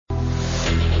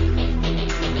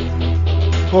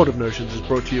Horde of Notions is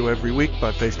brought to you every week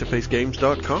by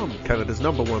face2facegames.com, Canada's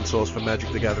 #1 source for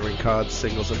Magic the Gathering cards,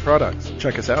 singles, and products.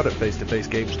 Check us out at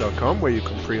face2facegames.com, where you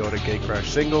can pre-order Gatecrash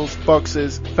singles,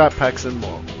 boxes, fat packs, and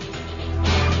more.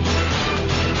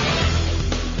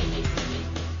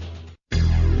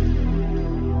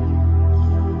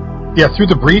 Yeah, Through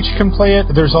the Breach can play it.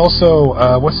 There's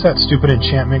also, what's that stupid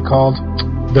enchantment called?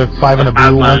 The 5 and a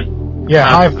blue one? Yeah,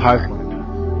 Hive Mind.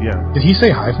 Yeah. Did he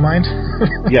say Hive Mind?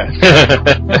 Yes.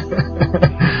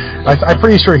 I'm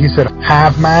pretty sure he said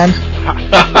Have Mind.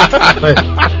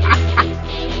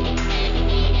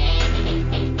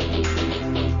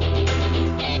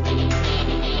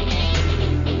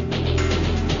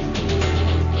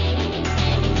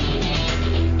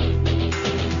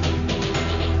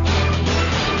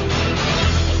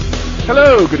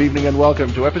 Hello, good evening, and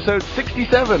welcome to episode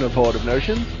 67 of Horde of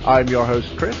Notions. I'm your host,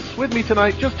 Chris. With me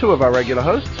tonight, just two of our regular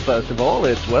hosts. First of all,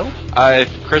 it's Will. If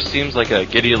Chris seems like a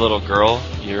giddy little girl,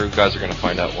 you guys are going to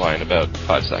find out why in about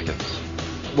 5 seconds.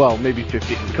 Well, maybe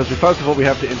 15, because first of all, we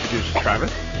have to introduce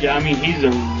Travis. Yeah, I mean, he's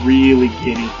a really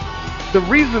giddy. The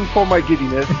reason for my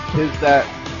giddiness is that...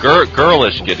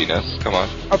 Girlish giddiness, come on.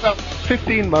 About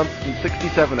 15 months and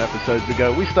 67 episodes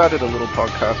ago, we started a little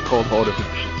podcast called Horde of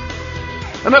Notions.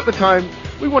 And at the time,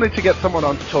 we wanted to get someone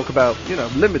on to talk about,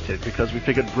 Limited, because we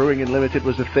figured brewing in Limited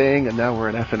was a thing, and now we're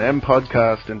an F&M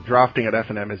podcast, and drafting at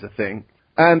F&M is a thing.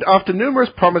 And after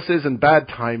numerous promises and bad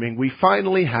timing, we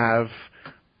finally have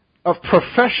a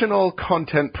professional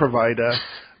content provider,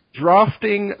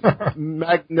 drafting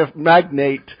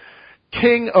magnate,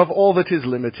 king of all that is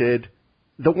Limited,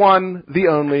 the one, the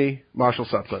only, Marshall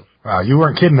Sutcliffe. Wow, you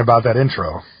weren't kidding about that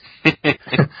intro.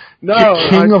 No,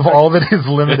 king of all that is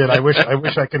Limited. I wish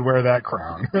I could wear that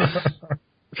crown.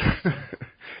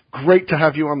 Great to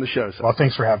have you on the show, sir. Well,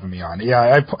 thanks for having me on.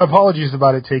 Yeah, apologies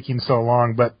about it taking so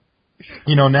long, but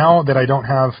now that I don't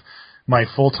have my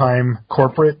full-time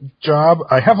corporate job,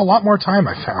 I have a lot more time,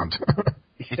 I found.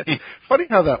 Funny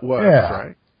how that works, yeah.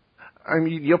 Right? I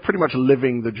mean, you're pretty much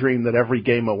living the dream that every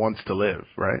gamer wants to live,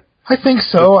 right? I think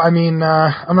so. I mean,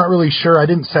 I'm not really sure. I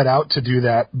didn't set out to do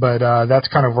that, but that's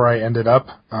kind of where I ended up.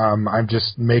 I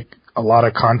just make a lot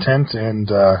of content and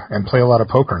play a lot of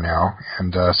poker now,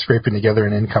 and scraping together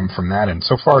an income from that, and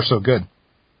so far so good.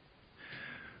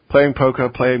 Playing poker,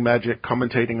 playing Magic,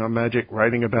 commentating on Magic,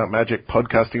 writing about Magic,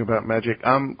 podcasting about Magic.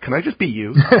 Can I just be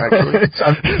you, actually?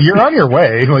 You're on your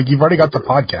way. Like, you've already got the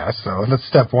podcast, so that's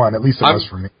step one. At least it was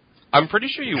for me. I'm pretty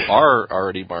sure you are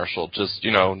already Marshall, just,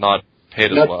 not paid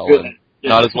as well and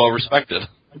not as well respected.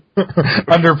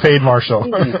 Underpaid Marshall.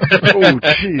 Oh,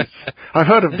 jeez. I've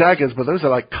heard of daggers, but those are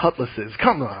like cutlasses.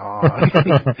 Come on.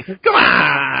 Come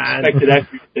on!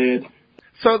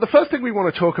 So the first thing we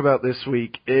want to talk about this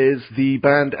week is the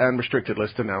banned and restricted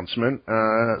list announcement.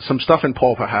 Some stuff in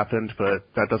Pauper happened, but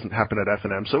that doesn't happen at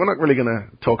F&M, so we're not really going to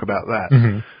talk about that.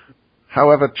 Mm-hmm.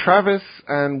 However, Travis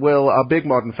and Will are big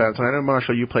Modern fans, and I know,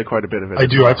 Marshall, you play quite a bit of it. I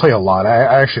do. Well. I play a lot.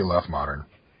 I actually love Modern.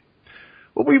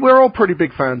 Well, we're all pretty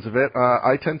big fans of it.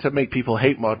 I tend to make people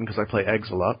hate Modern because I play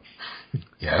eggs a lot.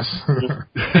 Yes.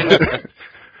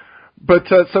 But,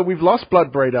 so we've lost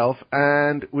Bloodbraid Elf,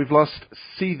 and we've lost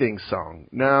Seething Song.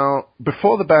 Now,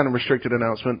 before the ban and restricted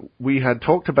announcement, we had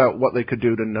talked about what they could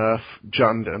do to nerf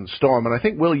Jund and Storm, and I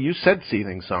think, Will, you said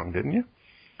Seething Song, didn't you?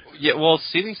 Yeah, well,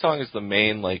 Seething Song is the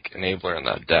main, enabler in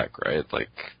that deck, right?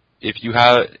 If you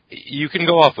can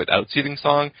go off without Seething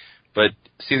Song, but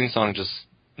Seething Song just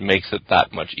makes it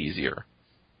that much easier.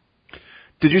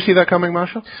 Did you see that coming,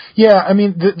 Marshall? Yeah, I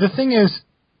mean, the thing is,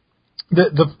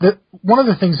 the one of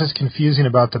the things that's confusing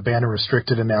about the ban and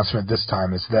restricted announcement this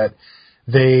time is that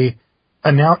they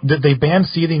announced that they banned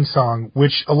Seething Song,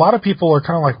 which a lot of people are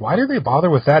kind of like, why did they bother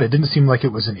with that? It didn't seem like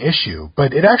it was an issue,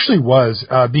 but it actually was,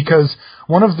 because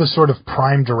one of the sort of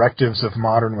prime directives of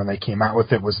Modern when they came out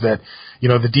with it was that, the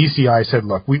DCI said,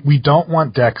 look, we don't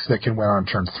want decks that can win on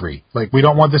turn 3. Like, we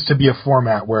don't want this to be a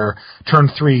format where turn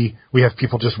 3, we have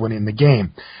people just winning the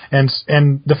game. And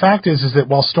the fact is that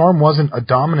while Storm wasn't a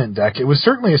dominant deck, it was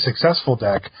certainly a successful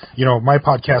deck. My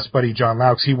podcast buddy, John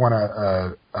Laux, he won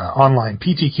a online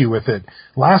PTQ with it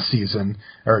last season,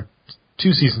 or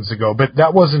 2 seasons ago, but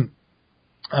that wasn't,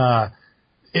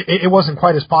 it wasn't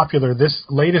quite as popular this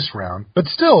latest round, but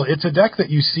still, it's a deck that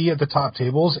you see at the top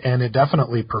tables, and it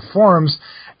definitely performs,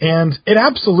 and it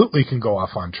absolutely can go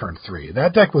off on turn 3.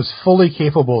 That deck was fully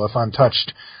capable, if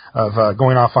untouched, of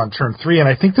going off on turn 3, and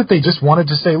I think that they just wanted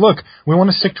to say, look, we want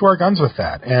to stick to our guns with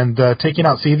that, and taking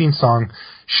out Seething Song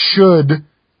should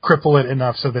cripple it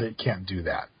enough so that it can't do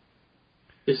that.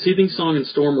 The Seething Song and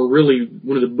Storm were really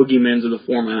one of the boogeymans of the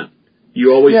format.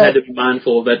 You always had to be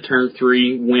mindful of that turn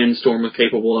 3 win Storm was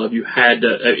capable of. You had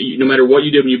to, no matter what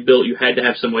you did when you built, you had to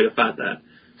have some way to fight that.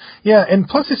 Yeah, and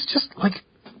plus it's just, like,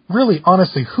 really,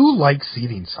 honestly, who likes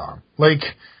Seething Song? Like,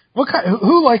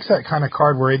 who likes that kind of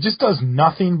card where it just does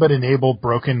nothing but enable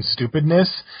broken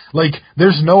stupidness? Like,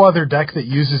 there's no other deck that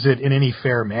uses it in any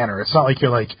fair manner. It's not like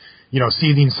you're like,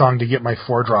 Seething Song to get my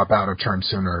 4-drop out a turn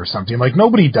sooner or something. Like,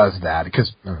 nobody does that,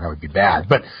 because that would be bad.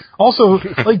 But also,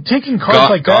 like, taking cards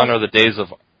like that... Gone are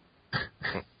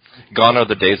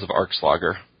the days of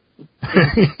Arcslogger.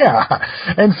 Yeah.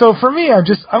 And so for me, I'm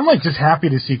just happy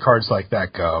to see cards like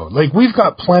that go. Like, we've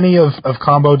got plenty of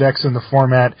combo decks in the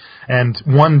format, and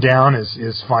one down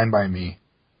is fine by me.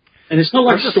 And it's not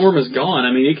like Storm is gone.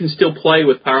 I mean, it can still play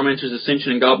with Pyromancer's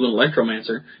Ascension and Goblin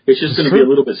Electromancer. It's just going to be a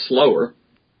little bit slower.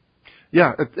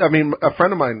 Yeah, I mean, a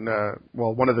friend of mine,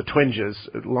 one of the Twingers,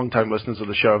 long-time listeners of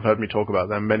the show, have heard me talk about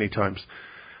them many times,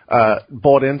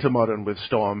 bought into Modern with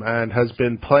Storm and has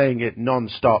been playing it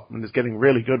non-stop and is getting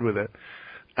really good with it.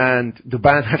 And the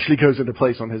ban actually goes into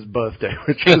place on his birthday,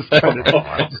 which has kind of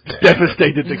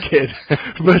devastated the kid.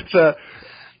 But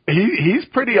he's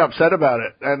pretty upset about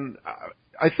it. And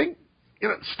I think,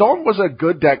 Storm was a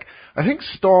good deck. I think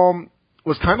Storm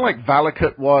was kind of like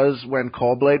Valakut was when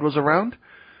Coreblade was around,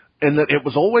 in that it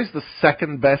was always the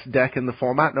second best deck in the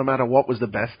format, no matter what was the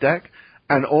best deck.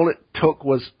 And all it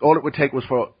would take was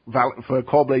for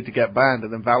Coreblade to get banned,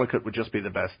 and then Valakut would just be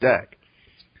the best deck.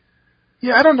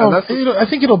 Yeah, I don't know. I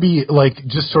think it'll be like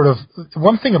just sort of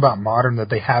one thing about Modern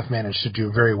that they have managed to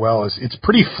do very well is it's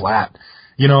pretty flat.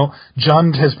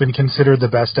 Jund has been considered the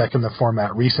best deck in the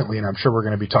format recently, and I'm sure we're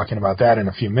going to be talking about that in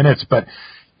a few minutes. But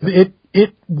it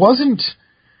wasn't.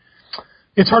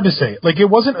 It's hard to say. Like, it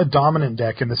wasn't a dominant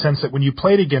deck in the sense that when you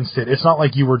played against it, it's not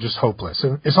like you were just hopeless.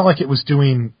 It's not like it was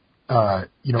doing,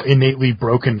 innately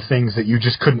broken things that you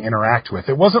just couldn't interact with.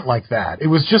 It wasn't like that. It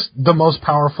was just the most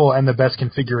powerful and the best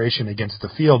configuration against the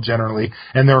field generally,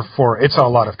 and therefore it's a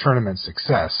lot of tournament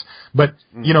success. But,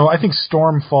 I think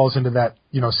Storm falls into that,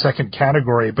 second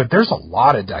category, but there's a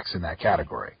lot of decks in that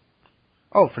category.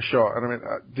 Oh, for sure. And I mean,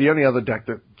 the only other deck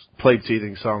that played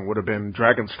Seething Song would have been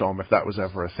Dragonstorm, if that was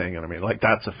ever a thing. And I mean, like,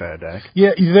 that's a fair deck.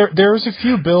 Yeah, there's a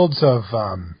few builds of...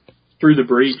 Through the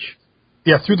Breach.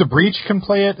 Yeah, Through the Breach can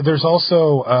play it. There's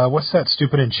also, what's that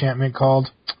stupid enchantment called?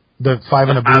 The 5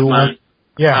 and a blue one?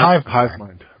 Yeah, Hive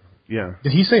Mind. Yeah.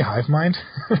 Did he say Hive Mind?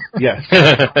 Yes.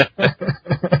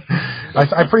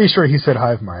 I'm pretty sure he said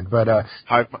Hive Mind, but...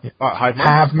 Hive Mind?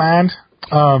 Hive Mind.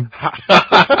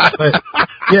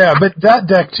 But that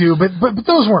deck too, but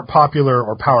those weren't popular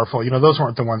or powerful. Those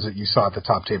weren't the ones that you saw at the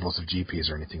top tables of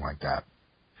GPs or anything like that.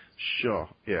 Sure,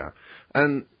 yeah.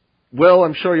 And, Will,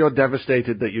 I'm sure you're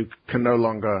devastated that you can no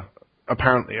longer,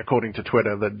 apparently, according to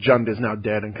Twitter, that Jund is now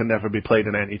dead and can never be played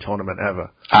in any tournament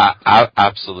ever.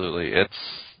 Absolutely. It's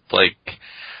like,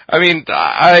 I mean,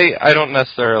 I don't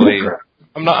necessarily,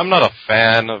 I'm not a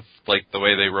fan of, like, the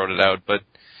way they wrote it out, but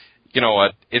you know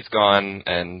what? It's gone,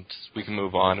 and we can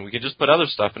move on. We can just put other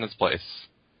stuff in its place.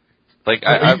 Like,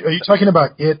 are you talking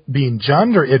about it being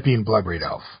Jund or it being Bloodbraid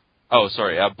Elf? Oh,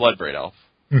 sorry, Bloodbraid Elf.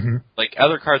 Mm-hmm. Like,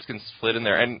 other cards can split in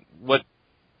there, and what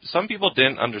some people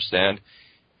didn't understand,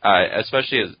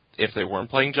 especially if they weren't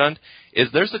playing Jund,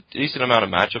 is there's a decent amount of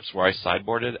matchups where I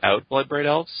sideboarded out Bloodbraid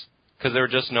Elves because they were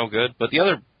just no good. But the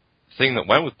other thing that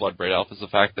went with Bloodbraid Elf is the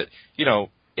fact that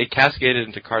it cascaded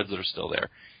into cards that are still there.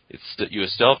 You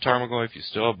still have Tarmogoyf, you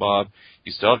still have Bob,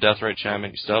 you still have Deathrite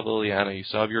Shaman, you still have Liliana, you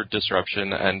still have your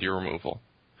Disruption and your removal.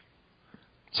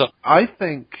 So I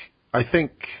think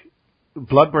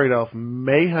Bloodbraid Elf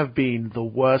may have been the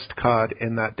worst card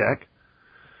in that deck,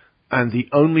 and the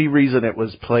only reason it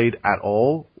was played at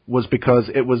all was because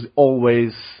it was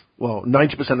always,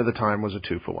 90% of the time was a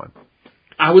 2-for-1.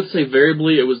 I would say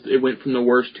variably it went from the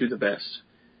worst to the best.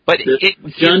 But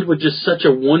Jund was just such a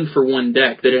 1-for-1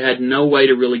 deck that it had no way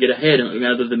to really get ahead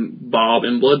other than Bob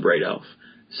and Bloodbraid Elf.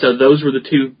 So those were the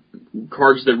two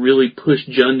cards that really pushed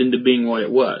Jund into being what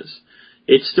it was.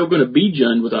 It's still going to be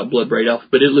Jund without Bloodbraid Elf,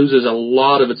 but it loses a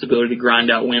lot of its ability to grind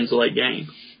out wins late game.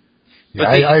 Yeah,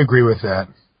 I agree with that.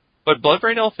 But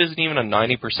Bloodbraid Elf isn't even a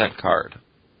 90% card.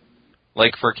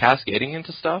 Like, for cascading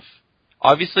into stuff,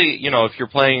 obviously, if you're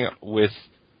playing with,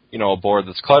 a board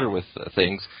that's cluttered with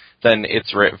things, then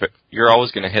you're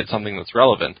always going to hit something that's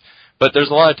relevant. But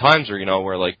there's a lot of times where,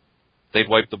 where they'd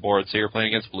wipe the board, say you're playing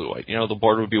against blue-white. The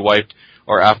board would be wiped,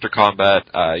 or after combat,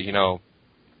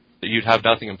 you'd have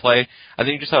nothing in play, and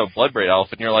then you just have a Bloodbraid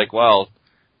Elf, and you're like, well,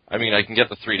 I mean, I can get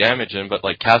the 3 damage in, but,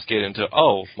 cascade into,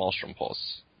 Maelstrom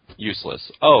Pulse,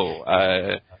 useless.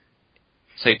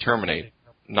 Say Terminate,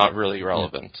 not really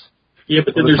relevant. Yeah,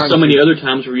 but then there's so many other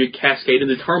times where you cascade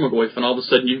into Tarmogoyf, and all of a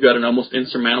sudden you've got an almost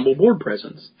insurmountable board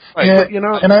presence. Right, yeah,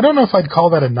 but, and I don't know if I'd call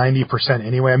that a 90%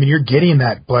 anyway. I mean, you're getting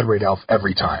that Bloodbraid Elf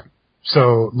every time.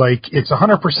 So, like, it's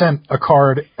 100% a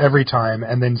card every time,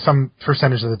 and then some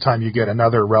percentage of the time you get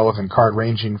another relevant card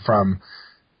ranging from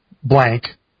blank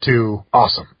to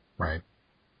awesome, right?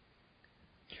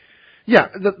 Yeah,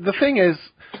 the thing is,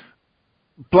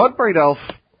 Bloodbraid Elf,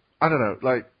 I don't know,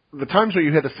 like, the times where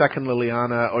you hit a second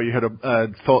Liliana or you hit a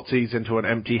Thoughtseize into an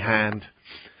empty hand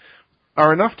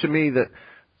are enough to me that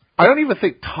I don't even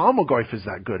think Tarmogoyf is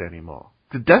that good anymore.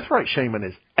 The Deathrite Shaman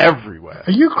is everywhere.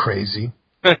 Are you crazy?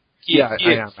 I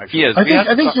am, actually.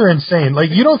 I think you're insane. Like,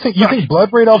 you think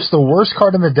Bloodbraid Elf's the worst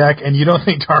card in the deck, and you don't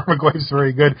think Tarmogoyf's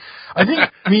very good. I think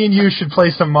me and you should play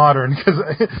some Modern,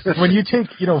 because when you take,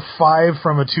 5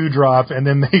 from a 2-drop, and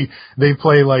then they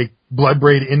play, like,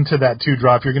 Bloodbraid into that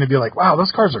 2-drop, you're going to be like, wow,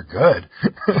 those cards are good.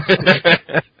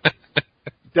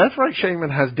 Deathrite Shaman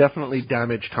has definitely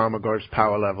damaged Tarmogoyf's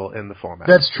power level in the format.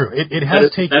 That's true. It has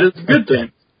taken... That is a good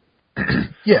thing.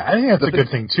 Yeah, I think that's a good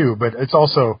thing too, but it's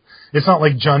not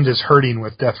like Jund is hurting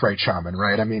with Deathrite Shaman,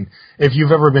 right? I mean, if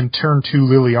you've ever been turn 2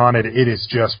 Liliana, it is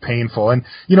just painful. And,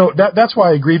 that's why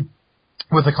I agreed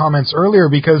with the comments earlier,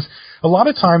 because a lot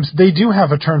of times they do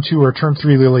have a turn 2 or turn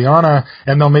 3 Liliana,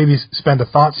 and they'll maybe spend a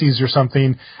Thoughtseize or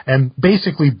something, and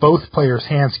basically both players'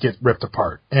 hands get ripped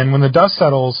apart. And when the dust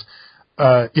settles,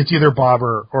 it's either Bob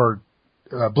or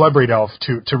Bloodbraid Elf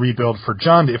to rebuild for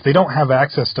Jund. If they don't have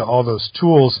access to all those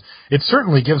tools, it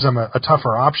certainly gives them a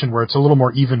tougher option where it's a little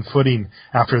more even footing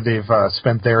after they've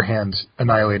spent their hand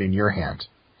annihilating your hand.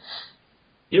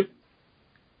 Yep.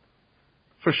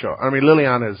 For sure. I mean,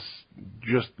 Liliana's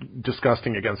just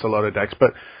disgusting against a lot of decks,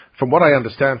 but from what I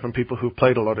understand from people who've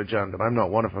played a lot of Jund, and I'm not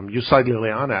one of them, you side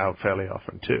Liliana out fairly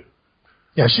often too.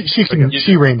 Yeah,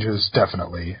 she ranges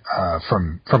definitely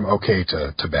from okay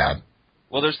to bad.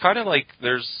 Well, there's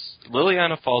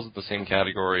Liliana falls in the same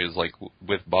category as, like,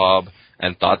 with Bob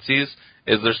and Thoughtseize,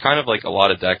 there's kind of, like, a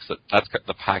lot of decks that's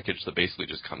the package that basically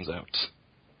just comes out.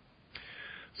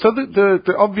 So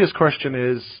the obvious question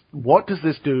is, what does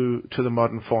this do to the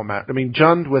Modern format? I mean,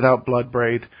 Jund without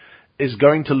Bloodbraid is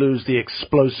going to lose the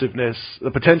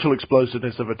potential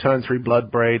explosiveness of a turn 3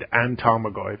 Bloodbraid and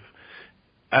Tarmogoyf,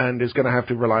 and is going to have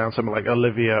to rely on something like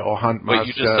Olivia or Huntmaster. But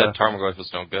you just said Tarmogoyf was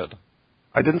no good.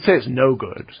 I didn't say it's no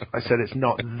good. I said it's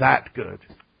not that good.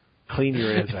 Clean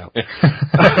your ears out.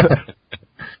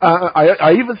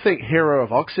 I even think Hero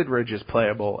of Oxidridge is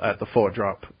playable at the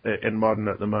 4-drop in Modern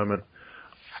at the moment,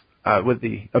 with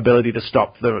the ability to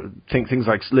stop things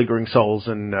like Lingering Souls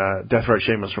and Deathrite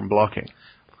Shamans from blocking.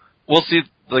 Well, see,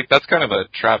 like, that's kind of a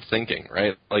trap thinking,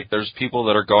 right? Like, there's people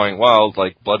that are going, well,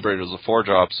 like, Bloodbraid is a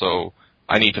 4-drop, so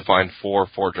I need to find 4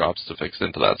 4-drops to fix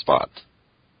into that spot.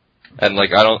 And, like,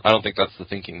 I don't think that's the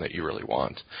thinking that you really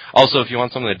want. Also, if you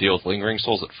want something to deal with Lingering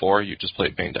Souls at 4, you just play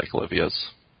Bane Deck Olivia's.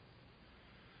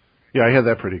 Yeah, I hear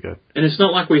that pretty good. And it's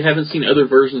not like we haven't seen other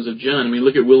versions of Jund. I mean,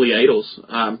 look at Willie Adles,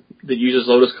 that uses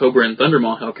Lotus Cobra and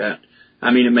Thundermaw Hellcat.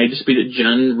 I mean, it may just be that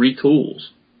Jund retools.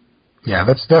 Yeah,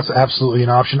 that's absolutely an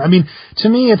option. I mean, to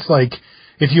me, it's like,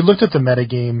 if you looked at the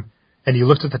metagame and you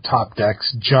looked at the top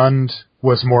decks, Jund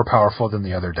was more powerful than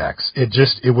the other decks.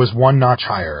 It was one notch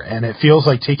higher, and it feels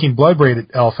like taking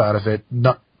Bloodbraid Elf out of it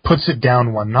puts it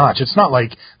down one notch. It's not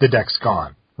like the deck's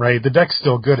gone, right? The deck's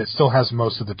still good. It still has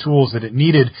most of the tools that it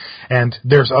needed, and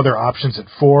there's other options at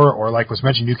 4, or like was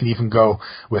mentioned, you can even go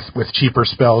with cheaper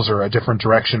spells or a different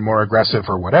direction, more aggressive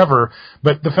or whatever.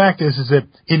 But the fact is that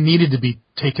it needed to be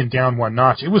taken down one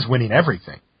notch. It was winning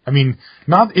everything. I mean,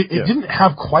 it didn't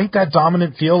have quite that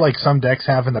dominant feel like some decks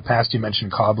have in the past. You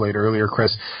mentioned Cobblade earlier,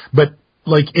 Chris, but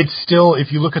like, it's still,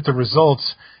 if you look at the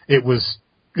results, it was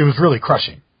really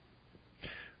crushing.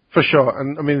 For sure.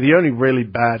 And I mean, the only really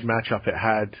bad matchup it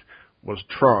had was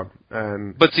Tron.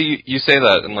 But see, you say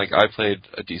that, and like, I played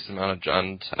a decent amount of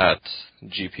Jund at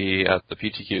GP at the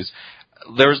PTQs.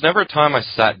 There was never a time I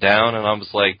sat down and I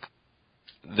was like,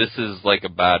 this is like a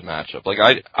bad matchup. Like,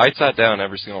 I sat down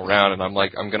every single round and I'm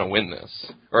like, I'm gonna win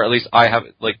this. Or at least I have,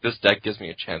 like, this deck gives me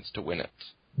a chance to win it.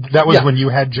 That was when you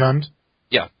had Jund?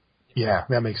 Yeah. Yeah,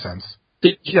 that makes sense.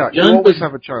 Yeah, you always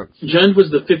have a chance. Jund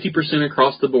was the 50%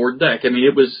 across the board deck. I mean,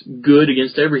 it was good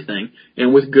against everything.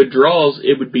 And with good draws,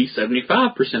 it would be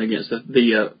 75% against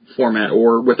the format.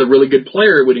 Or with a really good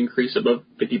player, it would increase above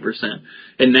 50%.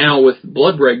 And now with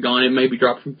Bloodbraid gone, it may be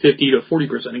dropped from 50 to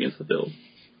 40% against the field.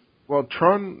 Well,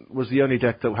 Tron was the only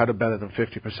deck that had a better than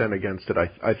 50% against it,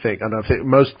 I think. And I think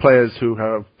most players who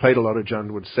have played a lot of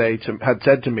Jund had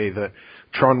said to me that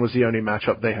Tron was the only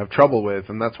matchup they have trouble with,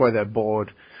 and that's why their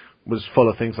board was full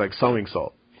of things like Sowing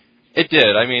Salt. It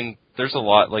did. I mean, there's a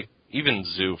lot, like, even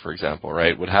Zoo, for example,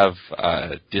 right, would have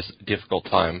a difficult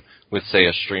time with, say,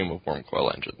 a stream of Worm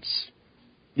Coil Engines.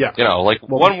 Yeah. You know, like,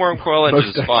 one Worm Coil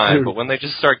Engine is fine, do. but when they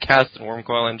just start casting Worm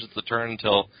Coil Engines a turn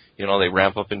until, you know, they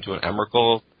ramp up into an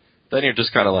Emrakul, then you're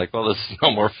just kind of like, well, this is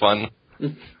no more fun.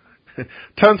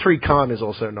 Turn 3 Khan is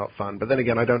also not fun, but then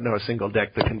again, I don't know a single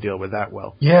deck that can deal with that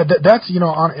well. Yeah, that's, you know,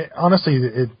 honestly,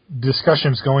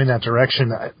 discussions going that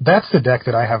direction. That's the deck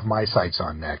that I have my sights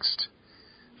on next.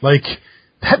 Like,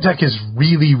 that deck is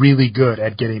really, really good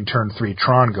at getting turn 3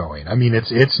 Tron going. I mean,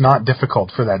 it's not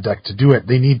difficult for that deck to do it.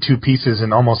 They need 2 pieces,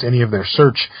 and almost any of their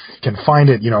search can find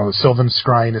it. You know, Sylvan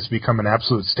Scrying has become an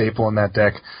absolute staple in that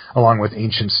deck, along with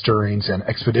Ancient Stirrings and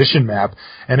Expedition Map,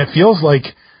 and it feels like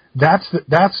that's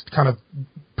kind of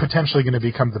potentially going to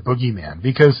become the boogeyman.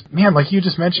 Because, man, like you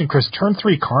just mentioned, Chris, turn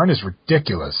 3 Karn is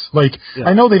ridiculous. Like, yeah.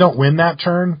 I know they don't win that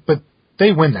turn, but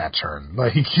they win that turn.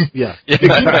 Like, yeah,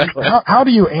 exactly. How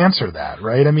do you answer that,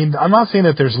 right? I mean, I'm not saying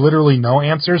that there's literally no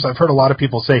answers. I've heard a lot of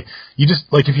people say, you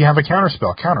just, like, if you have a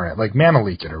counterspell, counter it, like mana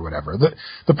leak it or whatever.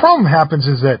 The problem happens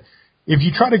is that if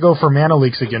you try to go for mana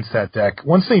leaks against that deck,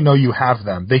 once they know you have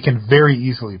them, they can very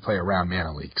easily play around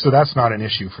mana leak. So that's not an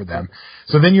issue for them.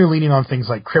 So then you're leaning on things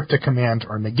like Cryptic Command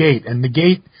or Negate. And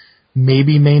Negate may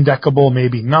be main deckable,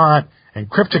 maybe not. And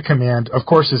Cryptic Command, of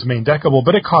course, is main deckable,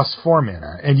 but it costs 4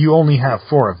 mana, and you only have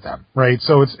 4 of them, right?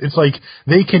 So it's like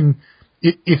they can,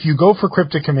 if you go for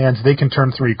Cryptic Commands, they can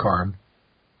turn 3 Karn.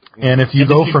 And if you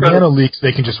go for mana leaks,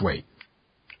 they can just wait.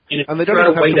 And if they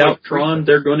try to wait out Tron,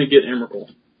 they're going to get Emrakul.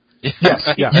 Yes,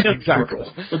 yeah, exactly.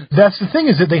 That's the thing,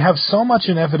 is that they have so much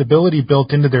inevitability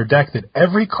built into their deck that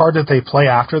every card that they play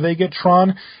after they get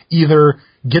Tron either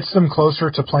gets them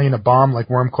closer to playing a bomb like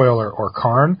Wormcoil or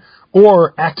Karn,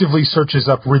 or actively searches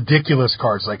up ridiculous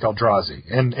cards like Eldrazi.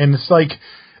 And it's like,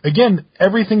 again,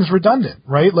 everything's redundant,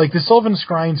 right? Like the Sylvan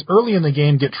Scryings early in the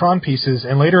game get Tron pieces,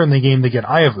 and later in the game they get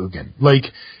Eye of Ugin. Like,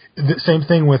 the same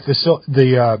thing with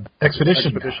the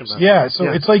Expedition maps. Yeah,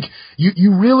 so it's like,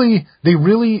 they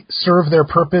really serve their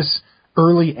purpose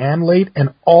early and late,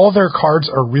 and all their cards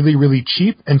are really, really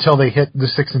cheap until they hit the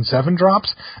 6 and 7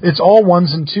 drops. It's all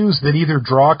 1s and 2s that either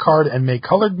draw a card and make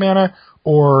colored mana,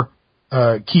 or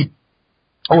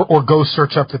or go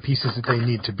search up the pieces that they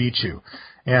need to beat you.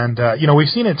 And, you know, we've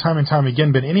seen it time and time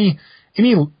again, but any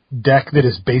deck that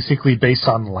is basically based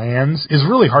on lands is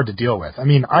really hard to deal with. I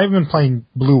mean, I've been playing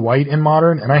blue-white in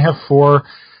Modern, and I have 4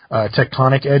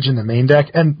 Tectonic Edge in the main deck,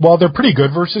 and while they're pretty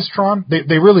good versus Tron,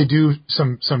 they really do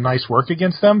some nice work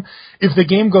against them. If the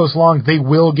game goes long, they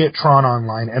will get Tron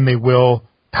online, and they will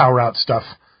power out stuff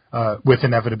with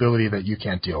inevitability that you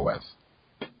can't deal with.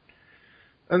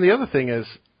 And the other thing is,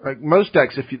 like most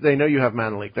decks, they know you have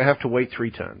mana leak, they have to wait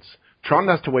 3 turns. Tron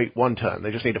has to wait 1 turn.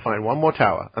 They just need to find 1 more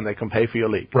tower, and they can pay for your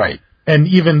leak. Right. And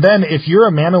even then, if you're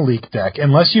a mana leak deck,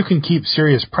 unless you can keep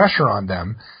serious pressure on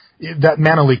them, that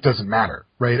mana leak doesn't matter,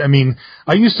 right? I mean,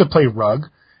 I used to play Rug,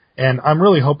 and I'm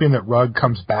really hoping that Rug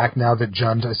comes back now that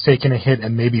Jund has taken a hit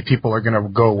and maybe people are going to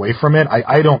go away from it.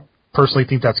 I don't personally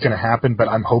think that's going to happen, but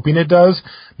I'm hoping it does,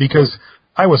 because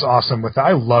I was awesome with that.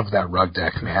 I love that Rug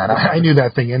deck, man. I knew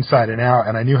that thing inside and out,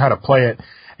 and I knew how to play it,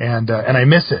 and I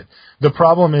miss it. The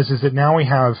problem is that now we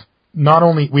have, not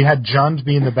only, we had Jund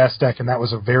being the best deck, and that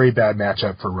was a very bad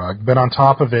matchup for Rug, but on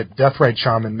top of it, Deathrite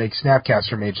Shaman makes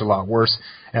Snapcaster Mage a lot worse,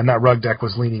 and that Rug deck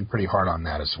was leaning pretty hard on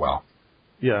that as well.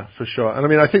 Yeah, for sure. And I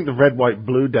mean, I think the red, white,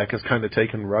 blue deck has kind of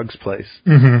taken Rug's place.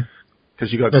 Mm-hmm.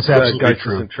 Because you got Geistes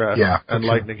and Trash, and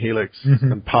Lightning Helix,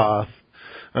 and Path,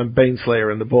 and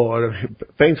Baneslayer in the board. I mean,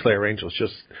 Baneslayer Angel's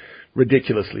just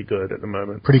ridiculously good at the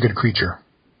moment. Pretty good creature.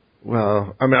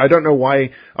 Well, I mean, I don't know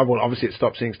why. Well, obviously it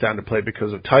stopped seeing standard play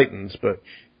because of Titans, but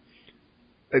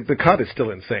the card is still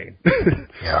insane.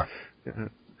 Yeah.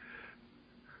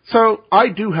 So I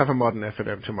do have a Modern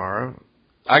FNM tomorrow.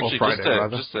 Actually,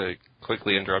 Friday, just to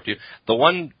quickly interrupt you, the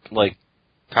one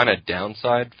kind of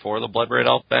downside for the Bloodbraid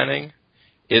Elf banning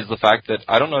is the fact that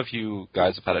I don't know if you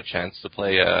guys have had a chance to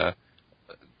play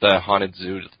the Haunted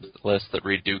Zoo list that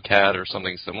read Ducat or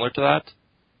something similar to that.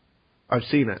 I've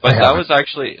seen it. But that was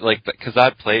actually, because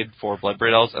I played 4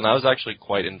 Bloodbraid Elves, and that was actually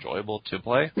quite enjoyable to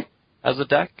play as a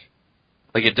deck.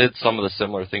 Like, it did some of the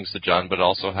similar things to Jund, but it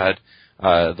also had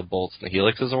the bolts and the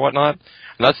helixes or whatnot.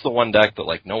 And that's the one deck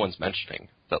that, no one's mentioning.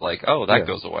 That, that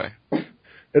goes away.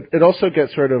 It also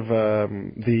gets rid of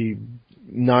the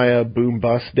Naya Boom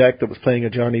Bust deck that was playing a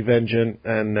Johnny Vengeant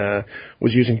and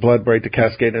was using Bloodbraid to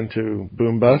cascade into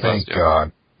Boom Bust. Thank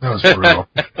God. That was brutal.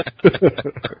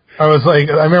 I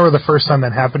remember the first time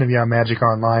that happened to me on Magic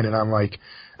Online, and I'm like,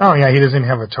 oh yeah, he doesn't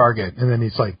have a target. And then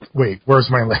he's like, wait, where's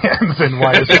my lands? And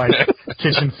why is my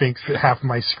kitchen finks half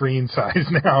my screen size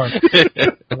now? And,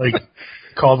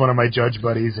 called one of my judge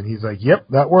buddies, and he's like, "Yep,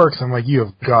 that works." I'm like, "You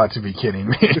have got to be kidding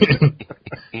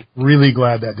me!" Really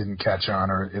glad that didn't catch on,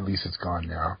 or at least it's gone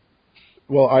now.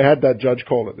 Well, I had that judge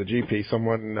call at the GP.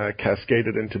 Someone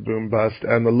cascaded into Boom Bust,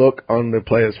 and the look on the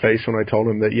player's face when I told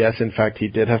him that, yes, in fact, he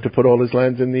did have to put all his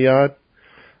lands in the yard,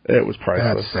 it was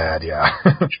priceless. That's sad, yeah.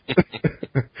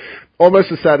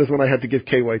 Almost as sad as when I had to give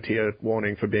KYT a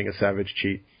warning for being a savage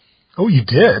cheat. Oh, you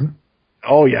did?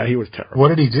 Oh, yeah, he was terrible.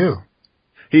 What did he do?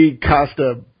 He cast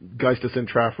a Geistus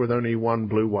Entrap with only one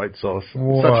blue-white source.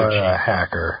 What Such a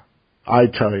hacker. I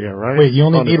tell you, right? Wait, you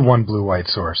only need one blue-white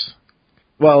source.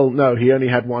 Well, no, he only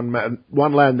had one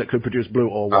land that could produce blue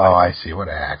or white. Oh, I see. What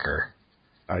a hacker.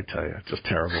 I tell you, just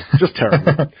terrible. Just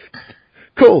terrible.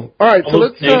 Cool. All right, All so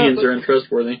those let's... Canadians are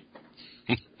untrustworthy.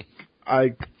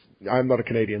 I'm not a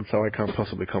Canadian, so I can't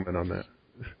possibly comment on that.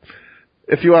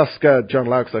 If you ask John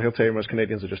Laux, he'll tell you most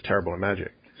Canadians are just terrible at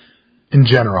Magic. In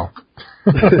general.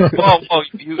 well,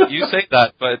 you say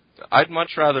that, but I'd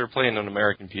much rather play in an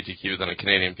American PTQ than a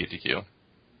Canadian PTQ.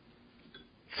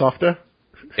 Softer?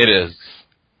 It is.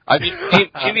 I mean,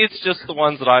 maybe it's just the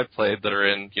ones that I've played that are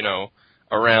in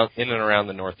and around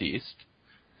the Northeast.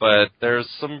 But there's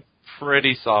some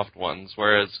pretty soft ones,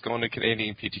 whereas going to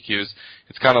Canadian PTQs,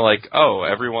 it's kind of like, oh,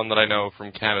 everyone that I know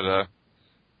from Canada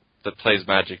that plays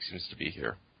Magic seems to be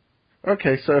here.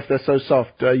 Okay, so if they're so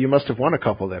soft, you must have won a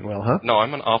couple then, well, huh? No,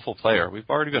 I'm an awful player. We've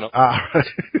already been... Right.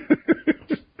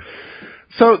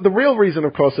 So the real reason,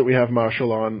 of course, that we have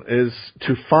Marshall on is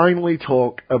to finally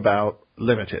talk about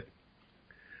Limited.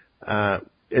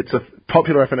 It's a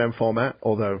popular F&M format,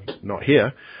 although not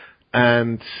here,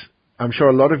 and I'm sure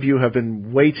a lot of you have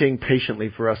been waiting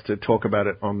patiently for us to talk about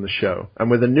it on the show.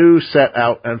 And with a new set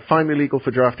out and finally legal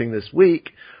for drafting this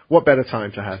week, what better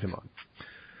time to have him on?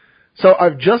 So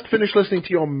I've just finished listening to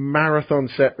your marathon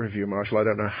set review, Marshall. I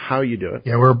don't know how you do it.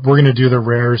 Yeah, we're going to do the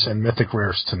rares and mythic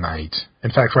rares tonight. In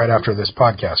fact, right after this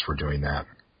podcast, we're doing that.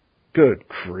 Good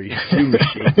grief, you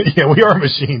machine. Yeah, we are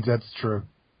machines, that's true.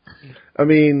 I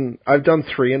mean, I've done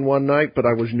 3 in one night, but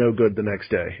I was no good the next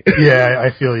day. Yeah,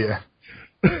 I feel you.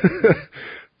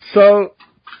 So,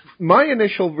 my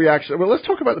initial reaction... Well, let's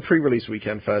talk about the pre-release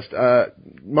weekend first.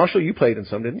 Marshall, you played in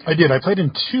some, didn't you? I did. I played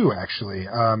in 2, actually.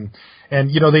 And,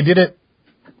 they did it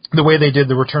the way they did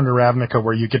the Return to Ravnica,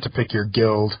 where you get to pick your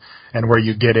guild, and where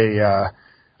you get a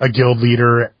guild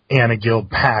leader and a guild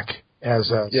pack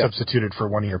as substituted for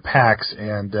one of your packs.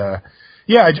 And,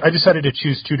 I decided to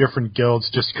choose 2 different guilds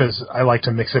just because I like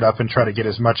to mix it up and try to get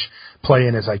as much play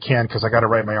in as I can, because I got to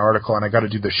write my article and I got to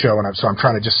do the show, and so I'm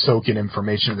trying to just soak in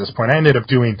information at this point. I ended up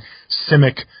doing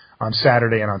Simic on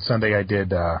Saturday, and on Sunday I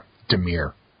did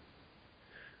Dimir.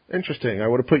 Interesting. I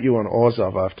would have put you on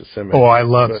Orzhov after Simic. Oh, I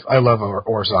love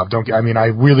Orzhov. I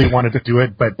really wanted to do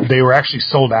it, but they were actually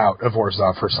sold out of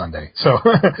Orzhov for Sunday. So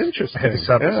interesting. I had to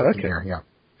set up Dimir, yeah.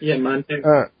 Yeah, mine too.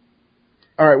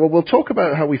 All right, well, we'll talk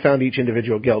about how we found each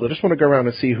individual guild. I just want to go around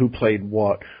and see who played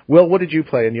what. Will, what did you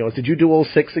play in yours? Did you do all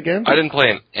 6 again? I didn't play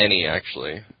in any,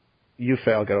 actually. You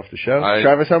failed. Get off the show.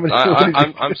 Travis, how many?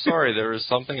 I'm sorry. There was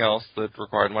something else that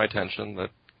required my attention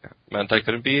that meant I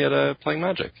couldn't be at playing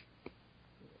Magic.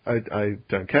 I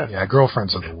don't care. Yeah,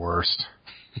 girlfriends are the worst.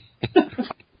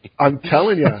 I'm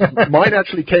telling you. Mine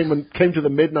actually came to the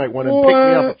midnight one and picked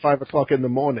me up at 5 o'clock in the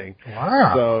morning.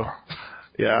 Wow. So,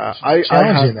 yeah. I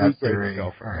have that theory.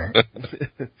 Girlfriend.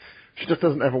 Right. She just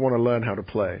doesn't ever want to learn how to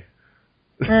play.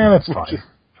 That's fine.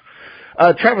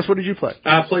 Travis, what did you play?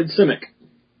 I played Simic.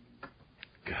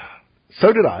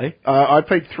 So did I. I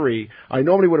played 3. I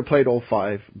normally would have played all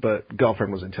 5, but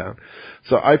girlfriend was in town.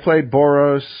 So I played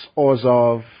Boros,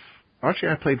 Orzhov. Actually,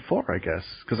 I played 4, I guess,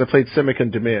 because I played Simic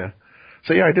and Dimir.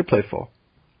 So yeah, I did play 4.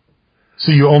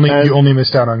 So you only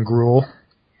missed out on Gruul?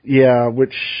 Yeah,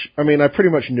 which, I mean, I pretty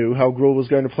much knew how Gruul was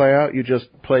going to play out. You just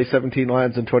play 17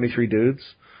 lands and 23 dudes.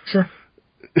 Sure.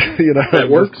 That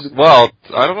works. Well,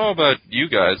 I don't know about you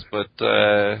guys, but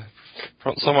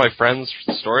from some of my friends'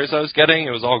 stories I was getting,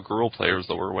 it was all Gruul players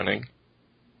that were winning.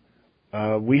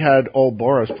 We had all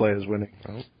Boros players winning.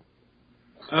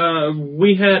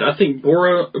 We had, I think,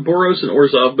 Boros and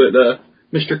Orzhov, but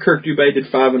Mr. Kirk Dubé did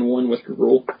 5-1 with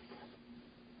Gruul.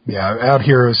 Yeah, out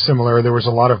here it was similar. There was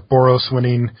a lot of Boros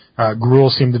winning. Gruul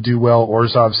seemed to do well.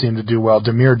 Orzhov seemed to do well.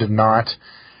 Dimir did not.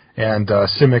 And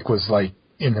Simic was,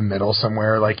 in the middle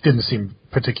somewhere. Didn't seem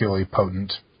particularly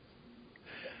potent.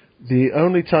 The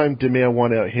only time Dimir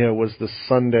won out here was the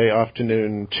Sunday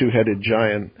afternoon two-headed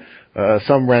giant.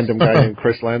 Some random guy named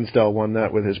Chris Lansdale won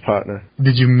that with his partner.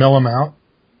 Did you mill him out?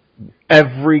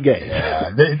 Every game.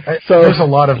 Yeah, there's a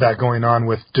lot of that going on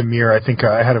with Dimir. I think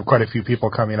I had quite a few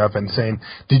people coming up and saying,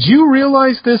 "Did you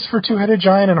realize this for Two-Headed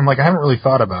Giant?" And I'm like, I haven't really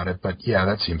thought about it, but yeah,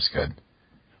 that seems good.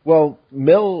 Well,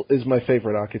 Mill is my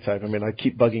favorite archetype. I mean, I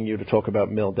keep bugging you to talk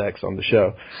about Mill decks on the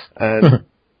show. And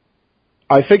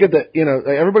I figured that,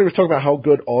 everybody was talking about how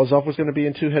good Orzhov was going to be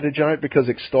in Two-Headed Giant because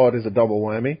Extort is a double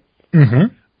whammy.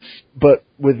 Mm-hmm. But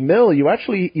with Mill, you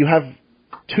have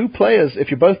two players.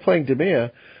 If you're both playing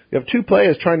Dimir, you have two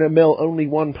players trying to mill only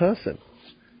one person.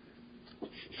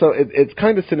 So it's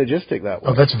kind of synergistic that way.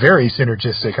 Oh, that's very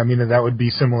synergistic. I mean, that would be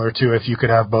similar to if you could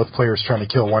have both players trying to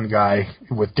kill one guy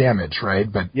with damage,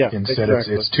 right? But instead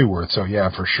it's two worth, so yeah,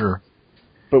 for sure.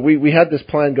 But we had this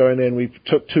plan going in. We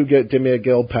took two Dimir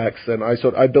guild packs, and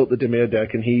I built the Dimir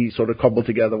deck, and he sort of cobbled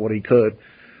together what he could.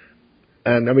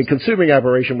 And, I mean, Consuming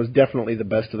Aberration was definitely the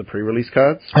best of the pre-release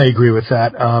cards. I agree with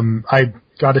that. I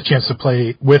got a chance to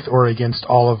play with or against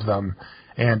all of them,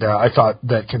 and I thought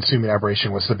that Consuming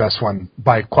Aberration was the best one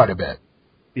by quite a bit.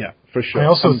 Yeah, for sure. I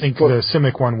also think the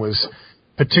Simic one was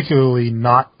particularly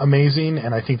not amazing,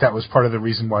 and I think that was part of the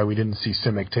reason why we didn't see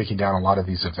Simic taking down a lot of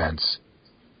these events.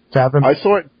 Fathom? I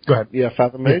saw it. Go ahead. Yeah,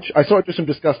 Fathom Mage. I saw it do some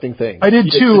disgusting things. I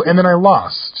did too, and then I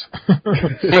lost.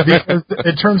 Because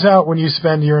it turns out when you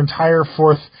spend your entire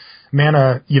fourth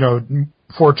mana, turn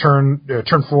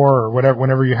 4 or whatever,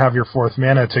 whenever you have your fourth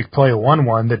mana to play a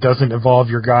 1/1 that doesn't evolve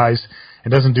your guys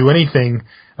and doesn't do anything,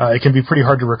 it can be pretty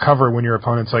hard to recover when your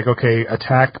opponent's like, okay,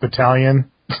 attack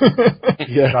battalion,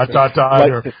 yeah.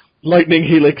 or Lightning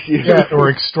Helix you. Yeah,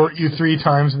 or extort you 3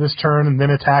 times this turn and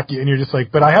then attack you, and you're just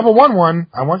like, but I have a 1/1.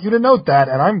 I want you to note that,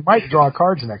 and I might draw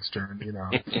cards next turn,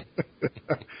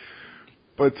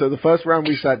 But the first round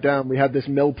we sat down, we had this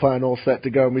mill plan all set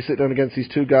to go, and we sit down against these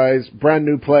two guys, brand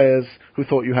new players, who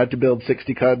thought you had to build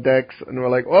 60-card decks, and we're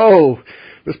like, whoa,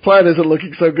 this plan isn't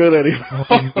looking so good anymore.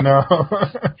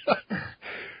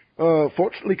 No.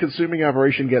 Fortunately, Consuming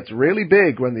Aberration gets really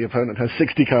big when the opponent has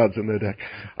 60 cards in their deck.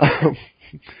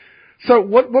 So,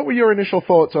 what were your initial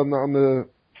thoughts on the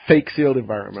fake sealed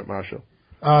environment, Marshall?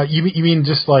 You mean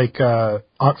just like for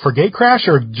Gatecrash,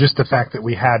 or just the fact that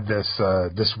we had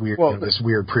this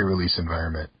weird pre-release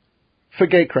environment? For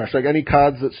Gatecrash, like any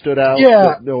cards that stood out?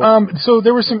 Yeah. So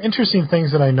there were some interesting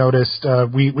things that I noticed.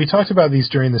 We talked about these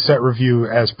during the set review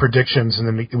as predictions, and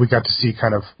then we got to see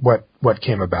kind of what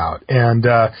came about. And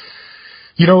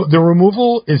the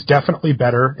removal is definitely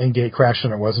better in Gatecrash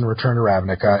than it was in Return to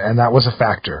Ravnica, and that was a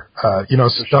factor.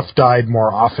 Stuff died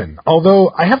more often.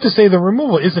 Although, I have to say the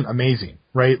removal isn't amazing,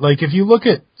 right? Like, if you look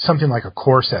at something like a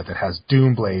core set that has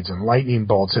Doom Blades and Lightning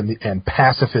Bolts and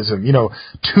Pacifism,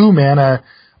 2 mana,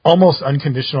 almost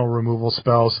unconditional removal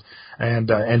spells,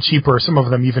 and cheaper, some of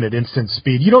them even at instant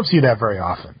speed, you don't see that very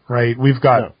often, right? We've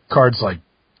got cards like,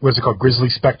 what's it called, Grizzly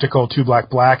Spectacle, 2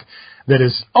 black, that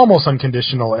is almost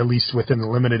unconditional, at least within the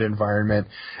limited environment.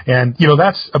 And,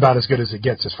 that's about as good as it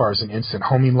gets as far as an instant.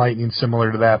 Homing Lightning,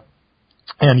 similar to that.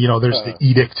 And, there's the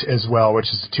Edict as well, which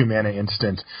is a 2 mana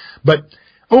instant. But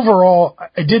overall,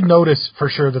 I did notice for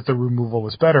sure that the removal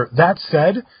was better. That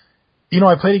said,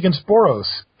 I played against Boros,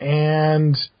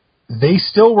 and they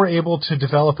still were able to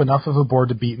develop enough of a board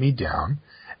to beat me down.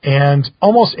 And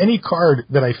almost any card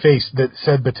that I faced that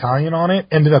said Battalion on it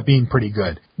ended up being pretty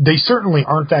good. They certainly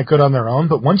aren't that good on their own,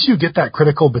 but once you get that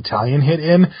critical Battalion hit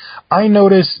in, I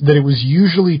noticed that it was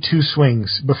usually 2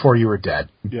 swings before you were dead.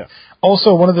 Yeah.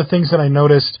 Also, one of the things that I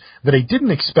noticed that I didn't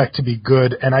expect to be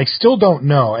good, and I still don't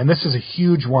know, and this is a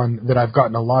huge one that I've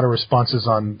gotten a lot of responses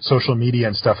on social media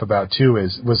and stuff about too,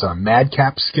 was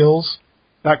Madcap skills.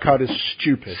 That card is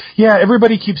stupid. Yeah,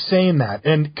 everybody keeps saying that.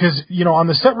 And because, on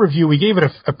the set review, we gave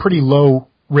it a pretty low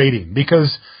rating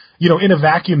because, in a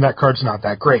vacuum, that card's not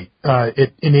that great.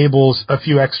 It enables a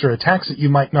few extra attacks that you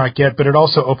might not get, but it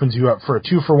also opens you up for a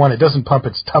 2-for-1. It doesn't pump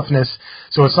its toughness,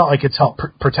 so it's not like it's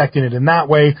protecting it in that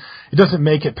way. It doesn't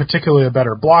make it particularly a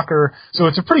better blocker, so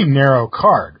it's a pretty narrow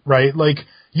card, right? Like,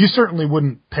 you certainly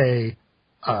wouldn't pay,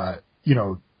 2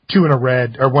 in a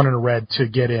red, or 1 in a red to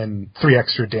get in 3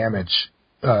 extra damage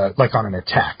like on an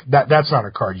attack. That's not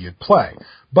a card you'd play.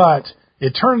 But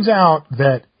it turns out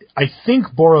that I think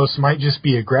Boros might just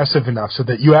be aggressive enough so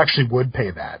that you actually would pay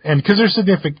that. And because there's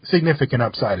significant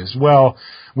upside as well,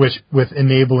 with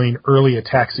enabling early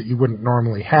attacks that you wouldn't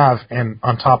normally have, and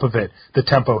on top of it, the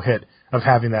tempo hit of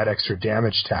having that extra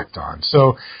damage tacked on.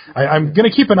 So I'm going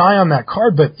to keep an eye on that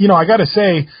card, but, I got to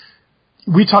say,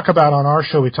 we talk about on our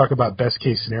show, we talk about best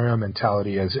case scenario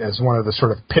mentality as one of the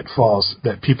sort of pitfalls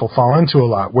that people fall into a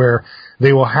lot, where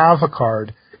they will have a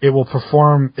card, it will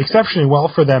perform exceptionally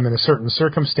well for them in a certain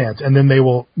circumstance, and then they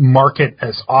will mark it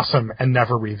as awesome and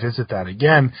never revisit that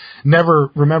again, never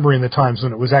remembering the times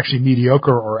when it was actually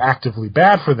mediocre or actively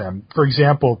bad for them. For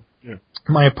example,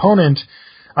 my opponent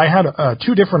I had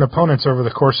 2 different opponents over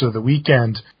the course of the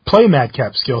weekend play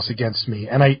Madcap skills against me,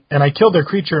 and I killed their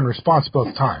creature in response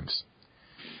both times.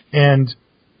 And,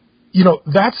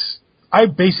 I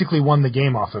basically won the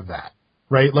game off of that,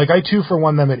 right? Like, I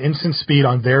 2-for-1 them at instant speed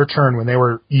on their turn when they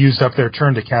were used up their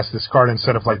turn to cast this card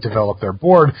instead of, develop their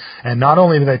board. And not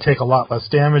only did I take a lot less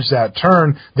damage that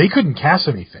turn, they couldn't cast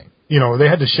anything. They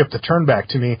had to ship the turn back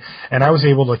to me, and I was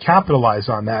able to capitalize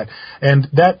on that. And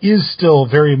that is still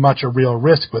very much a real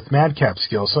risk with Madcap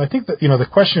skills. So I think that, the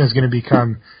question is going to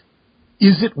become,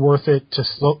 is it worth it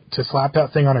to slap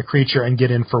that thing on a creature and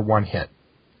get in for 1 hit?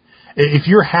 If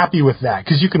you're happy with that,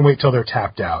 because you can wait till they're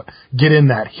tapped out, get in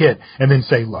that hit, and then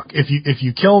say, look, if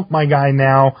you kill my guy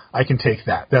now, I can take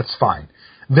that. That's fine.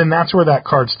 Then that's where that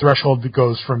card's threshold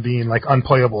goes from being,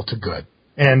 unplayable to good.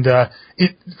 And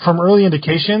from early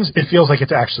indications, it feels like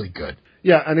it's actually good.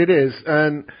 Yeah, and it is.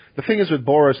 And the thing is with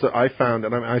Boros that I found,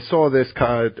 and I saw this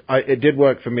card, it did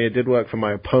work for me, it did work for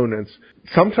my opponents.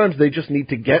 Sometimes they just need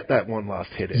to get that one last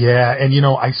hit in. Yeah, and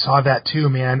I saw that too,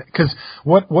 man. Because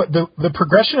what the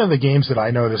progression of the games that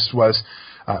I noticed was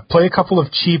play a couple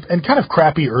of cheap and kind of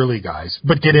crappy early guys,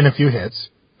 but get in a few hits.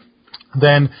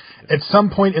 Then at some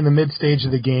point in the mid stage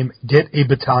of the game, get a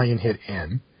battalion hit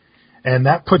in. And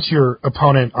that puts your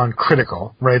opponent on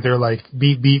critical, right? They're like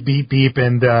beep, beep, beep, beep,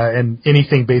 and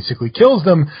anything basically kills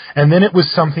them. And then it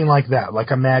was something like that,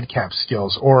 like a Madcap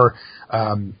skills or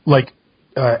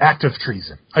active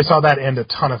treason. I saw that end a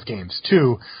ton of games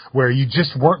too, where you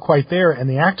just weren't quite there, and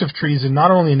the active treason not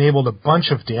only enabled a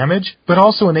bunch of damage, but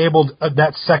also enabled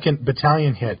that second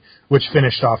battalion hit, which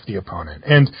finished off the opponent.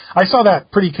 And I saw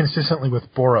that pretty consistently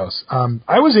with Boros.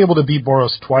 I was able to beat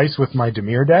Boros twice with my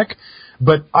Dimir deck.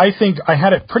 But I think I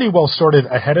had it pretty well sorted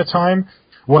ahead of time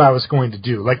what I was going to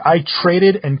do. I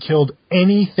traded and killed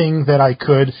anything that I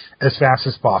could as fast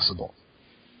as possible.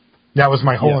 That was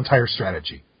my whole entire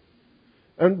strategy.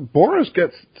 And Boros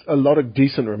gets a lot of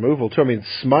decent removal, too. I mean,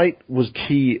 Smite was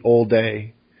key all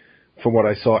day from what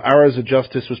I saw. Arrows of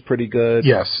Justice was pretty good.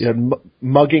 Yes.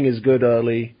 Mugging is good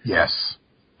early. Yes.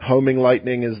 Homing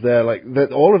Lightning is there.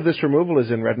 All of this removal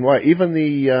is in red and white. Even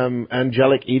the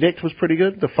Angelic Edict was pretty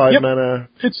good. The 5-mana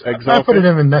exile. I put it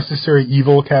in the necessary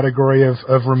evil category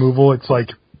of removal. It's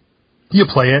you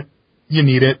play it, you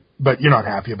need it, but you're not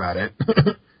happy about it.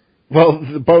 Well,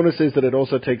 the bonus is that it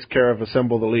also takes care of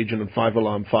Assemble the Legion and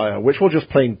 5-Alarm Fire, which will just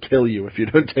plain kill you if you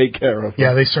don't take care of them.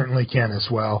 Yeah, they certainly can as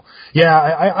well. Yeah,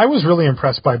 I was really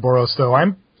impressed by Boros, though.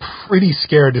 I'm pretty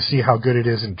scared to see how good it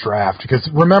is in draft, because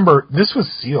remember, this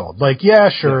was sealed.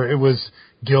 It was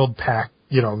guild pack,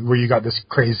 where you got this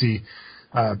crazy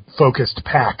focused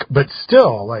pack, but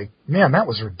still, man, that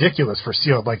was ridiculous for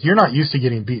sealed. You're not used to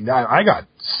getting beaten. I got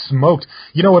smoked.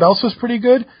 You know what else was pretty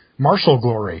good? Martial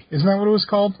Glory. Isn't that what it was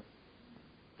called?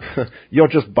 You're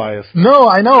just biased. No,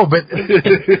 I know, but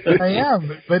I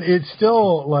am. But it's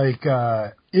still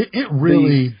it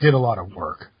really did a lot of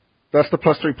work. That's the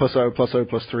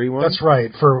 +3/+0/+0/+3 one? That's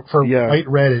right, for white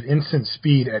red at instant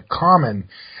speed at common.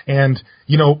 And,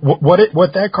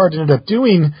 what that card ended up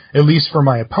doing, at least for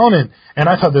my opponent, and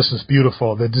I thought this was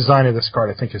beautiful. The design of this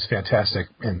card I think is fantastic.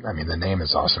 And, I mean, the name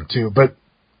is awesome too. But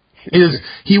is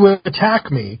he would attack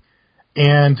me,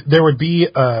 and there would be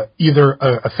either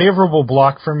a favorable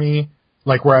block for me,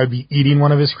 where I'd be eating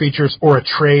one of his creatures, or a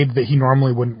trade that he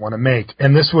normally wouldn't want to make.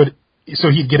 And this would...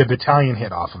 So he'd get a battalion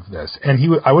hit off of this, and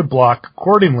I would block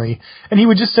accordingly, and he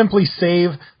would just simply save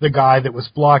the guy that was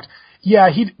blocked. Yeah,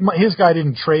 his guy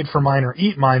didn't trade for mine or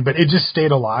eat mine, but it just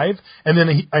stayed alive, and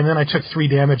then I took 3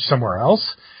 damage somewhere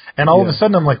else, and all of a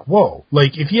sudden I'm like, whoa,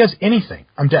 if he has anything,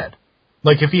 I'm dead.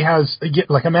 If he has,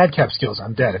 a Madcap skills,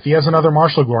 I'm dead. If he has another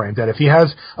Martial Glory, I'm dead. If he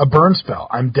has a burn spell,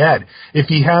 I'm dead. If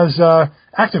he has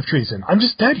active treason, I'm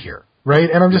just dead here, right?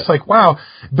 And I'm just wow.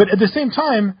 But at the same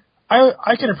time,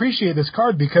 I can appreciate this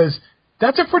card because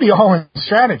that's a pretty all-in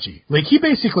strategy. He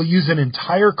basically used an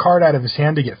entire card out of his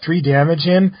hand to get 3 damage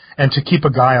in and to keep a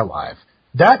guy alive.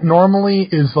 That normally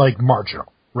is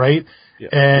marginal, right?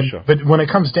 Yeah, sure. But when it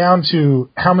comes down to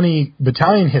how many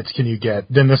battalion hits can you get,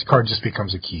 then this card just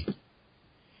becomes a key.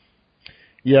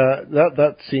 Yeah,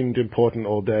 that seemed important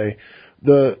all day.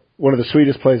 One of the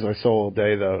sweetest plays I saw all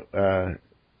day, though,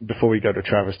 before we go to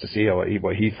Travis to see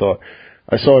what he thought,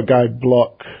 I saw a guy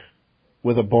block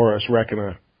with a Boros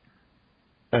Reckoner,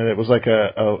 and it was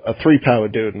a 3-power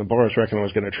dude, and the Boros Reckoner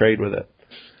was going to trade with it.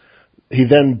 He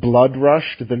then blood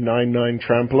rushed the 9/9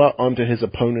 Trampler onto his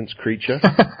opponent's creature.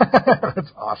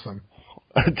 That's awesome.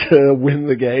 To win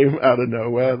the game out of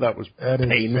nowhere. That was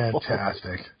painful. Is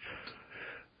fantastic.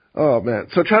 Oh, man.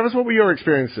 So, Travis, what were your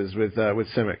experiences with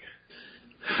Simic?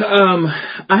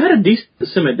 I had a decent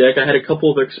Simic deck. I had a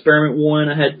couple of Experiment 1.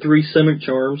 I had 3 Simic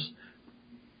Charms.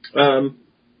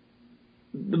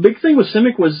 The big thing with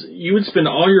Simic was you would spend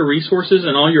all your resources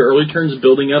and all your early turns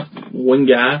building up one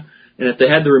guy, and if they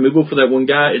had the removal for that one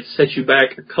guy, it set you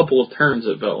back a couple of turns,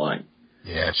 it felt like.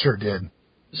 Yeah, it sure did.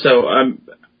 So,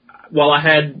 while I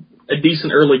had a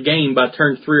decent early game, by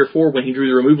turn 3 or 4 when he drew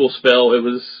the removal spell, it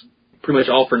was pretty much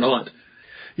all for naught.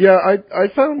 Yeah, I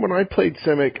found when I played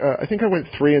Simic, I think I went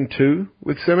 3-2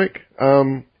 with Simic.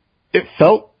 It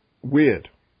felt weird.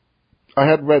 I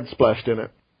had red splashed in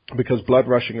it because blood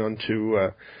rushing onto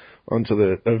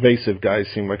the evasive guys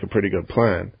seemed like a pretty good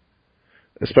plan,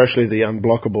 especially the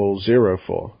unblockable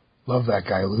 0/4. Love that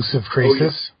guy, Elusive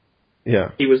Crisis.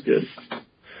 Yeah, he was good.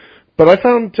 But I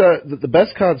found that the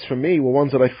best cards for me were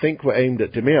ones that I think were aimed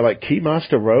at Dimir, like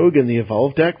Keymaster Rogue in the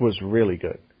Evolve deck was really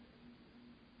good.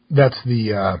 That's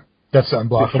the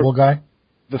unblockable guy?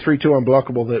 The 3/2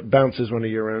 unblockable that bounces one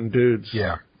of your own dudes.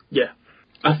 Yeah. Yeah.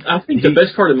 I think the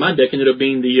best card in my deck ended up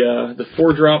being the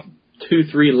 4-drop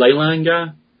 2/3 Leyline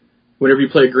guy. Whenever you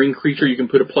play a green creature, you can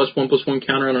put a +1/+1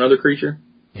 counter on another creature.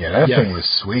 Yeah, that thing was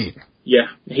sweet. Yeah,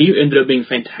 he ended up being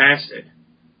fantastic.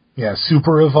 Yeah,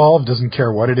 super evolved, doesn't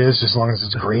care what it is, just as long as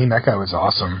it's green. That guy was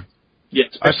awesome. Yeah,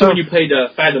 especially when you played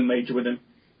Fathom Mage with him.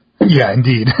 Yeah,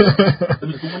 indeed.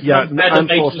 Yeah, Fathom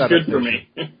Mage was good for me.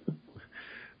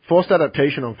 Forced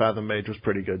adaptation on Fathom Mage was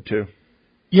pretty good too.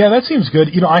 Yeah, that seems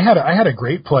good. You know, I had a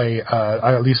great play,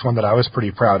 at least one that I was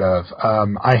pretty proud of.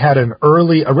 I had a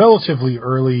relatively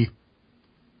early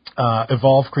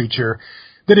evolve creature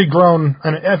that had grown,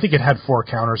 and I think it had 4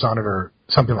 counters on it or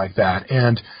something like that.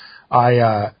 And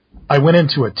I went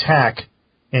into attack,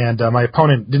 and my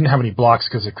opponent didn't have any blocks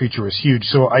because the creature was huge.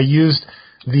 So I used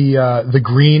the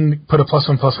green, put a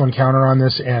 +1/+1 counter on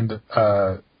this, and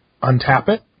untap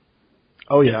it.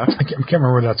 Oh yeah, I can't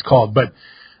remember what that's called, but.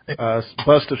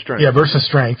 Burst of Strength. Yeah, Burst of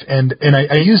Strength. And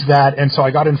I used that, and so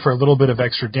I got in for a little bit of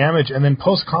extra damage. And then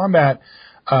post-combat,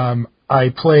 I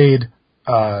played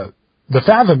the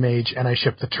Fathom Mage, and I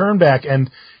shipped the turn back, and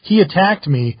he attacked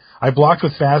me. I blocked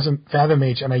with Fathom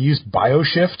Mage, and I used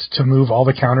Bioshift to move all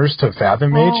the counters to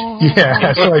Fathom Mage. Oh.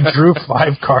 Yeah, so I drew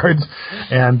 5 cards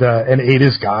and ate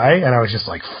his guy, and I was just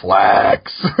like,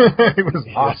 flex. It was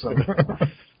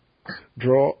awesome.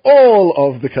 Draw all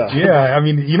of the cards. Yeah, I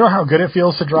mean, you know how good it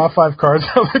feels to draw 5 cards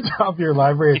off the top of your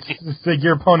library? It's like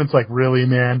your opponent's like, really,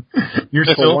 man? You're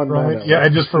still one mana. Yeah,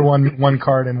 just for one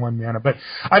card and 1 mana. But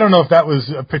I don't know if that was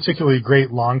a particularly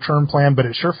great long-term plan, but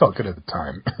it sure felt good at the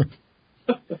time.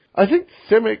 I think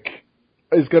Simic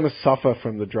is going to suffer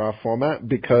from the draft format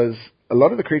because a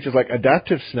lot of the creatures, like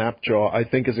Adaptive Snapjaw, I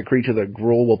think is a creature that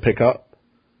Gruul will pick up.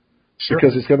 Sure.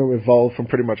 Because it's going to evolve from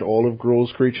pretty much all of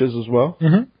Gruul's creatures as well.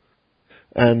 Mm-hmm.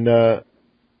 And the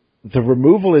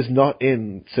removal is not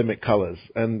in Simic colors,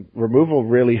 and removal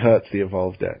really hurts the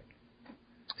Evolve deck.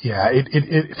 Yeah,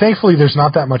 it thankfully there's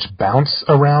not that much bounce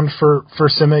around for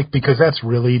Simic because that's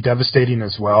really devastating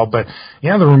as well. But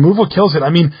yeah, the removal kills it.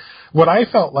 I mean, what I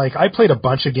felt like, I played a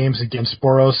bunch of games against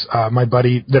Boros. My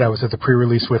buddy that I was at the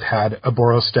pre-release with had a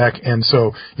Boros deck, and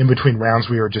so in between rounds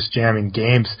we were just jamming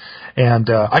games, and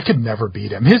I could never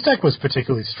beat him. His deck was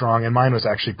particularly strong, and mine was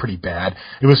actually pretty bad.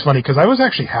 It was funny because I was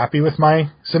actually happy with my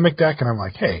Simic deck, and I'm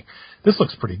like, hey, this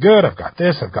looks pretty good. I've got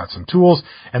this. I've got some tools.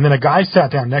 And then a guy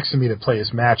sat down next to me to play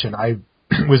his match, and I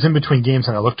was in between games,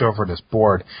 and I looked over at his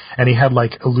board, and he had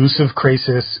like Elusive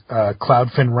Crisis,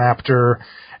 Cloudfin Raptor,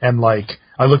 and like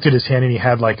I looked at his hand, and he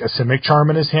had like a Simic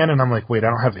Charm in his hand, and I'm like, wait, I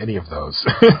don't have any of those.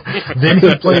 Then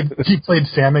he played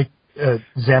Zamek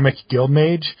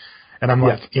Guildmage, and I'm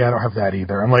like, yeah, I don't have that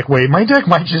either. I'm like, wait, my deck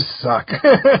might just suck.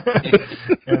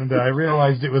 And I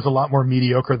realized it was a lot more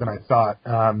mediocre than I thought.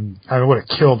 I would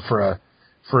have killed for a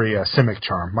Simic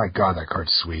Charm. My God, that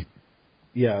card's sweet.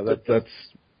 Yeah, that's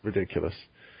ridiculous.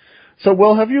 So,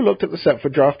 Will, have you looked at the set for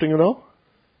drafting at all?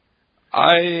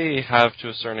 I have to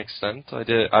a certain extent.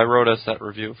 I wrote a set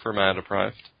review for Mana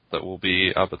Deprived that will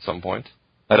be up at some point.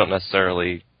 I don't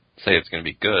necessarily say it's going to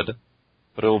be good,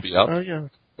 but it will be up. Oh, yeah.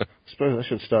 I suppose I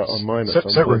should start on mine at some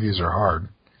point. Set reviews are hard.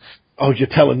 Oh, you're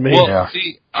telling me? Well, yeah.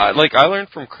 See, I learned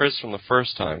from Chris from the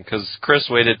first time, because Chris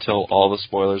waited till all the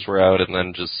spoilers were out and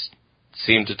then just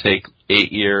seemed to take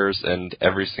 8 years and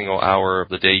every single hour of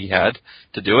the day he had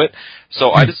to do it.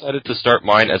 So I decided to start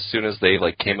mine as soon as they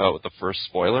came out with the first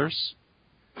spoilers.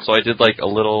 So I did a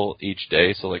little each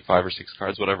day, so 5 or 6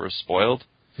 cards, whatever was spoiled.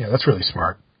 Yeah, that's really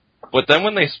smart. But then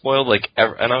when they spoiled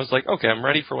and I was like, okay, I'm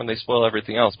ready for when they spoil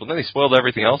everything else. But then they spoiled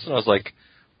everything else, and I was like,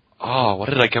 oh, what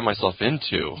did I get myself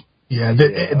into? Yeah,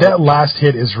 that last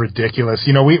hit is ridiculous.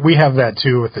 You know, we have that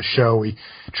too with the show.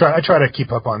 I try to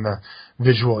keep up on the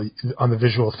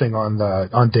visual thing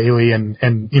on daily, and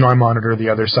I monitor the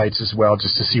other sites as well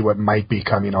just to see what might be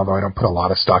coming, although I don't put a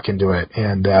lot of stock into it.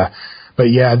 And but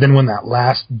yeah, then when that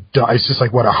last it's just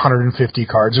like 150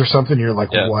 cards or something, you're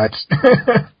like, what?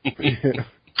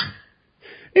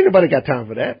 Ain't nobody got time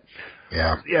for that.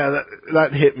 Yeah. Yeah,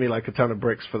 that hit me like a ton of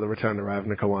bricks for the Return to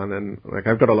Ravnica one, and like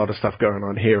I've got a lot of stuff going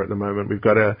on here at the moment. We've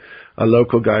got a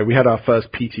local guy. We had our first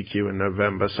PTQ in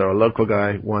November, so a local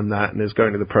guy won that and is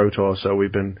going to the Pro Tour, so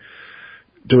we've been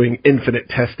doing infinite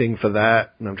testing for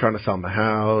that, and I'm trying to sell my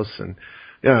house, and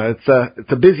yeah, it's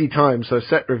a busy time, so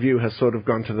set review has sort of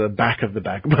gone to the back of the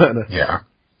back burner. Yeah.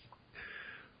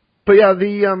 But yeah,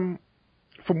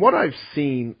 from what I've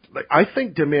seen, like, I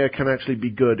think Dimir can actually be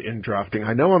good in drafting.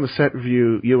 I know on the set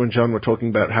review, you and John were talking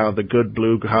about how the good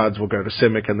blue cards will go to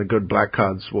Simic and the good black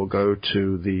cards will go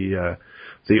to the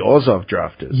Orzhov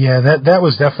drafters. Yeah, that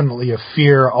was definitely a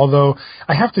fear. Although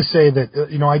I have to say that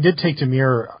I did take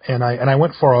Dimir and I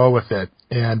went 4-0 with it,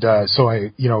 and so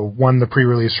I won the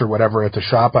pre-release or whatever at the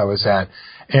shop I was at,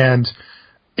 and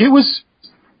it was.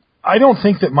 I don't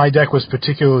think that my deck was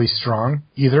particularly strong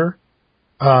either.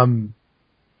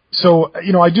 So,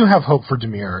 I do have hope for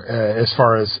Dimir as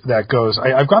far as that goes.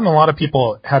 I've gotten a lot of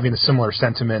people having a similar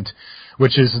sentiment,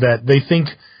 which is that they think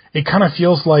it kind of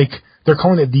feels like they're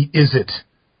calling it the Izzet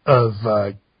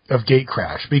of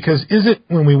Gatecrash. Because Izzet,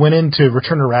 when we went into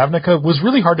Return to Ravnica, was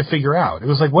really hard to figure out. It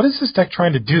was like, what is this deck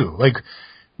trying to do? Like,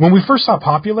 when we first saw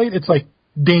Populate, it's like,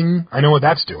 ding, I know what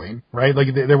that's doing, right? Like,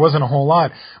 there wasn't a whole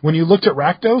lot. When you looked at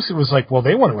Rakdos, it was like, well,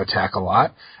 they want to attack a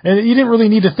lot. And you didn't really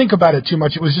need to think about it too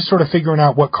much. It was just sort of figuring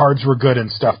out what cards were good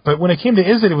and stuff. But when it came to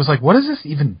Izzet, it was like, what is this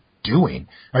even doing?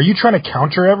 Are you trying to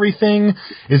counter everything?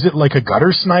 Is it like a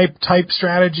gutter snipe type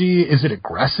strategy? Is it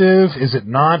aggressive? Is it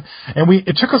not? And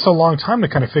it took us a long time to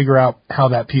kind of figure out how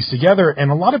that pieced together. And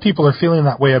a lot of people are feeling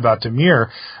that way about Dimir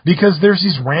because there's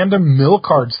these random mill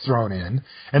cards thrown in,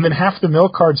 and then half the mill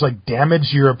cards like damage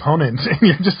your opponent. And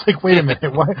you're just like, wait a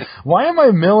minute, why am I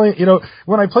milling?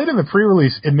 When I played in the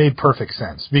pre-release, it made perfect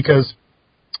sense because,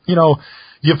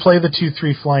 you play the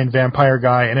 2/3 flying vampire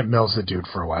guy and it mills the dude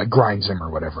for a while. It grinds him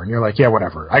or whatever. And you're like, yeah,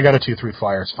 whatever. I got a 2/3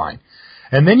 flyer. It's fine.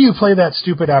 And then you play that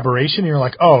stupid aberration and you're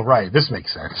like, oh, right, this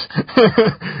makes sense.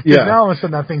 Yeah. Now all of a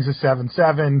sudden that thing's a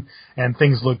 7/7 and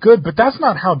things look good. But that's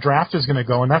not how draft is going to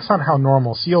go, and that's not how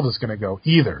normal sealed is going to go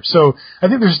either. So I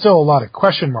think there's still a lot of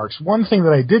question marks. One thing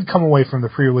that I did come away from the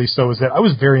pre-release, though, is that I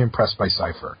was very impressed by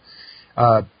Cypher.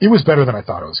 It was better than I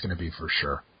thought it was going to be for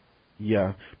sure.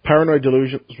 Yeah. Paranoid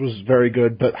Delusions was very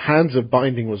good, but Hands of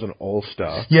Binding was an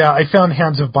all-star. Yeah, I found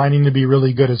Hands of Binding to be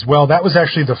really good as well. That was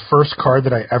actually the first card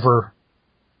that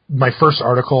my first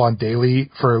article on Daily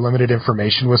for limited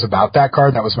information was about that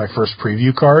card. That was my first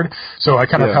preview card. So I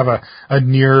kind of have a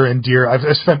near and dear. I've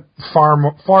spent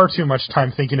far too much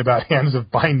time thinking about Hands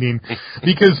of Binding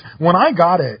because when I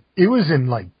got it, it was in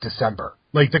like December.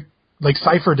 Like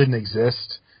Cypher didn't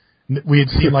exist. We had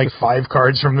seen like 5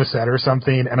 cards from the set or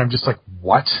something, and I'm just like,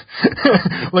 what?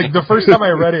 Like the first time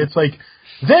I read it, it's like,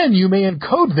 then you may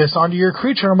encode this onto your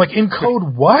creature. I'm like,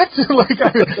 encode what?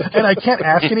 And I can't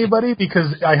ask anybody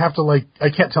because I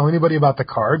can't tell anybody about the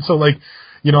card. So like,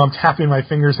 I'm tapping my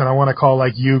fingers and I want to call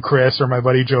like you, Chris, or my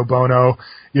buddy Joe Bono,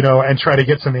 and try to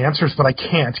get some answers, but I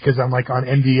can't because I'm like on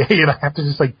NDA and I have to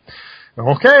just like,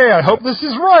 okay, I hope this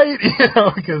is right,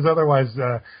 because otherwise,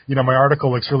 my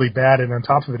article looks really bad, and on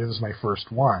top of it, it was my first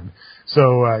one.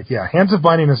 So, Hands of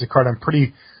Binding is a card I'm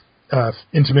pretty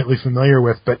intimately familiar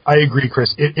with, but I agree,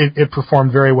 Chris, it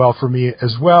performed very well for me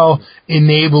as well,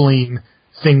 enabling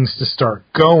things to start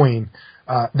going.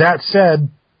 That said,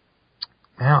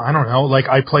 I don't know, like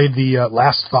I played the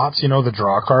Last Thoughts, the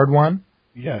draw card one.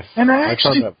 Yes, and I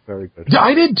found that very good.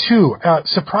 I did too,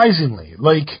 surprisingly,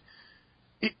 like...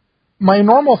 My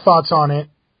normal thoughts on it,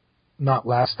 not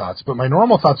last thoughts, but my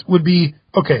normal thoughts would be,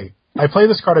 okay, I play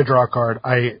this card, I draw a card,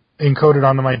 I encode it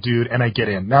onto my dude, and I get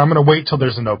in. Now I'm going to wait till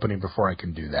there's an opening before I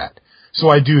can do that. So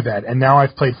I do that, and now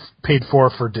I've paid for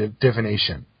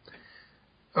divination.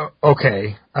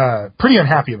 Okay, pretty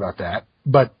unhappy about that,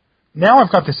 but now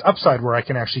I've got this upside where I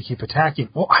can actually keep attacking.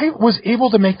 Well, I was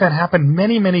able to make that happen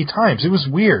many, many times. It was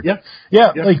weird.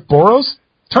 Yeah. Like Boros,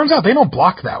 turns out they don't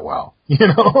block that well.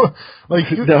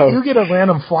 Like you get a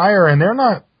random flyer and they're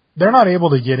not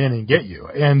able to get in and get you.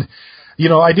 And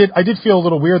I did feel a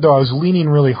little weird though. I was leaning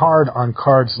really hard on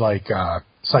cards like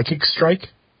Psychic Strike.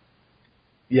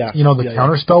 Yeah. The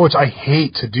counterspell, which I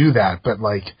hate to do that, but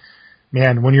like,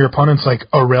 man, when your opponent's like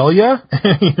Aurelia,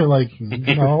 you're like,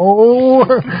 no,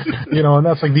 and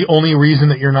that's like the only reason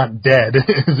that you're not dead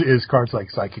is cards like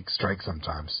Psychic Strike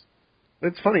sometimes.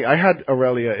 It's funny. I had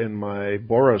Aurelia in my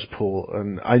Boros pool,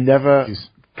 and I never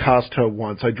cast her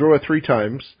once. I drew her 3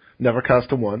 times, never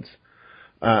cast her once.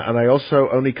 And I also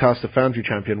only cast a Foundry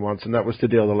Champion once, and that was to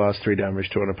deal the last 3 damage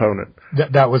to an opponent.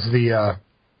 That was the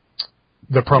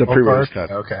promo pre-release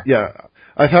card? Okay. Yeah.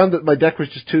 I found that my deck was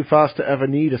just too fast to ever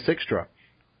need a 6-drop.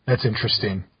 That's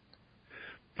interesting.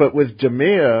 But with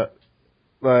Jameer,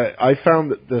 I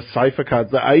found that the Cypher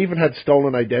cards, I even had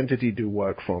Stolen Identity do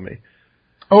work for me.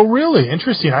 Oh, really?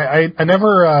 Interesting. I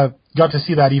never got to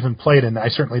see that even played, and I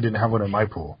certainly didn't have one in my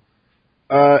pool.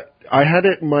 I had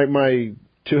it, my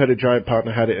Two-Headed Giant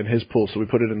partner had it in his pool, so we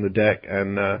put it in the deck,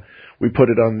 and we put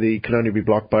it on the Can Only Be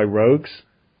Blocked by Rogues,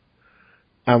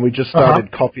 and we just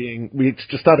started copying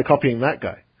that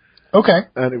guy. Okay.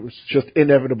 And it was just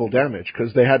inevitable damage,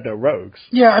 because they had no rogues.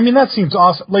 Yeah, I mean, that seems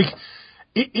awesome. Like,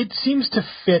 it seems to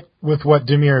fit with what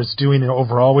Dimir is doing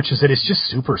overall, which is that it's just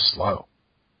super slow.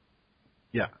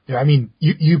 Yeah. Yeah, I mean,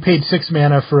 you paid 6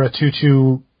 mana for a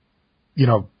 2/2,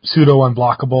 pseudo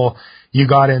unblockable. You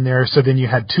got in there, so then you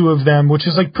had 2 of them, which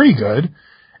is like pretty good.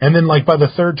 And then like by the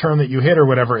 3rd turn that you hit or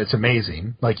whatever, it's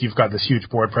amazing. Like you've got this huge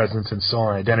board presence and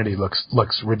Stolen Identity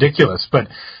looks ridiculous. But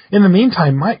in the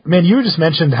meantime, you just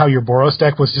mentioned how your Boros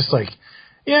deck was just like,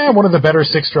 yeah, one of the better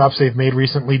 6-drops they've made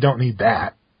recently. Don't need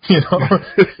that.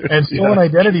 And Stolen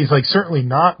Identity is like certainly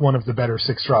not one of the better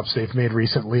 6-drops they've made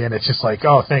recently, and it's just like,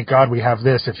 oh, thank God we have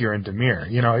this if you're in Dimir.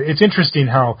 It's interesting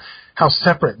how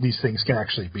separate these things can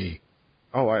actually be.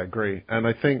 Oh, I agree. And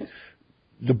I think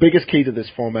the biggest key to this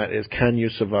format is, can you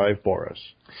survive Boros?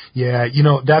 Yeah,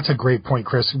 that's a great point,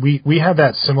 Chris. We had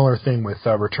that similar thing with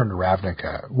Return to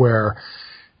Ravnica, where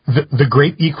the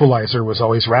great equalizer was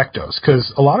always Rakdos,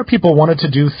 because a lot of people wanted to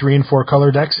do 3 and 4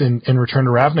 color decks in Return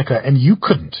to Ravnica, and you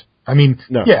couldn't. I mean,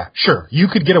 no. Yeah, sure, you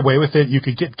could get away with it. You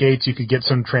could get Gates, you could get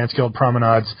some Transguild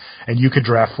Promenades, and you could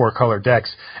draft 4 color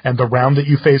decks. And the round that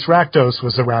you faced Rakdos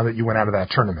was the round that you went out of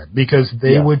that tournament, because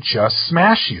they would just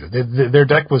smash you. Their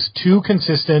deck was too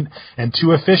consistent and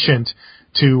too efficient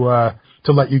to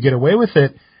let you get away with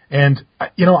it. And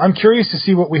I'm curious to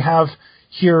see what we have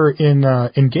here in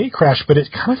Gatecrash, but it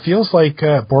kind of feels like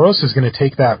Boros is going to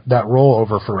take that role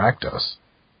over for Rakdos.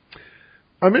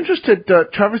 I'm interested,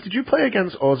 Travis, did you play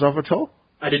against Orzhov at all?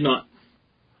 I did not.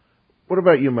 What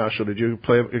about you, Marshall? Did you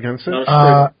play against it?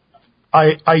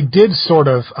 I did sort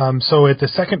of. So at the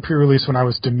second pre-release when I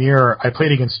was Dimir, I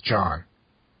played against John.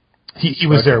 He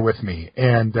was there with me,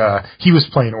 and he was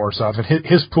playing Orzhov, and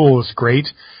his pool is great.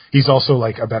 He's also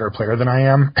like a better player than I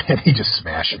am, and he just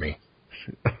smashed me.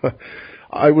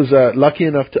 I was lucky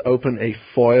enough to open a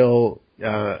foil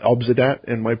Obsidat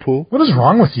in my pool. What is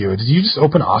wrong with you? Did you just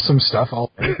open awesome stuff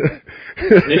all day?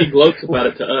 Then he gloats about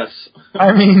it to us.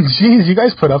 I mean, geez, you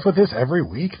guys put up with this every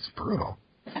week? It's brutal.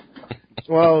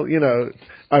 Well,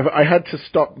 I had to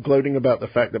stop gloating about the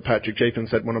fact that Patrick Chapin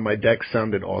said one of my decks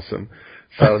sounded awesome.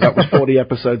 So that was 40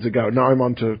 episodes ago. Now I'm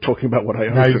on to talking about what I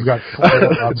opened. Now you've got foil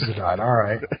Obsidat. All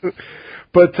right.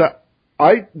 But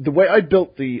the way I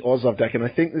built the Orzhov deck, and I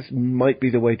think this might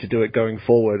be the way to do it going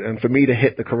forward, and for me to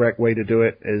hit the correct way to do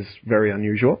it is very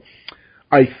unusual.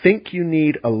 I think you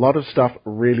need a lot of stuff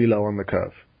really low on the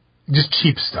curve. Just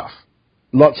cheap stuff.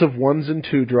 Lots of 1s and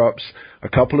 2 drops, a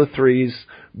couple of 3s,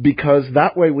 because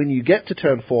that way when you get to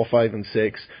turn 4, 5, and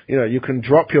 6, you can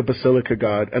drop your Basilica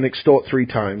Guard and extort 3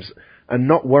 times and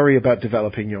not worry about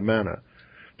developing your mana,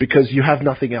 because you have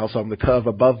nothing else on the curve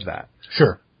above that.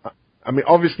 Sure. I mean,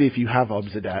 obviously, if you have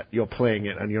Obsidat, you're playing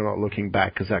it and you're not looking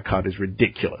back because that card is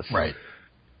ridiculous. Right.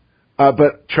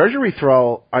 But Treasury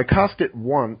Thrall, I cast it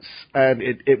once and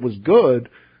it was good,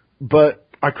 but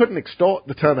I couldn't extort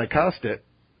the turn I cast it,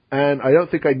 and I don't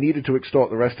think I needed to extort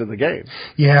the rest of the game.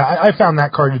 Yeah, I found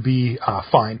that card to be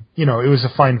fine. It was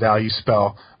a fine value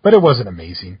spell, but it wasn't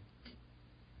amazing.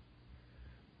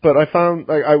 But I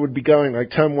found I would be going,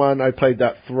 turn 1, I played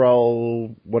that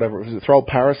Thrall, whatever, was it Thrall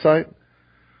Parasite?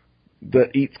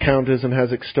 That eats counters and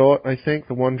has extort, I think,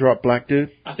 the 1-drop black dude.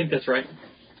 I think that's right.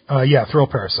 Yeah, Thrill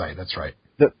Parasite, that's right.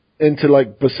 Into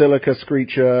Basilica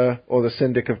Screecher or the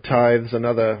Syndic of Tithes,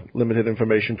 another limited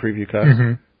information preview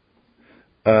card.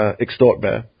 Mm-hmm. Extort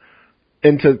Bear.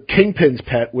 Into Kingpin's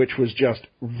Pet, which was just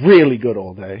really good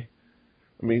all day.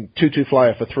 I mean, 2/2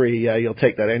 flyer for 3, yeah, you'll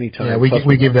take that anytime. Yeah,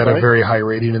 we give that a very high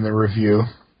rating in the review.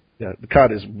 Yeah, the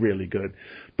card is really good.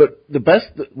 But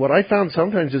what I found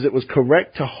sometimes is it was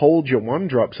correct to hold your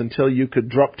 1-drops until you could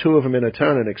drop 2 of them in a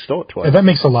turn and extort twice. Yeah, that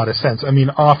makes a lot of sense. I mean,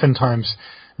 oftentimes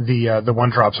the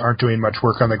 1-drops aren't doing much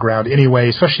work on the ground anyway,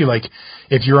 especially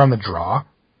if you're on the draw,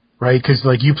 right? Because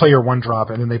you play your 1-drop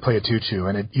and then they play a 2/2,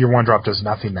 and your 1-drop does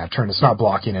nothing that turn. It's not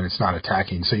blocking and it's not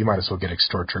attacking, so you might as well get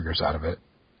extort triggers out of it.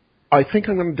 I think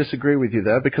I'm going to disagree with you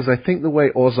there, because I think the way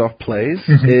Orzhov plays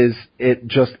is it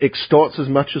just extorts as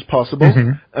much as possible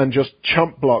and just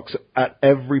chump blocks at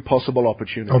every possible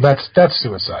opportunity. Oh, that's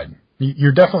suicide.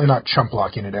 You're definitely not chump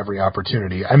blocking at every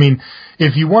opportunity. I mean,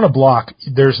 if you want to block,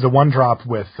 there's the one drop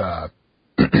with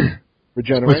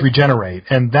regenerate,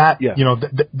 and that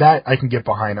that I can get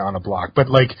behind on a block. But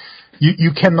like,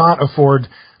 you cannot afford,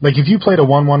 like, if you played a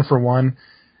 1/1 for 1.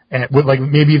 And with, like,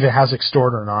 maybe if it has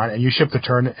extort or not, and you ship the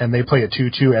turn and they play a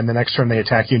 2/2, and the next turn they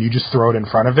attack you and you just throw it in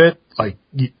front of it, like,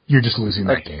 you're just losing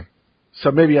that game.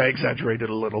 So maybe I exaggerated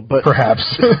a little, but perhaps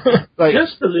like,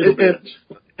 just a little bit.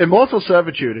 Immortal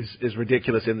Servitude is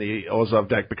ridiculous in the Orzhov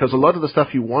deck, because a lot of the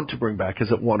stuff you want to bring back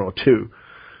is at 1 or 2.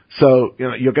 So,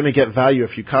 you're going to get value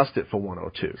if you cast it for 1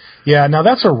 or 2. Yeah, now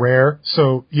that's a rare.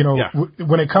 So,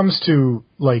 when it comes to,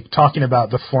 like, talking about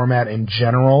the format in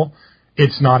general,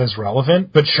 it's not as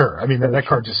relevant, but sure. I mean, that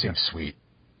card just seems sweet.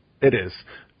 It is.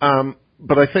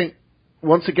 But I think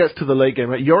once it gets to the late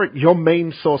game, your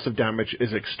main source of damage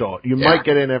is extort. You might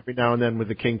get in every now and then with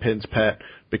the Kingpin's Pet,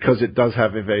 because it does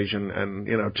have evasion, and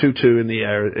 2/2 in the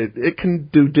air. It can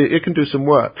do some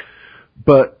work.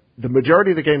 But the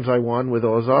majority of the games I won with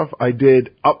Orzhov, I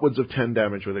did upwards of 10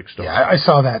 damage with extort. Yeah, I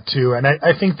saw that too, and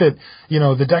I think that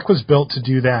the deck was built to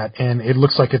do that, and it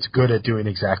looks like it's good at doing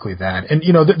exactly that. And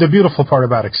the beautiful part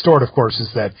about extort, of course,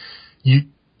 is that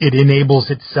it enables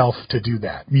itself to do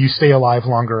that. You stay alive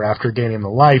longer after gaining the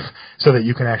life, so that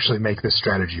you can actually make this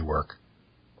strategy work.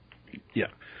 Yeah,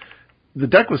 the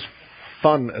deck was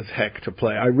fun as heck to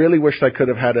play. I really wished I could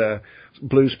have had a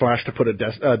blue splash to put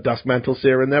a Dusk Mantle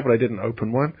Seer in there, but I didn't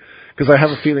open one, because I have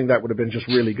a feeling that would have been just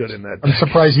really good in that deck. I'm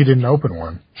surprised you didn't open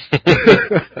one.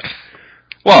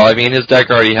 Well, I mean, his deck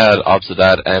already had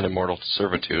Obsidat and Immortal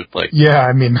Servitude. Yeah,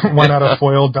 I mean, why not a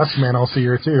foil Dusk Mantle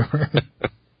Seer too?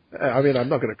 I mean, I'm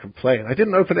not going to complain. I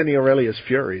didn't open any Aurelia's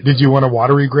Fury. Did you want a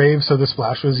Watery Grave so the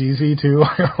splash was easy too?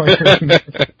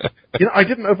 I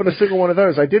didn't open a single one of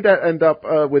those. I did end up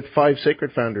with 5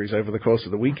 Sacred Foundries over the course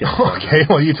of the weekend. Okay,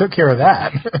 well, you took care of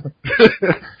that.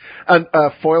 And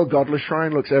foil Godless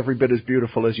Shrine looks every bit as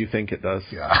beautiful as you think it does.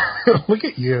 Yeah, look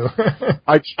at you.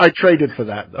 I traded for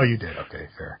that, though. Oh, you did? Okay,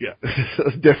 fair. Yeah,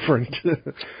 it's different.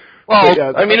 Well,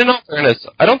 yeah, I mean, in all fairness,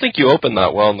 I don't think you opened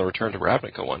that well in the Return to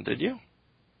Ravnica one, did you?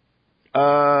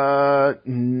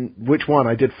 Which one?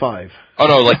 I did 5. Oh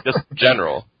no, just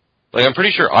general. I'm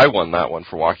pretty sure I won that one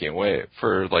for walking away,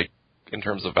 in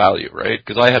terms of value, right?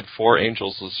 Because I had 4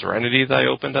 Angels of Serenity that I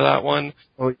opened to that one.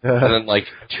 Oh, yeah. And then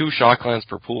 2 Shocklands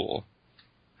per pool.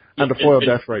 And a foil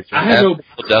Death Racer. I have no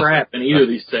crap in either of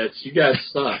these sets. You guys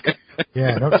suck.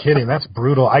 Yeah, no kidding. That's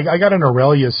brutal. I got an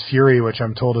Aurelia's Fury, which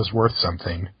I'm told is worth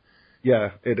something. Yeah,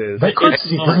 it is. That card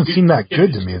doesn't seem that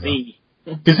good to me,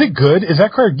 though. Is it good? Is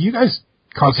that card... You guys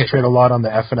concentrate a lot on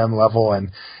the F&M level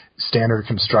and standard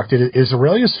constructed. Is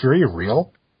Aurelia's Fury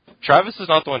real? Travis is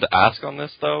not the one to ask on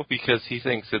this, though, because he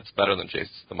thinks it's better than Jace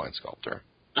the Mind Sculptor.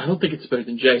 I don't think it's better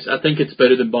than Jace. I think it's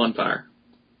better than Bonfire.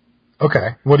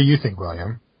 Okay. What do you think,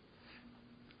 William?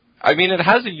 I mean, it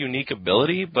has a unique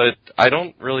ability, but I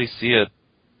don't really see it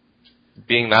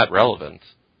being that relevant.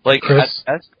 Chris?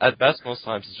 At best, most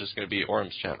times it's just going to be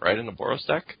Orm's Chant, right, in a Boros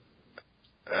deck?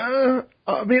 I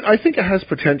mean, I think it has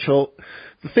potential.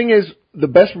 The thing is, the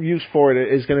best use for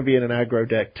it is going to be in an aggro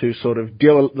deck to sort of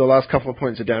deal the last couple of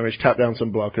points of damage, tap down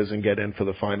some blockers, and get in for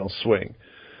the final swing.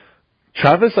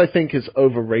 Travis, I think, is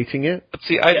overrating it. But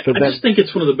see, I just think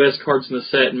it's one of the best cards in the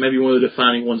set, and maybe one of the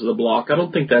defining ones of the block. I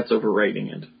don't think that's overrating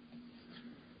it.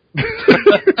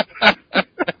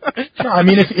 No, I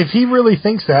mean, if he really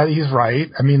thinks that, he's right.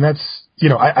 I mean, that's,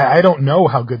 I don't know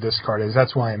how good this card is.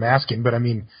 That's why I'm asking. But I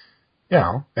mean,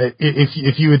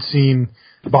 if you had seen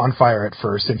Bonfire at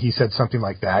first and he said something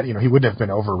like that, he wouldn't have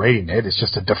been overrating it. It's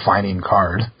just a defining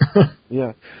card.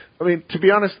 Yeah. I mean, to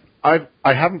be honest, I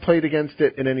haven't played against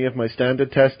it in any of my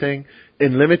standard testing.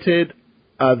 In Limited,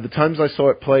 the times I saw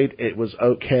it played, it was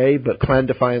okay, but Clan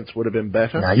Defiance would have been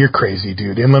better. Nah, you're crazy,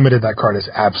 dude. In Limited, that card is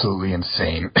absolutely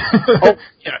insane. Oh,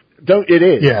 yeah. It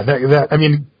is. Yeah, I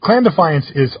mean, Clan Defiance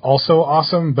is also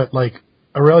awesome, but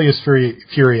Aurelia's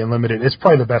Fury in Limited is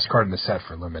probably the best card in the set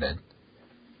for Limited.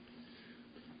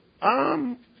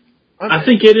 I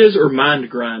think it is, or Mind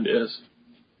Grind is.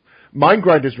 Mind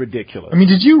Grind is ridiculous. I mean,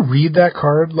 did you read that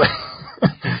card?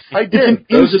 I did. It's an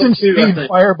instant speed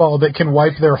fireball that can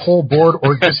wipe their whole board,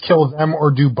 or just kill them,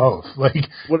 or do both. Well,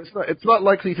 it's not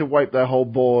likely to wipe their whole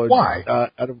board. Why?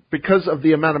 Because of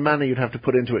the amount of mana you'd have to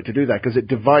put into it to do that, because it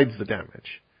divides the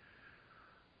damage.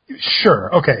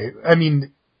 Sure. Okay. I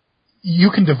mean,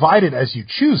 you can divide it as you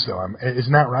choose, though.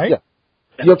 Isn't that right?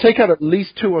 Yeah. You'll take out at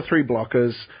least 2 or 3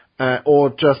 blockers, or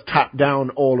just tap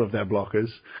down all of their blockers,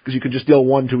 because you can just deal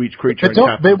 1 to each creature.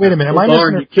 Wait a minute, am I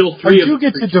missing? Kill 3 I do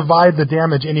get to divide the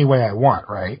damage any way I want,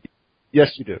 right?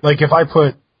 Yes, you do. Like if I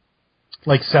put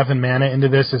like 7 mana into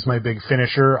this as my big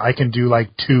finisher, I can do like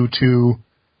 2/2/1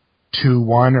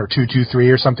 or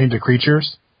 2/2/3 or something to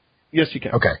creatures. Yes, you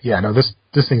can. Okay, yeah, no, this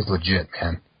thing's legit,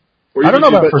 man. Or I don't know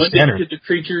about for standard. To the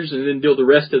creatures and then deal the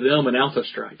rest of them an Alpha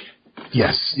Strike.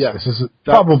 Yes, this is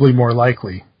probably more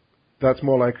likely. That's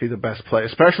more likely the best play,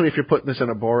 especially if you're putting this in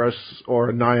a Boros or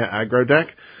a Naya aggro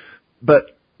deck.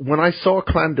 But when I saw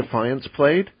Clan Defiance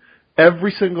played,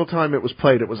 every single time it was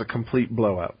played, it was a complete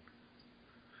blowout.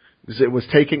 It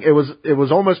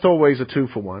was almost always a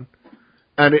 2-for-1,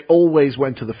 and it always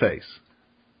went to the face.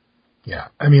 Yeah,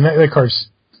 I mean that card's.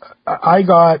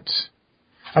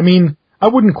 I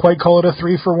wouldn't quite call it a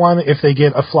 3-for-1 if they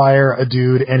get a flyer, a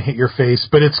dude, and hit your face,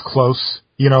 but it's close.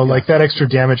 You know, like that extra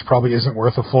damage probably isn't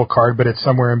worth a full card, but it's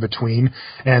somewhere in between.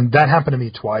 And that happened to me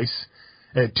twice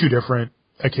at 2 different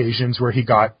occasions where he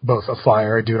got both a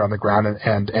flyer, a dude on the ground,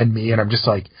 and me, and I'm just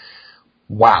like,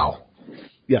 wow.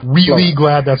 Yeah. Really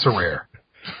glad that's a rare.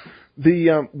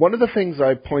 One of the things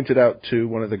I pointed out to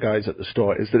one of the guys at the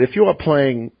store is that if you are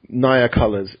playing Naya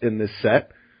colors in this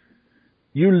set,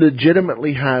 you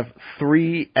legitimately have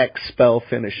 3 X-Spell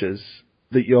finishes,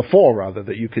 that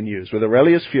you can use, with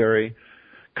Aurelius Fury,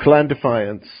 Clan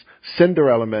Defiance, Cinder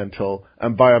Elemental,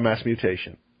 and Biomass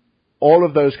Mutation. All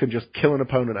of those can just kill an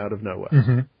opponent out of nowhere.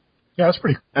 Mm-hmm. Yeah, that's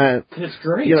pretty cool. And that's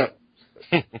great. You know,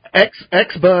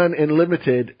 X-Burn in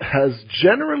Limited has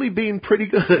generally been pretty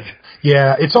good.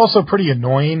 Yeah, it's also pretty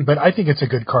annoying, but I think it's a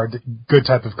good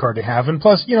type of card to have. And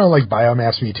plus, you know, like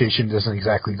Biomass Mutation doesn't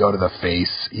exactly go to the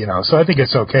face, you know, so I think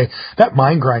it's okay. That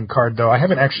Mind Grind card, though, I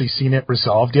haven't actually seen it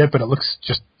resolved yet, but it looks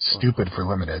just stupid for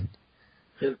Limited.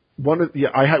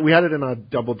 We had it in our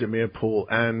double Dimir pool,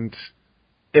 and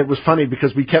it was funny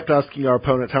because we kept asking our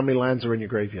opponents how many lands are in your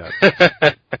graveyard.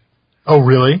 Oh,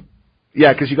 really?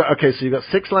 Yeah, because you've got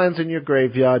 6 lands in your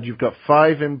graveyard, you've got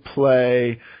 5 in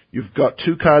play, you've got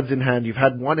 2 cards in hand, you've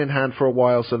had 1 in hand for a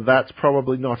while, so that's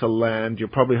probably not a land, you're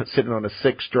probably sitting on a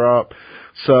 6-drop,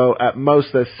 so at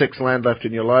most there's 6 land left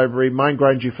in your library, Mind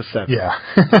Grind you for 7. Yeah.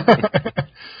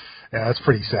 Yeah, that's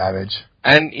pretty savage.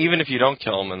 And even if you don't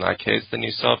kill him in that case, then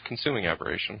you still have Consuming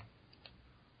Aberration.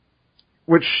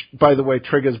 Which, by the way,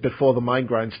 triggers before the Mind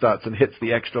Grind starts and hits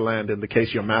the extra land in the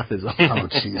case your math is off. Oh,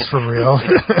 jeez, for real?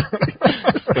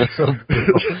 So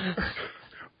brutal.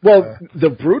 Well, the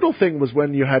brutal thing was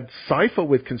when you had Cypher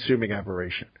with Consuming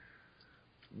Aberration.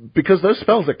 Because those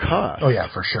spells are cast. Oh,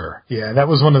 yeah, for sure. Yeah, that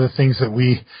was one of the things that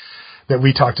we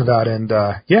talked about, and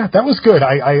yeah, that was good.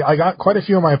 I got quite a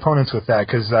few of my opponents with that,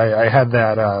 because I had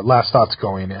that Last Thoughts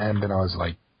going, and then I was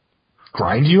like,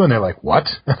 grind you? And they're like, what?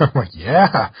 I'm like,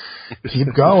 yeah,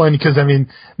 keep going. Because, I mean,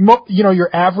 you know,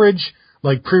 your average,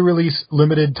 like, pre-release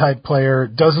limited type player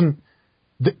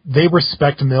they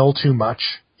respect mill too much.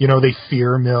 You know, they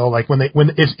fear mill. Like,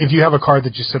 if you have a card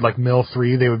that just said, like, mill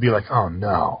 3, they would be like, oh,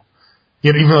 no.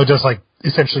 You know, even though it does, like,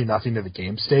 essentially nothing to the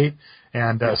game state.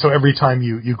 And so every time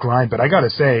you grind. But I got to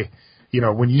say, you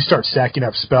know, when you start stacking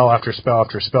up spell after spell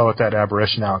after spell with that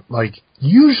Aberration out, like,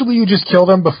 usually you just kill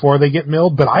them before they get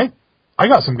milled, but I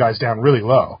got some guys down really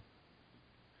low.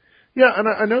 Yeah, and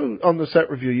I know on the set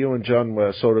review, you and John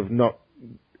were sort of not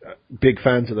big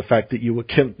fans of the fact that you were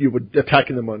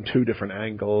attacking them on 2 different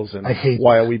angles, and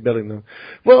why are we building them?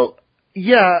 Well,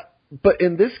 yeah, but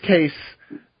in this case,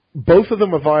 both of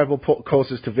them are viable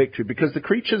courses to victory, because the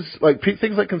creatures, like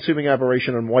things like Consuming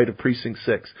Aberration and White of Precinct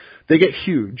 6, they get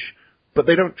huge, but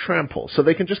they don't trample, so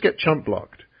they can just get chump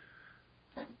blocked.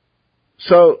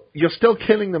 So you're still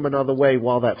killing them another way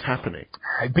while that's happening.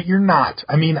 But you're not.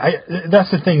 I mean,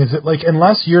 that's the thing, is that, like,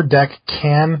 unless your deck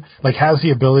has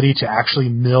the ability to actually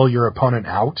mill your opponent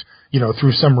out, you know,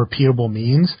 through some repeatable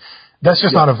means, that's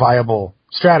just not a viable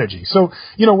strategy. So,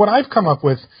 you know, what I've come up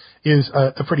with is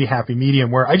a pretty happy medium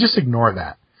where I just ignore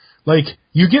that. Like,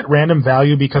 you get random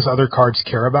value because other cards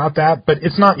care about that, but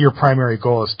it's not your primary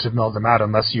goal is to mill them out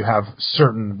unless you have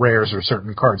certain rares or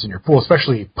certain cards in your pool,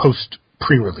 especially post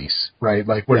pre-release, right?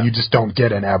 Like where you just don't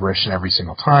get an Aberration every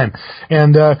single time.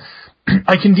 And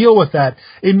I can deal with that.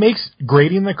 It makes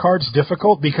grading the cards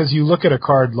difficult because you look at a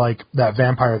card like that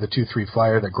Vampire, the 2/3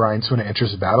 flyer that grinds when it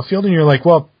enters the battlefield, and you're like,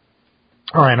 well,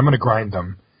 all right, I'm going to grind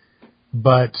them.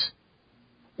 But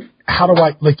how do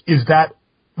I, like, is that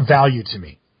value to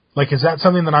me? Like, is that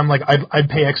something that I'm like, I'd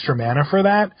pay extra mana for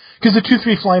that? Because the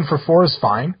 2/3 flying for 4 is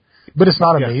fine, but it's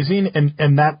not amazing,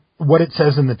 and that, what it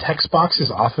says in the text box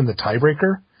is often the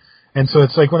tiebreaker. And so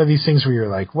it's like one of these things where you're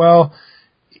like, well,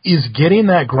 is getting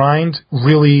that grind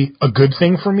really a good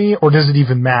thing for me, or does it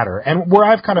even matter? And where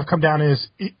I've kind of come down is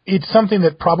it's something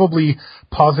that probably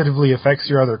positively affects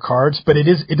your other cards, but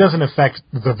it doesn't affect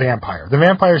the vampire. The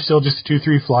vampire is still just a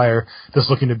 2/3 flyer that's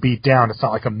looking to beat down. It's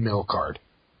not like a mill card.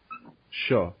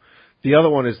 Sure. The other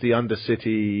one is the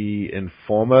Undercity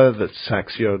Informer that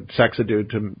sacks a dude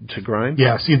to grind.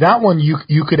 Yeah, see, that one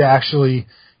you could actually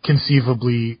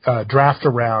conceivably draft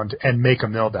around and make a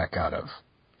mill deck out of.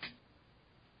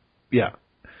 Yeah.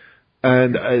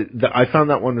 And I found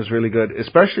that one was really good,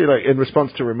 especially like in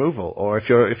response to removal, or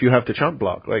if you have to chump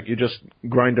block, like you just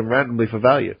grind them randomly for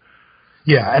value.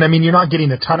 Yeah, and I mean, you're not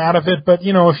getting a ton out of it, but,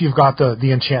 you know, if you've got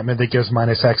the enchantment that gives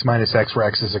 -X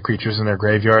Rexes of creatures in their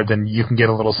graveyard, then you can get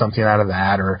a little something out of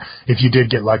that, or if you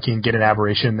did get lucky and get an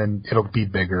aberration, then it'll be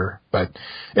bigger. But,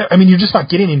 I mean, you're just not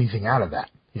getting anything out of that,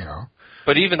 you know?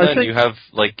 But even then, you have,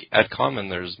 like, at common,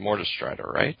 there's Mortis Strider,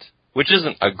 right? Which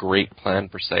isn't a great plan,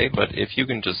 per se, but if you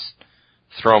can just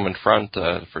throw them in front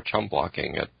for chump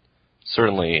blocking, it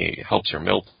certainly helps your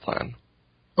mill plan.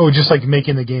 Oh, just like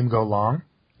making the game go long?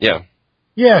 Yeah.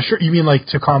 Yeah, sure. You mean like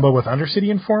to combo with Undercity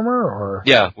Informer, or?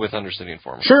 Yeah, with Undercity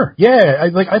Informer. Sure. Yeah,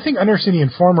 I think Undercity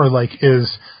Informer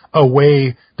is a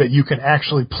way that you can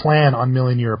actually plan on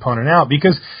milling your opponent out,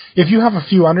 because if you have a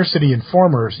few Undercity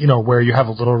Informers, you know, where you have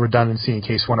a little redundancy in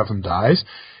case one of them dies,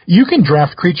 you can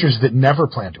draft creatures that never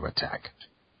plan to attack.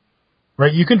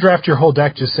 Right? You can draft your whole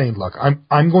deck just saying, look,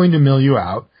 I'm going to mill you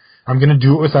out. I'm going to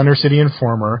do it with Undercity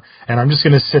Informer, and I'm just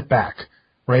going to sit back.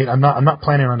 Right? I'm not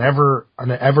planning on ever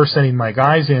sending my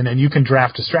guys in, and you can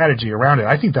draft a strategy around it.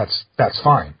 I think that's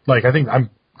fine. Like,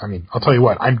 I'll tell you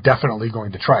what, I'm definitely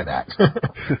going to try that.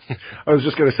 I was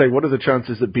just going to say, what are the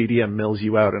chances that BDM mills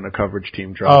you out in a coverage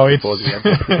team draft before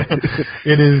the end?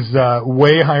 It is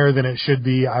way higher than it should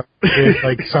be. It's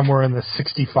like somewhere in the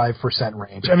 65%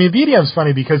 range. I mean, BDM's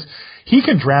funny because he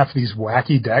can draft these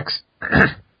wacky decks,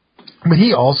 but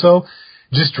he also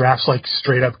just drafts like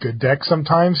straight up good decks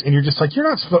sometimes, and you're just like, you're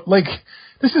not like,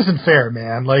 this isn't fair,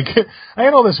 man. Like, I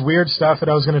had all this weird stuff that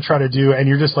I was going to try to do, and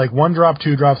you're just like 1 drop,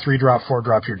 2 drop, 3 drop, 4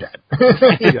 drop, you're dead.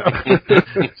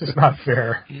 It's just not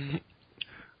fair.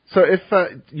 So if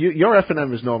your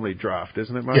F&M is normally draft,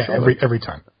 isn't it, Marshall? Yeah, every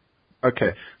time.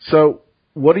 Okay, so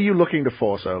what are you looking to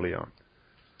force early on?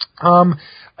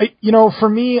 For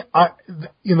me,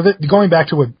 going back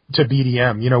to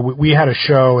BDM, we had a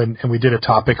show and we did a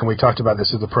topic and we talked about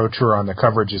this with the Pro Tour on the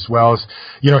coverage as well as,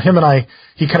 him and I,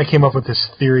 he kind of came up with this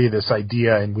theory, this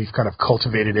idea, and we've kind of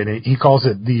cultivated it. He calls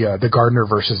it the gardener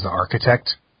versus the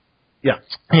architect. Yeah.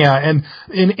 Yeah. And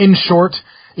in short,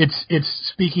 it's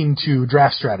speaking to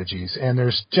draft strategies, and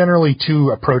there's generally 2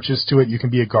 approaches to it. You can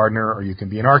be a gardener or you can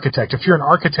be an architect. If you're an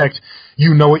architect,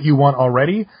 you know what you want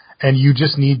already, and you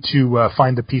just need to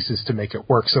find the pieces to make it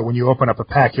work. So when you open up a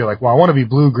pack, you're like, well, I want to be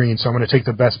blue-green, so I'm going to take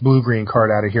the best blue-green card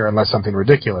out of here unless something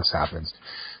ridiculous happens.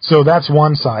 So that's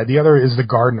one side. The other is the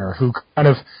gardener, who kind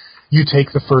of, you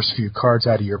take the first few cards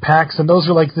out of your packs, and those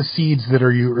are like the seeds that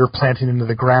you're planting into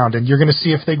the ground, and you're going to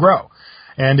see if they grow.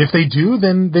 And if they do,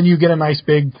 then you get a nice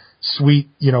big, sweet,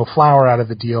 flower out of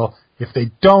the deal. If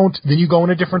they don't, then you go in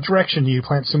a different direction. You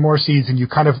plant some more seeds, and you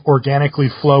kind of organically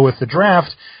flow with the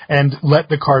draft and let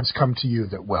the cards come to you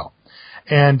that will.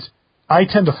 And I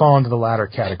tend to fall into the latter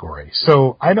category.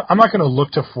 So I'm not going to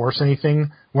look to force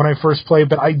anything when I first play,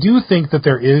 but I do think that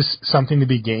there is something to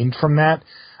be gained from that.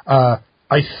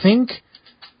 I think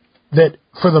that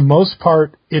for the most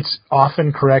part, it's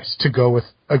often correct to go with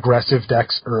aggressive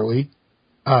decks early.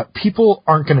 People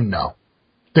aren't going to know.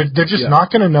 They're just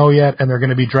not going to know yet, and they're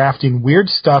going to be drafting weird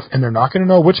stuff, and they're not going to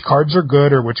know which cards are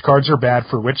good or which cards are bad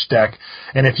for which deck.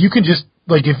 And if you can just,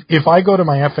 like, if I go to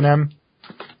my F&M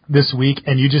this week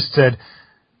and you just said,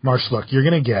 Marsh, look, you're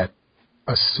going to get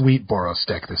a sweet Boros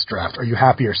deck this draft. Are you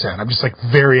happy or sad? I'm just like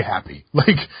very happy.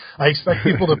 Like, I expect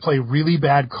people to play really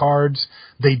bad cards.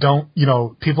 They don't,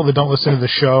 people that don't listen to the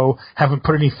show haven't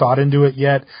put any thought into it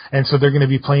yet, and so they're going to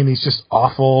be playing these just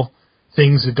awful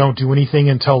things that don't do anything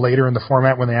until later in the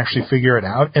format when they actually figure it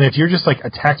out. And if you're just like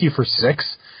attack you for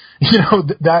 6,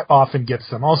 that often gets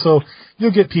them. Also,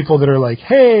 you'll get people that are like,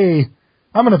 hey,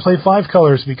 I'm going to play 5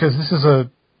 colors because this is a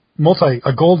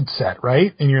gold set,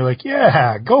 right? And you're like,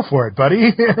 yeah, go for it,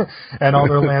 buddy. And all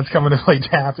their lands come into play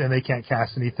tapped and they can't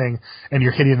cast anything, and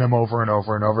you're hitting them over and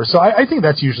over and over. So I think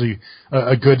that's usually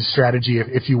a good strategy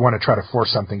if you want to try to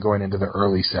force something going into the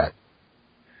early set.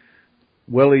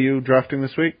 Will, are you drafting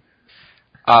this week?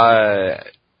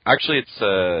 Actually, it's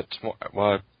not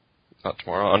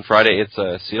tomorrow. On Friday, it's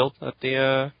sealed at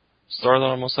the store that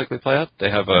I'll most likely play at.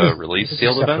 They have a release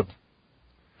sealed event.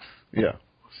 Yeah,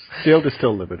 sealed is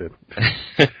still limited.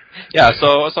 Yeah,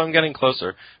 so I'm getting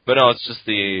closer. But no, it's just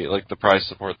the price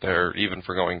support there, even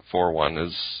for going 4-1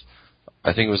 is,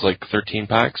 I think it was like 13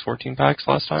 packs, 14 packs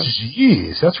last time.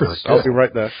 Jeez, that's really I'll good. be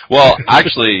right there. Well,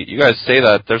 actually, you guys say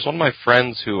that. There's one of my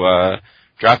friends who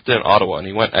drafted in Ottawa, and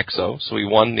he went EXO, so he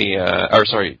won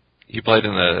he played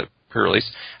in the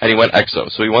pre-release, and he went EXO,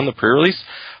 so he won the pre-release.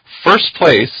 First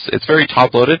place, it's very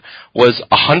top-loaded, was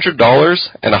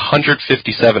 $100 and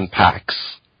 157 packs.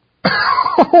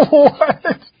 What?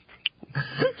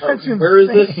 That's Where is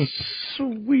this?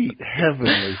 Sweet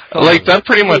heavenly. Like, that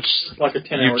pretty much, Like a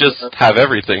 10-hour you just have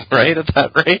everything, right, at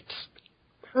that rate?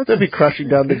 They'd be crashing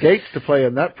down the gates to play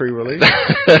in that pre-release.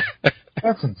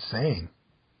 That's insane.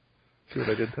 See what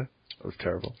I did there? That was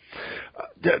terrible.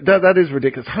 That is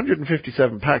ridiculous.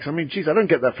 157 packs. I mean, geez, I don't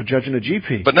get that for judging a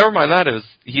GP. But never mind that,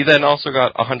 he then also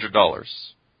got $100.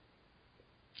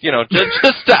 You know,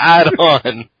 just to add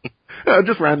on.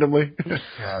 Just randomly. Yeah,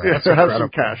 Yeah, that's have incredible. some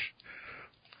cash.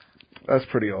 That's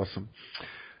pretty awesome.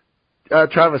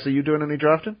 Travis, are you doing any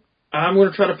drafting? I'm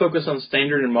going to try to focus on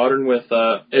standard and modern with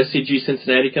SCG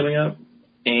Cincinnati coming up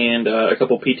and a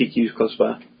couple PTQs close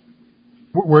by.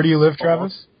 Where do you live,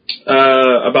 Travis?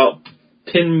 About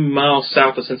 10 miles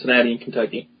south of Cincinnati in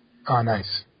Kentucky. Oh,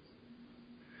 nice.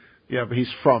 Yeah, but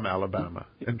he's from Alabama,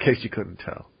 in case you couldn't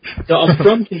tell. No, I'm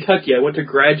from Kentucky. I went to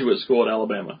graduate school at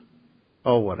Alabama.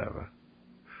 Oh, whatever.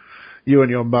 You and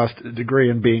your degree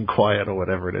in being quiet or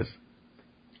whatever it is.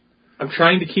 I'm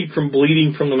trying to keep from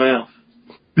bleeding from the mouth.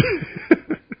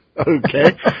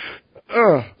 Okay.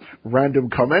 Random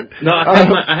comment. No,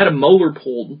 I had a molar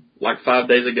pulled like 5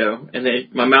 days ago,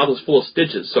 and my mouth is full of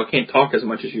stitches, so I can't talk as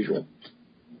much as usual.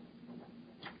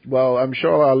 Well, I'm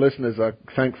sure our listeners are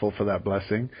thankful for that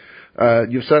blessing.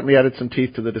 You've certainly added some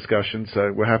teeth to the discussion,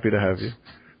 so we're happy to have you.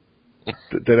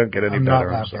 They don't get any I'm better.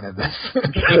 not laughing at this.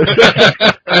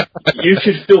 You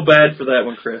should feel bad for that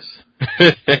one, Chris.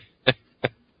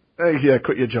 Yeah,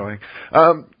 quit your jawing.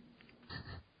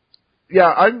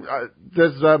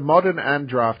 There's modern and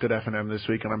draft at F&M this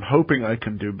week, and I'm hoping I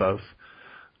can do both.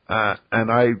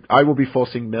 And I will be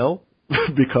forcing Mill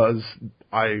because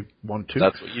I want to.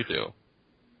 That's what you do.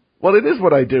 Well, it is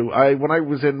what I do. When I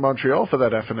was in Montreal for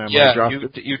that F&M, I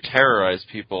drafted. you terrorize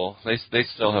people. They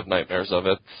still have nightmares of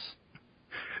it.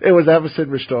 It was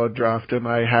Everson Restored draft, and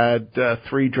I had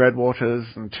 3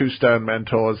 Dreadwaters and 2 Stone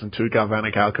Mentors and 2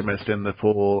 Galvanic Alchemists in the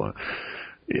pool.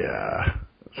 Yeah.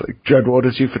 It's like,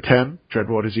 Dreadwaters you for 10,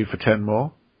 Dreadwaters you for 10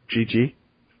 more. GG.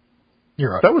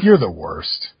 You're the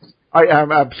worst. I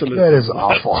am absolutely. That is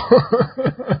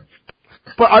awful.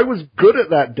 But I was good at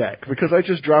that deck because I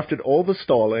just drafted all the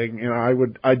stalling. You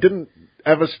know, I didn't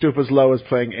ever stoop as low as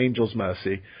playing Angel's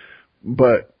Mercy,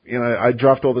 but you know, I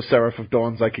draft all the Seraph of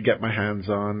Dawns I could get my hands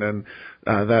on, and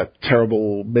that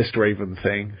terrible Mist Raven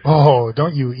thing. Oh,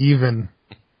 don't you even?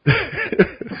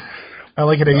 I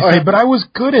like it how you say, but I was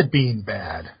good at being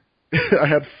bad. I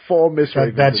had 4 Mist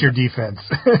Ravens. That's your defense.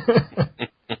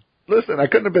 Listen, I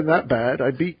couldn't have been that bad.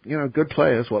 I beat, good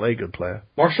players. Well, a good player.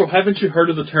 Marshall, haven't you heard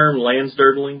of the term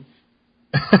landsdirtling?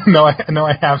 No,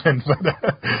 I haven't. But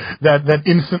that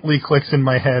instantly clicks in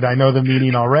my head. I know the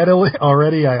meaning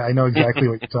already. I know exactly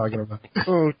what you're talking about.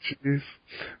 Oh, jeez.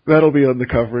 That'll be on the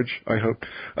coverage, I hope.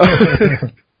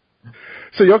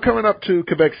 So you're coming up to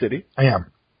Quebec City. I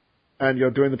am. And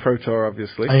you're doing the Pro Tour,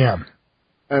 obviously. I am.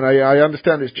 And I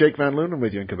understand it's Jake Van Loonen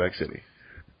with you in Quebec City.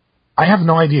 I have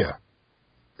no idea.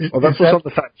 Well, that's what's on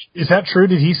the fact sheet. Is that true?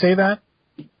 Did he say that?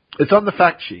 It's on the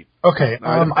fact sheet. Okay.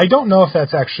 I don't know if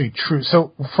that's actually true.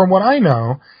 So from what I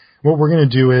know, what we're going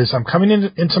to do is I'm coming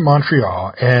into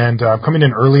Montreal, and I'm coming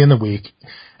in early in the week,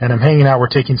 and I'm hanging out. We're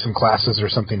taking some classes or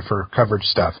something for coverage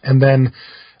stuff. And then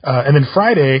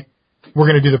Friday, we're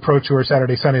going to do the Pro Tour,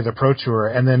 Saturday, Sunday, the Pro Tour.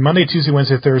 And then Monday, Tuesday,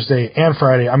 Wednesday, Thursday, and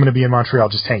Friday, I'm going to be in Montreal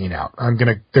just hanging out. I'm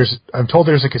told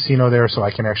there's a casino there, so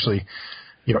I can actually,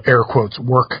 air quotes,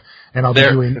 work. And I'll be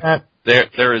doing that.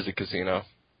 There is a casino.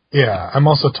 Yeah, I'm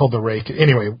also told the rake.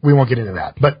 Anyway, we won't get into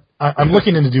that. But I'm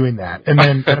looking into doing that. And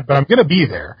then, but I'm going to be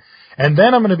there. And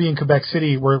then I'm going to be in Quebec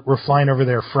City. We're flying over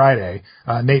there Friday,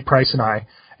 Nate Price and I.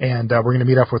 And we're going to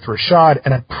meet up with Rashad.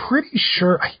 And I'm pretty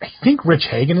sure, I think Rich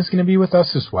Hagen is going to be with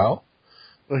us as well.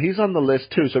 Well, he's on the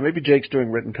list too, so maybe Jake's doing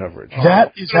written coverage.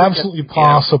 That is absolutely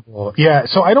possible. Yeah,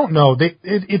 so I don't know.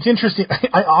 It's interesting.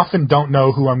 I often don't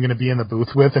know who I'm going to be in the booth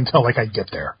with until I get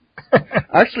there.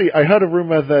 Actually, I heard a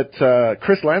rumor that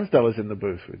Chris Lansdale is in the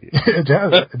booth with you.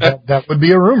 that would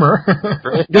be a rumor.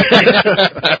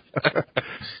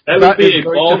 That would be a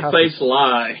bald-faced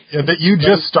lie. Yeah, that you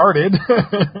just started.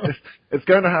 It's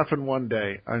going to happen one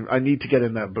day. I need to get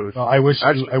in that booth. Well, I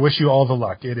wish you all the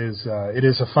luck. It is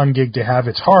a fun gig to have.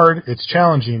 It's hard, it's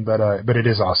challenging, but it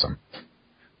is awesome.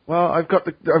 Well, I've got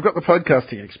the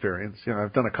podcasting experience. You know,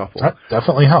 I've done a couple. That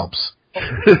definitely helps.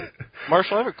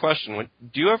 Marshall, I have a question.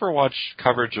 Do you ever watch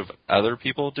coverage of other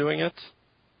people doing it?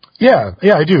 Yeah,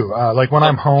 I do. Like when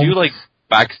I'm home. Do you like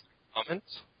backseat comment?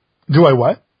 Do I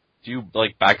what? Do you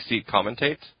like backseat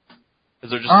commentate? Is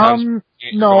there just times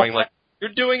you're going like,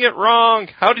 you're doing it wrong.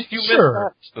 How did you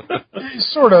miss that?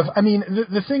 Sort of. I mean,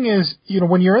 the thing is, you know,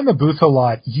 when you're in the booth a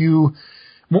lot,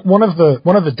 one of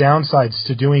the downsides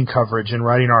to doing coverage and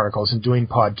writing articles and doing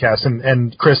podcasts,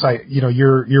 and Chris,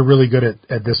 you're really good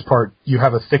at this part. You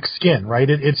have a thick skin, right?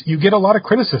 You get a lot of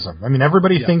criticism. I mean,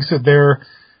 everybody thinks that they're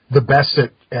the best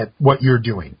at what you're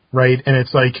doing, right? And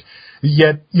it's like,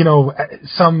 yet, you know,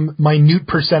 some minute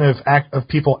percent of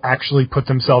people actually put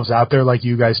themselves out there like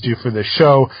you guys do for this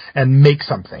show and make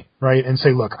something, right? And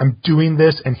say, look, I'm doing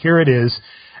this and here it is.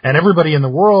 And everybody in the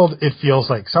world, it feels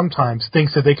like sometimes,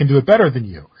 thinks that they can do it better than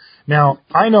you. Now,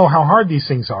 I know how hard these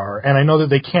things are, and I know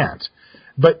that they can't.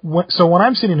 But so when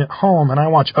I'm sitting at home and I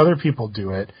watch other people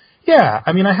do it, yeah,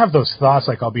 I mean, I have those thoughts,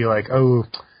 like I'll be like, oh,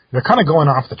 they're kind of going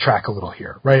off the track a little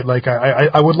here, right? Like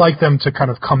I would like them to kind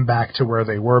of come back to where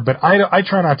they were, but I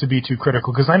try not to be too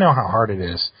critical because I know how hard it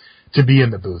is to be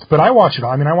in the booth. But I watch it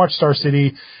all. I mean, I watch Star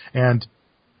City, and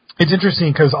it's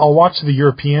interesting because I'll watch the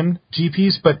European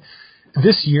GPs, but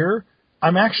this year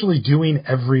I'm actually doing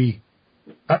every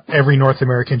North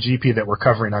American GP that we're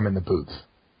covering. I'm in the booth.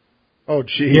 Oh,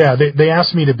 geez. Yeah, they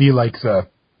asked me to be like the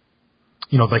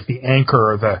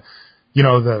anchor or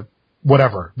the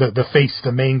whatever, the face,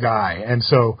 the main guy. And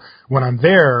so when I'm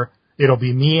there, it'll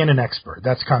be me and an expert.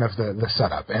 That's kind of the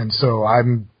setup. And so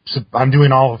I'm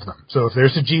doing all of them. So if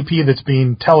there's a GP that's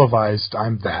being televised,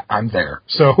 I'm there.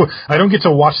 So I don't get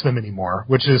to watch them anymore,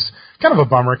 which is kind of a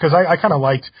bummer because I kind of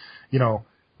liked, you know,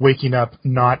 waking up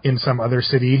not in some other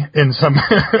city, in some,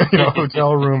 you know,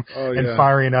 hotel room and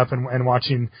firing up and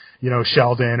watching, you know,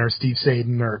 Sheldon or Steve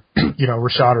Sadin or, you know,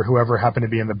 Rashad or whoever happened to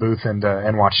be in the booth and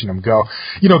watching them go.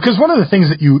 You know, because one of the things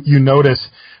that you notice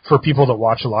for people that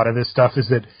watch a lot of this stuff is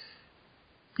that,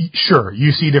 sure,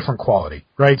 you see different quality,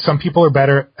 right? Some people are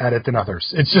better at it than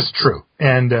others. It's just true.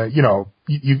 And, you know,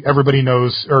 everybody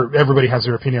knows, or everybody has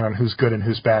their opinion on who's good and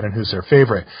who's bad and who's their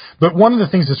favorite. But one of the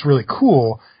things that's really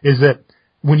cool is that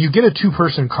when you get a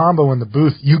two-person combo in the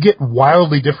booth, you get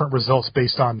wildly different results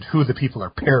based on who the people are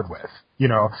paired with, you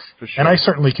know. For sure. And I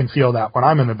certainly can feel that when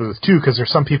I'm in the booth, too, because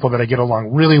there's some people that I get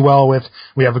along really well with.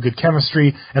 We have a good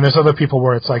chemistry. And there's other people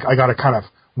where it's like I got to kind of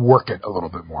work it a little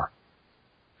bit more.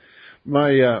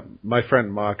 My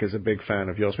friend Mark is a big fan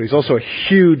of yours, but he's also a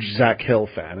huge Zach Hill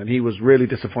fan, and he was really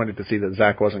disappointed to see that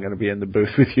Zach wasn't going to be in the booth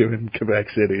with you in Quebec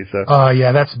City. So,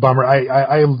 yeah, that's a bummer.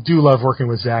 I do love working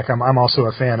with Zach. I'm also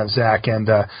a fan of Zach, and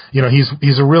you know,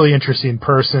 he's a really interesting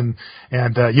person,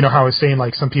 and you know how I was saying,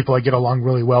 like some people I get along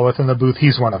really well with in the booth.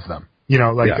 He's one of them. You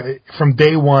know, like from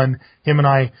day one, him and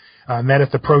I met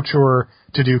at the Pro Tour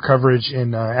to do coverage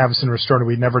in Avison Restored.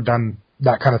 We'd never done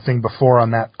that kind of thing before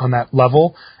on that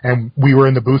level, and we were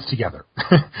in the booth together,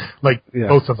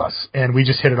 both of us, and we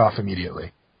just hit it off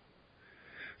immediately.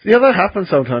 Yeah, that happens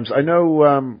sometimes. I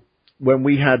know when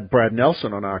we had Brad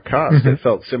Nelson on our cast, it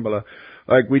felt similar.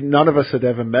 Like none of us had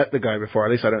ever met the guy before,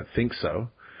 at least I don't think so.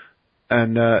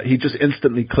 And he just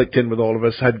instantly clicked in with all of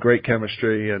us, had great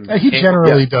chemistry, and he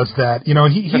generally does that. You know,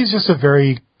 he's just a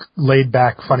very laid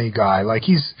back, funny guy. Like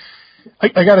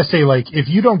I gotta say, like, if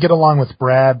you don't get along with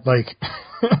Brad, like,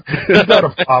 that's not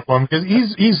a problem, because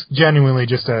he's genuinely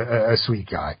just a sweet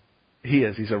guy. He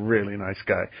is. He's a really nice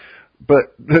guy.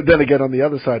 But then again, on the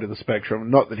other side of the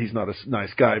spectrum, not that he's not a nice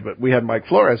guy, but we had Mike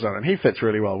Flores on, and he fits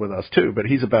really well with us too, but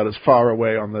he's about as far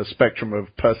away on the spectrum of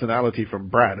personality from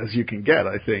Brad as you can get,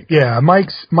 I think. Yeah,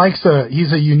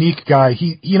 he's a unique guy.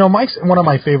 Mike's one of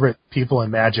my favorite people in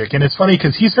Magic, and it's funny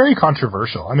because he's very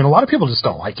controversial. I mean, a lot of people just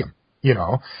don't like him. You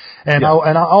know, and I'll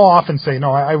often say,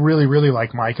 no, I really, really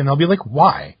like Mike, and they'll be like,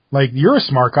 why? Like, you're a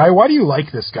smart guy. Why do you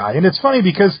like this guy? And it's funny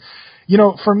because, you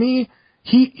know, for me,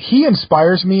 he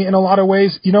inspires me in a lot of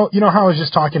ways. You know how I was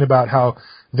just talking about how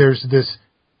there's this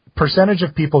percentage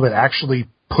of people that actually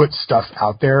put stuff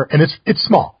out there, and it's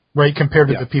small, right, compared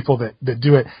to the people that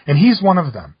do it. And he's one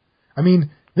of them. I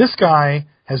mean, this guy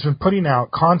has been putting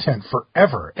out content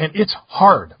forever, and it's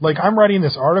hard. Like, I'm writing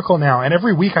this article now, and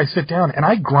every week I sit down and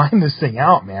I grind this thing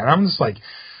out, man. I'm just like,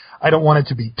 I don't want it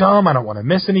to be dumb. I don't want to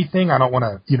miss anything. I don't want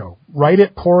to, you know, write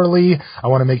it poorly. I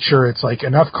want to make sure it's like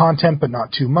enough content, but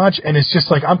not too much. And it's just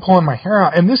like, I'm pulling my hair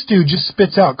out, and this dude just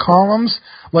spits out columns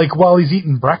like while he's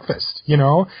eating breakfast, you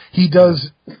know?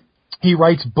 He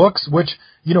writes books, which,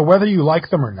 you know, whether you like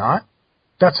them or not,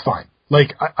 that's fine.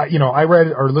 Like, I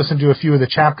read or listened to a few of the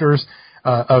chapters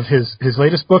of his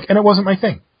latest book, and it wasn't my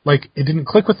thing. Like, it didn't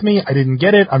click with me. I didn't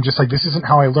get it. I'm just like, this isn't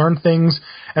how I learn things,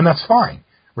 and that's fine,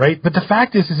 right? But the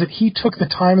fact is that he took the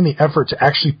time and the effort to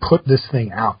actually put this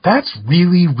thing out. That's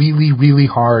really, really, really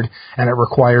hard, and it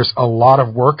requires a lot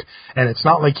of work, and it's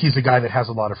not like he's a guy that has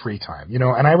a lot of free time, you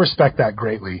know, and I respect that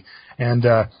greatly. And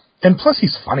plus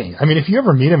he's funny. I mean, if you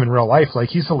ever meet him in real life, like,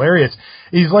 he's hilarious.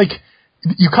 He's like,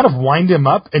 you kind of wind him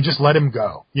up and just let him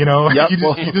go, you know? Yep.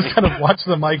 You just kind of watch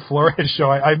the Mike Flores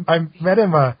show. I met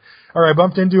him, or I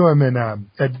bumped into him in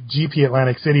at GP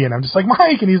Atlantic City, and I'm just like,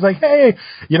 Mike, and he's like, hey,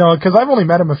 you know, because I've only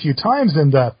met him a few times,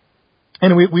 and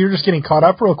we were just getting caught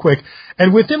up real quick,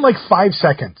 and within like 5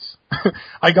 seconds,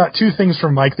 I got two things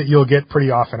from Mike that you'll get pretty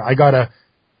often. I got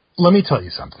let me tell you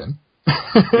something,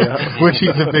 which he's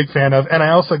a big fan of, and I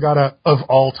also got of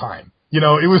all time. You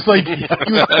know, it was like he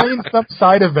was playing some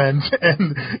side event,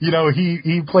 and you know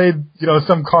he played, you know,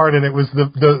 some card, and it was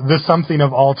the something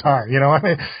of all time. You know, I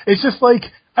mean, it's just like,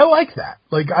 I like that.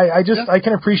 Like, I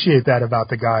can appreciate that about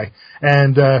the guy.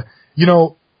 And you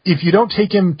know, if you don't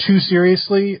take him too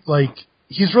seriously, like,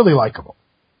 he's really likable.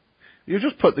 You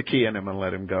just put the key in him and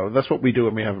let him go. That's what we do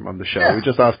when we have him on the show. Yeah. We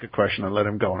just ask a question and let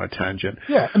him go on a tangent.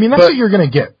 Yeah, I mean, that's what you're going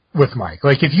to get with Mike.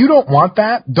 Like, if you don't want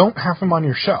that, don't have him on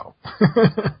your show.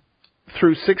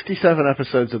 Through 67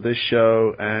 episodes of this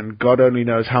show, and God only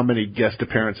knows how many guest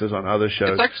appearances on other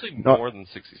shows. It's actually more than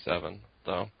 67,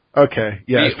 though. Okay,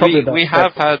 yeah. We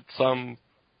have had some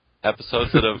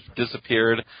episodes that have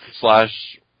disappeared, /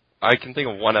 I can think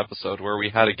of one episode where we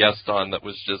had a guest on that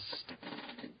was just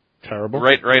terrible.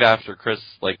 Right after Chris,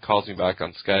 like, calls me back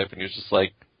on Skype, and he was just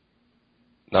like,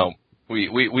 no,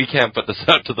 we can't put this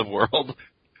out to the world.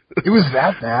 It was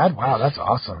that bad? Wow, that's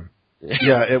awesome.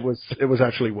 Yeah, it was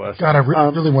actually worse. God, I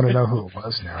really want to know who it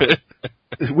was now.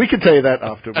 We can tell you that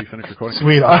after we finish recording.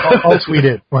 Sweet, I'll tweet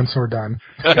it once we're done.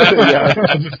 Yeah.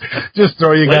 just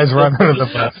throw you guys right under the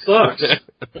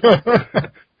bus.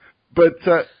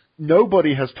 But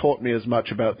nobody has taught me as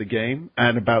much about the game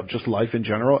and about just life in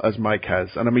general as Mike has.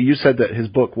 And I mean, you said that his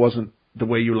book wasn't, the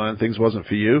way you learn things wasn't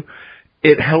for you.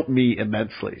 It helped me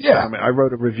immensely. Yeah. So, I mean, I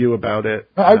wrote a review about it.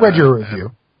 I read your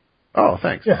review. Oh,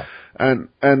 thanks. Yeah. And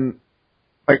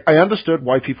I understood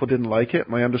why people didn't like it,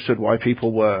 and I understood why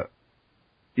people were,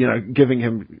 you know, giving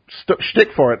him shtick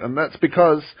for it, and that's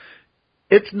because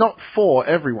it's not for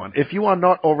everyone. If you are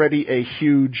not already a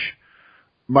huge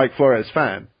Mike Flores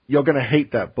fan, you're going to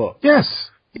hate that book. Yes.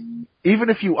 Even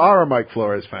if you are a Mike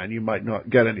Flores fan, you might not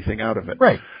get anything out of it.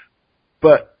 Right.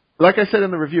 But, like I said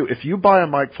in the review, if you buy a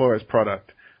Mike Flores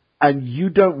product and you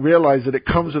don't realize that it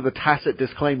comes with a tacit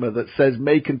disclaimer that says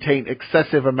may contain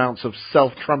excessive amounts of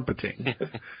self-trumpeting,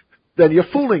 then you're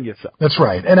fooling yourself. That's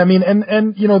right. And I mean,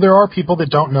 and you know, there are people that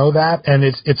don't know that, and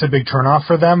it's a big turnoff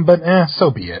for them, but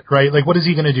so be it, right? Like, what is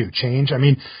he going to do? Change? I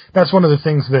mean, that's one of the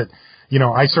things that, you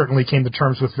know, I certainly came to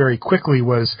terms with very quickly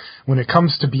was when it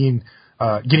comes to being,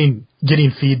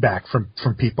 getting feedback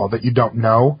from people that you don't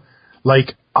know.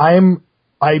 Like,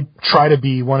 I try to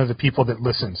be one of the people that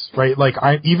listens, right? Like,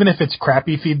 even if it's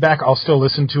crappy feedback, I'll still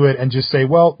listen to it and just say,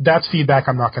 well, that's feedback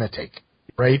I'm not going to take,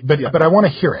 right? But I want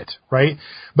to hear it, right?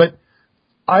 But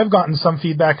I've gotten some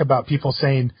feedback about people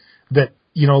saying that,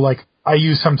 you know, like, I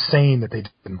use some saying that they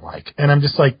didn't like. And I'm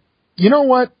just like, you know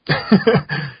what?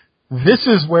 This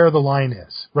is where the line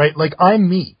is, right? Like, I'm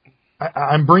me.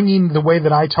 I'm bringing the way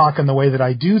that I talk and the way that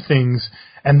I do things,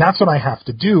 and that's what I have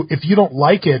to do. If you don't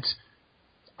like it,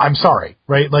 I'm sorry,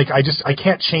 right? Like, I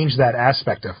can't change that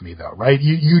aspect of me, though, right?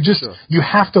 You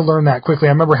have to learn that quickly.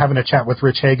 I remember having a chat with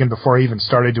Rich Hagan before I even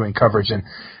started doing coverage, and,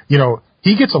 you know,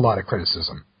 he gets a lot of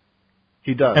criticism.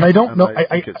 He does. And I don't know,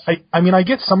 I mean, I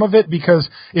get some of it because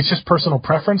it's just personal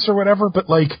preference or whatever, but,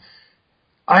 like,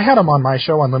 I had him on my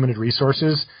show, Unlimited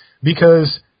Resources,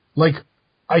 because, like,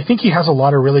 I think he has a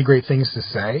lot of really great things to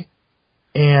say,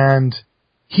 and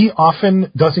he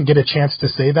often doesn't get a chance to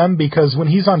say them because when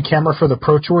he's on camera for the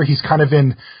Pro Tour, he's kind of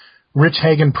in Rich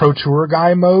Hagan Pro Tour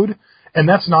guy mode, and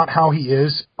that's not how he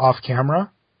is off camera.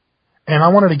 And I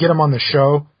wanted to get him on the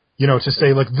show, you know, to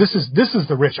say, like, this is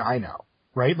the Rich I know,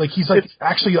 right? Like, he's like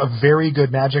actually a very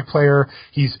good Magic player.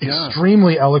 He's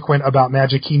extremely eloquent about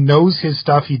Magic. He knows his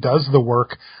stuff. He does the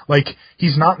work. Like,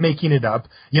 he's not making it up.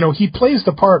 You know, he plays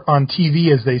the part on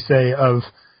TV, as they say, of,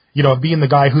 you know, being the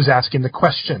guy who's asking the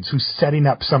questions, who's setting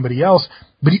up somebody else,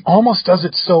 but he almost does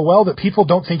it so well that people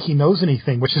don't think he knows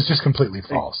anything, which is just completely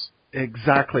false.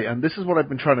 Exactly, and this is what I've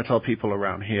been trying to tell people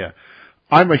around here.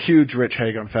 I'm a huge Rich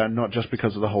Hagan fan, not just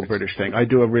because of the whole British thing. I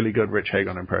do a really good Rich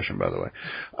Hagan impression, by the way.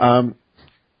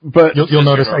 But you'll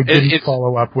notice I didn't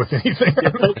follow up with anything.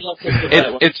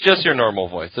 It's just your normal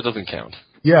voice. It doesn't count.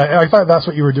 Yeah, I thought that's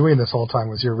what you were doing this whole time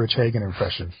was your Rich Hagan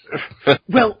impression.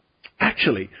 Well,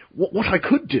 actually, what I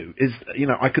could do is,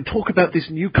 I could talk about this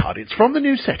new card. It's from the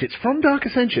new set. It's from Dark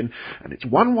Ascension, and it's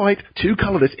 1 white, 2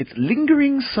 colorless. It's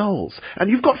Lingering Souls, and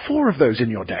you've got 4 of those in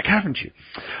your deck, haven't you?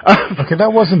 Okay,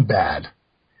 that wasn't bad.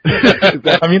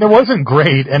 I mean, it wasn't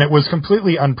great, and it was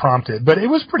completely unprompted, but it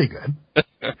was pretty good.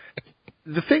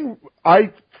 The thing,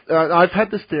 I've had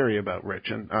this theory about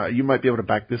Rich, and you might be able to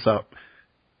back this up.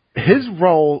 His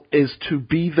role is to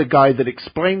be the guy that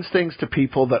explains things to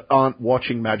people that aren't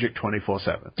watching Magic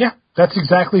 24/7. Yeah, that's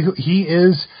exactly who he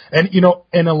is. And,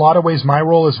 in a lot of ways, my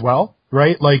role as well,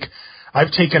 right? Like,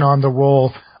 I've taken on the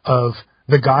role of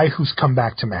the guy who's come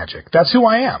back to Magic. That's who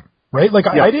I am, right? Like,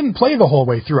 I didn't play the whole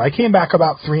way through. I came back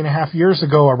about 3.5 years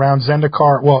ago around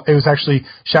Zendikar. Well, it was actually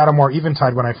Shadowmoor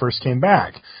Eventide when I first came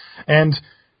back. And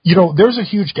there's a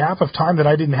huge gap of time that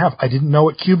I didn't have. I didn't know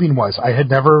what cubing was. I had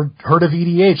never heard of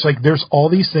EDH. Like, there's all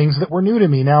these things that were new to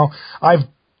me. Now, I've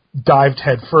dived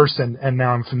head first, and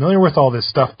now I'm familiar with all this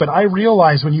stuff, but I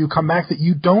realize when you come back that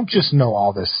you don't just know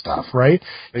all this stuff, right?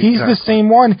 Exactly. He's the same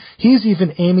one. He's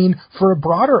even aiming for a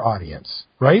broader audience,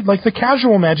 right? Like the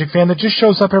casual Magic fan that just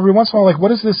shows up every once in a while, like,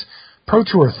 what is this Pro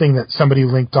Tour thing that somebody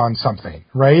linked on something,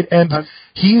 right? And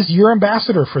he's your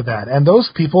ambassador for that, and those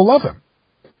people love him.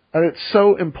 And it's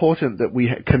so important that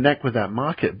we connect with that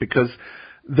market, because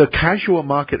the casual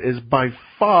market is by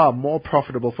far more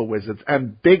profitable for Wizards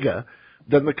and bigger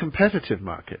than the competitive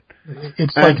market.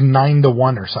 It's like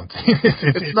 9-1 or something.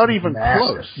 It's not even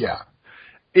massive. close. Yeah.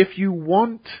 If you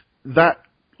want that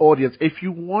audience, if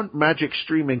you want Magic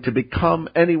streaming to become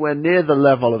anywhere near the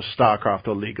level of StarCraft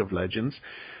or League of Legends,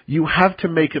 you have to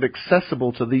make it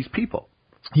accessible to these people.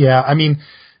 Yeah, I mean,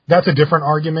 that's a different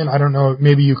argument. I don't know,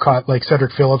 maybe you caught, like,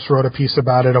 Cedric Phillips wrote a piece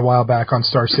about it a while back on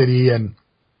Star City, and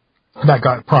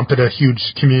that prompted a huge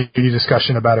community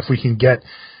discussion about if we can get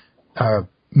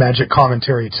Magic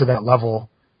commentary to that level.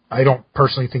 I don't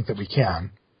personally think that we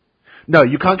can. No,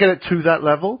 you can't get it to that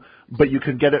level, but you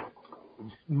can get it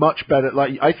much better.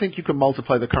 Like, I think you can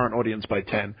multiply the current audience by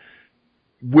 10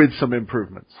 with some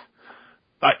improvements.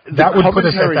 That would put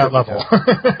us at that level.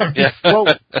 Yeah. Well,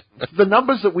 the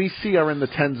numbers that we see are in the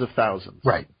tens of thousands.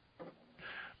 Right.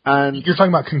 And you're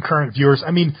talking about concurrent viewers.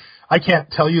 I mean, I can't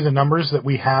tell you the numbers that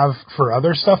we have for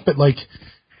other stuff, but, like,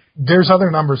 there's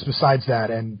other numbers besides that,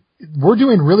 and we're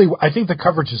doing really, I think the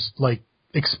coverage is, like,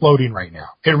 exploding right now.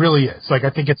 It really is. Like,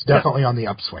 I think it's definitely on the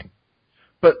upswing.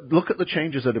 But look at the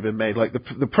changes that have been made. Like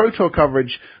the Pro Tour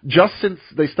coverage, just since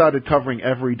they started covering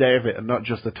every day of it and not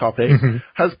just the top 8,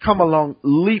 has come along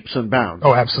leaps and bounds.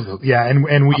 Oh, absolutely. Yeah,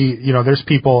 and we, there's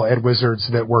people at Wizards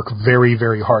that work very,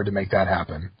 very hard to make that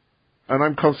happen. And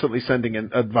I'm constantly sending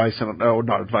in advice,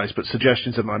 not advice, but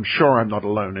suggestions, and I'm sure I'm not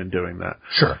alone in doing that.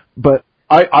 Sure. But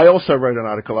I also wrote an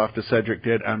article after Cedric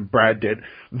did and Brad did.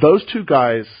 Those two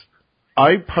guys,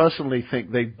 I personally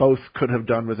think they both could have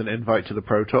done with an invite to the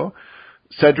Pro Tour.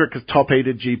 Cedric has top 8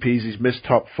 at GPs. He's missed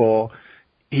top 4.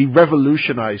 He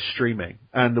revolutionized streaming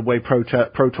and the way Pro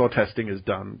Tour testing is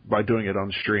done by doing it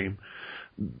on stream.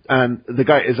 And the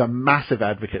guy is a massive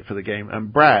advocate for the game.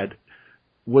 And Brad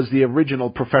was the original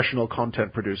professional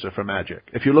content producer for Magic.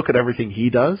 If you look at everything he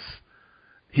does,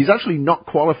 he's actually not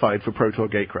qualified for Pro Tour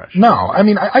Gatecrash. No, I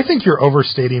mean, I think you're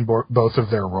overstating both of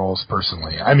their roles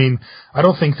personally. I mean, I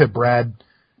don't think that Brad...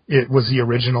 It was the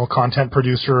original content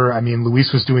producer. I mean,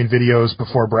 Luis was doing videos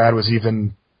before Brad was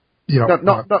even,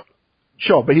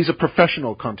 Sure, but he's a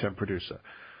professional content producer.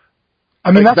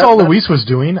 I mean, that's all Luis was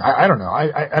doing. I don't know.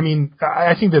 I mean,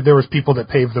 I think that there was people that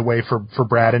paved the way for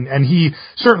Brad, and he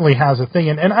certainly has a thing.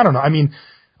 And I don't know. I mean,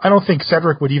 I don't think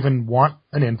Cedric would even want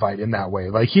an invite in that way.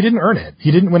 Like, he didn't earn it.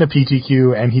 He didn't win a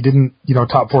PTQ, and he didn't,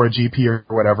 top 4 a GP or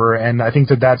whatever. And I think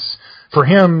that that's, for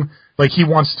him, like, he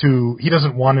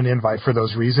doesn't want an invite for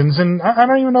those reasons, and I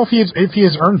don't even know if he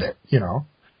has earned it,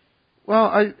 Well,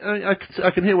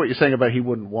 I can hear what you're saying about he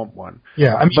wouldn't want one.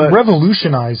 Yeah, I mean,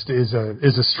 revolutionized is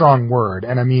a strong word,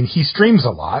 and I mean, he streams a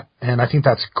lot, and I think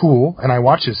that's cool, and I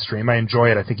watch his stream, I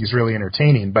enjoy it, I think he's really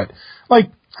entertaining, but,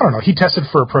 like, I don't know, he tested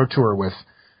for a Pro Tour with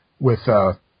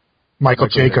Michael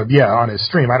Jacob, on his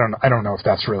stream. I don't know if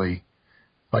that's really,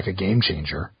 like, a game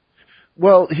changer.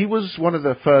 Well, he was one of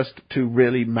the first to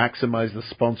really maximize the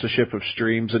sponsorship of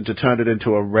streams and to turn it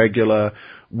into a regular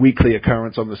weekly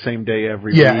occurrence on the same day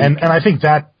every week. Yeah, and I think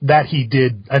that he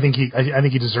did. I think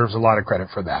he deserves a lot of credit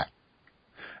for that.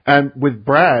 And with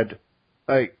Brad,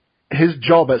 his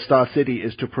job at Star City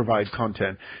is to provide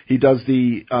content. He does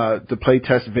the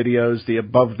playtest videos, the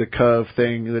above the curve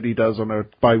thing that he does on a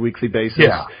bi-weekly basis.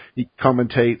 Yeah. He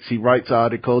commentates, he writes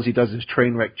articles, he does his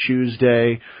Trainwreck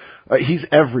Tuesday. He's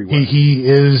everywhere. He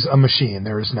is a machine,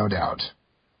 there is no doubt.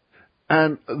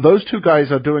 And those two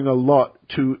guys are doing a lot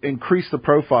to increase the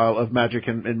profile of Magic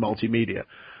in multimedia.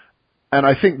 And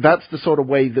I think that's the sort of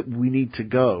way that we need to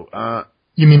go.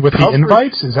 You mean with the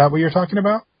invites? Is that what you're talking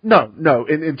about? No.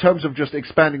 In terms of just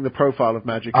expanding the profile of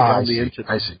Magic on the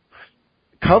internet. I see.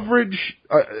 Coverage,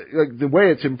 like the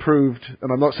way it's improved,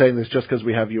 and I'm not saying this just because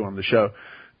we have you on the show,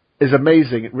 is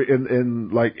amazing in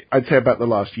like, I'd say about the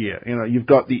last year. You know, you've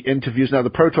got the interviews. Now, the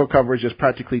Pro Tour coverage, there's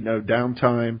practically no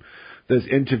downtime. There's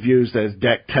interviews, there's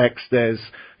deck text, there's,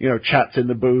 you know, chats in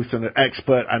the booth and an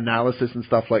expert analysis and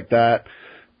stuff like that.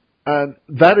 And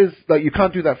that is, like, you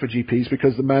can't do that for GPs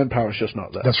because the manpower is just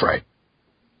not there. That's right.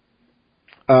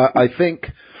 I think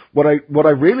what I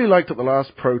really liked at the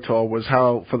last Pro Tour was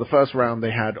how, for the first round,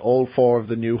 they had all 4 of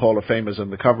the new Hall of Famers in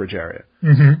the coverage area.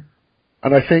 Mm-hmm.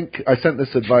 And I think I sent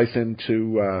this advice in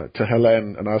to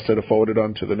Helene and asked her to forward it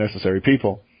on to the necessary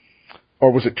people.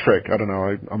 Or was it Trick? I don't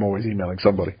know. I'm always emailing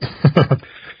somebody.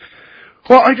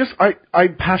 Well,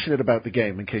 I'm passionate about the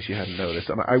game, in case you hadn't noticed,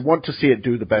 and I want to see it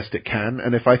do the best it can.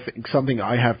 And if I think something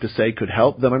I have to say could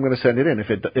help, then I'm going to send it in.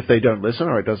 If they don't listen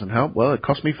or it doesn't help, well, it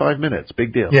cost me 5 minutes.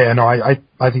 Big deal. Yeah, no,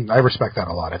 I think I respect that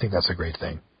a lot. I think that's a great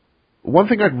thing. One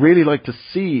thing I'd really like to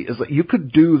see is that you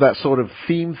could do that sort of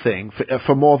theme thing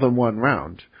for more than one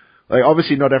round. Like,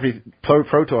 obviously, not every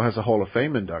Pro Tour has a Hall of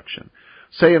Fame induction.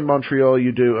 Say in Montreal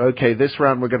you do, okay, this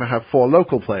round we're going to have 4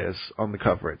 local players on the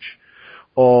coverage.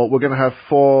 Or we're going to have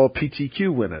 4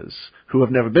 PTQ winners who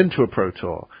have never been to a Pro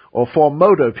Tour. Or 4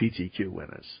 Moto PTQ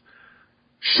winners.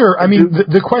 Sure. I mean,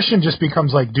 the question just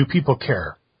becomes, like, do people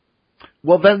care?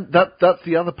 Well, then, that's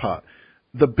the other part.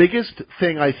 The biggest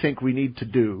thing I think we need to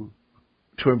do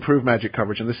to improve Magic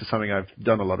coverage, and this is something I've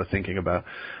done a lot of thinking about,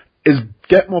 is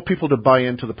get more people to buy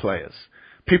into the players.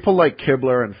 People like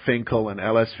Kibler and Finkel and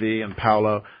LSV and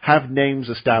Paolo have names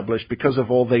established because of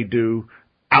all they do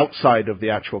outside of the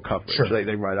actual coverage. Sure.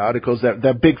 They write articles.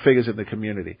 They're big figures in the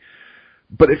community.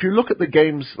 But if you look at the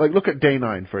games, like look at Day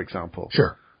 9, for example.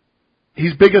 Sure.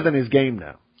 He's bigger than his game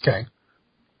now. Okay.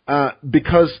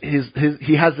 Because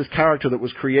he has this character that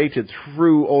was created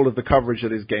through all of the coverage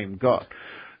that his game got.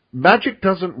 Magic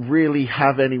doesn't really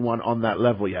have anyone on that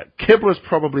level yet. Kibler's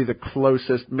probably the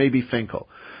closest, maybe Finkel.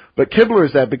 But Kibler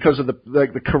is there because of the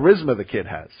charisma the kid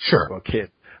has. Sure. Well,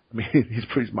 kid. I mean,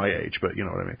 he's my age, but you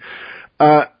know what I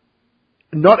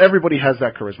mean. Not everybody has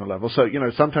that charisma level, so, you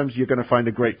know, sometimes you're going to find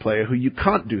a great player who you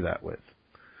can't do that with.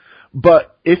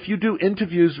 But if you do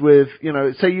interviews with, you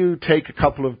know, say you take a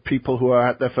couple of people who are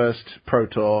at their first Pro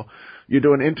Tour, you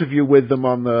do an interview with them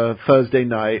on the Thursday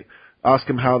night, ask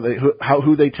them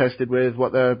who they tested with,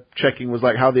 what their checking was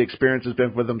like, how the experience has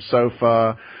been with them so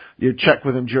far. You check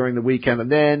with them during the weekend,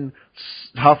 and then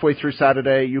halfway through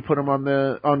Saturday, you put them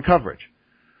on coverage.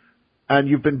 And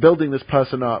you've been building this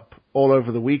person up all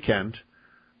over the weekend,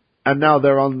 and now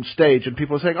they're on stage, and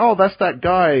people are saying, "Oh, that's that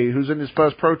guy who's in his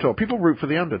first Pro Tour." People root for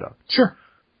the underdog. Sure.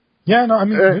 Yeah, no, I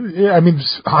mean,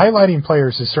 highlighting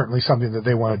players is certainly something that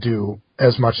they want to do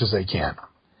as much as they can.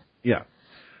 Yeah.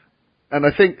 And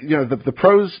I think, you know, the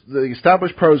pros, the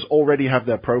established pros already have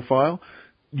their profile.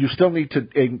 You still need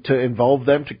to involve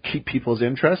them to keep people's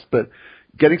interest, but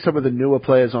getting some of the newer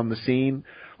players on the scene,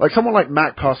 like someone like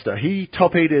Matt Costa, he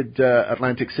top-8'd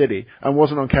Atlantic City and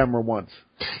wasn't on camera once.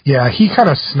 Yeah, he kind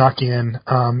of snuck in.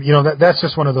 You know, that's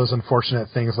just one of those unfortunate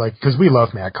things, like, because we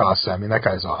love Matt Costa. I mean, that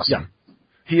guy's awesome. Yeah,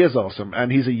 he is awesome,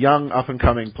 and he's a young,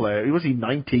 up-and-coming player. Was he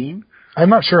 19? I'm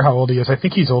not sure how old he is. I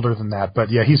think he's older than that, but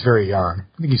yeah, he's very young.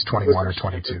 I think he's 21 or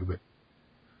 22. But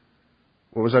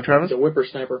what was that, Travis? He's a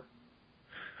whippersnapper.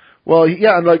 Well,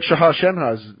 yeah, and like Shahar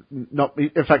Shenha's not.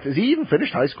 In fact, has he even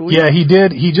finished high school yet? Yeah, he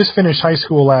did. He just finished high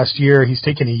school last year. He's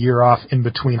taken a year off in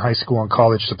between high school and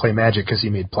college to play Magic because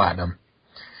he made platinum.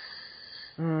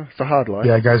 It's a hard life.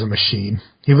 Yeah, the guy's a machine.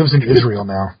 He lives in Israel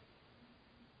now.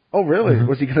 Oh, really? Mm-hmm.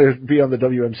 Was he going to be on the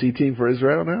WMC team for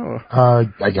Israel now?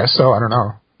 I guess so. I don't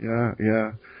know.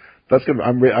 Yeah. That's good.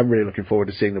 I'm really looking forward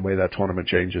to seeing the way that tournament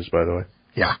changes, by the way.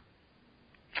 Yeah.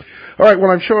 All right,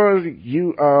 well, I'm sure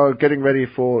you are getting ready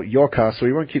for your cast, so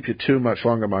we won't keep you too much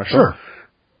longer, Marshall.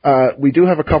 Sure. We do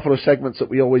have a couple of segments that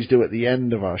we always do at the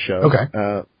end of our show.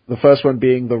 Okay. The first one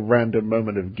being the random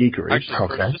moment of geekery. Actually,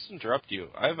 Okay. Chris, just interrupt you.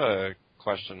 I have a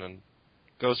question, and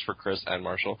goes for Chris and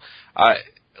Marshall.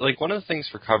 Like, one of the things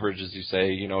for coverage is you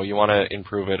say, you know, you want to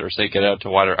improve it or say get it out to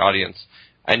a wider audience,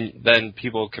 and then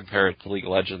people compare it to League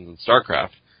of Legends and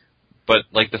StarCraft. But,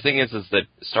 like, the thing is that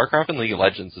StarCraft and League of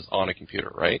Legends is on a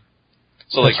computer, right?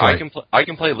 So, like, That's right. I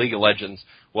can play League of Legends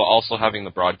while also having the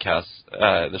broadcast,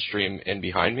 the stream in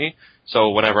behind me.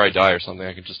 So whenever I die or something,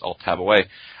 I can just alt-tab away.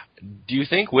 Do you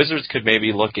think Wizards could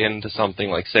maybe look into something,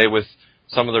 like, say, with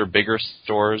some of their bigger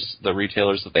stores, the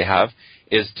retailers that they have,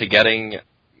 is to getting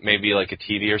maybe like a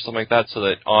TV or something like that, so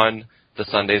that on the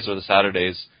Sundays or the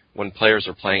Saturdays when players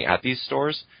are playing at these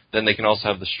stores, then they can also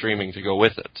have the streaming to go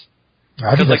with it.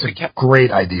 I think that's a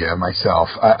great idea myself.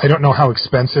 I don't know how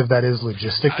expensive that is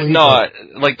logistically. No,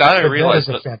 like that I realize.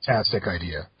 That is a fantastic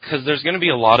idea. Because there's going to be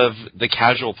a lot of the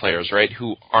casual players, right,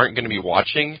 who aren't going to be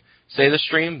watching, say, the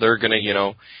stream. They're going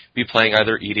to, be playing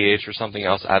either EDH or something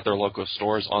else at their local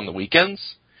stores on the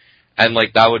weekends. And,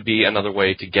 like, that would be another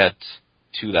way to get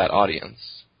to that audience.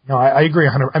 No, I agree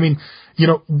 100%. I mean,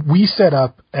 we set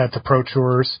up at the Pro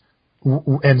Tours,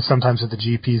 and sometimes at the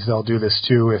GPs they'll do this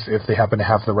too if they happen to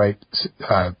have the right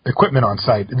equipment on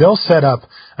site. They'll set up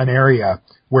an area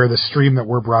where the stream that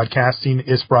we're broadcasting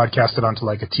is broadcasted onto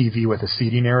like a TV with a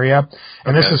seating area.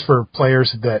 And This is for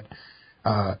players that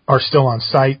are still on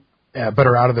site but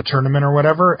are out of the tournament or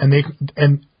whatever.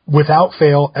 And without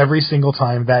fail, every single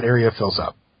time that area fills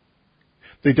up.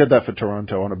 They did that for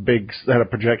Toronto on they had a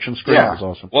projection screen. Yeah. It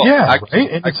was awesome. Well, right?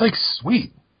 And it's like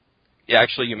sweet. Yeah,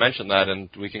 actually, you mentioned that, and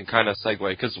we can kind of segue,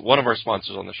 because one of our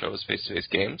sponsors on the show is Face-to-Face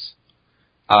Games.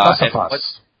 Fast.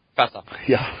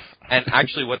 Yeah. And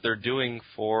actually what they're doing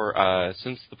for,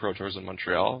 since the Pro Tours in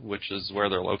Montreal, which is where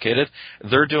they're located,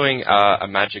 they're doing a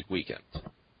Magic Weekend.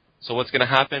 So what's going to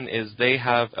happen is they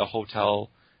have a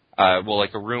hotel,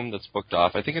 like a room that's booked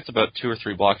off. I think it's about 2 or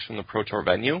 3 blocks from the Pro Tour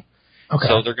venue. Okay.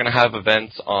 So they're going to have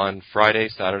events on Friday,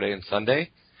 Saturday, and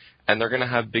Sunday, and they're going to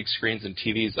have big screens and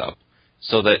TVs up,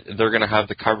 so that they're going to have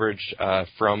the coverage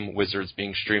from Wizards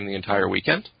being streamed the entire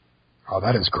weekend. Oh,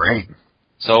 that is great.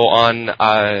 So on,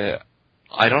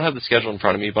 I don't have the schedule in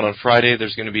front of me, but on Friday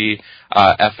there's going to be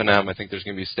F&M. I think there's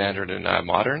going to be Standard and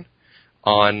Modern.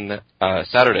 On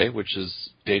Saturday, which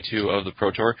is day 2 of the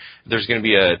Pro Tour, there's going to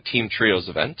be a Team Trios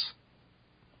event.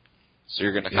 So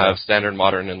you're going to have Standard,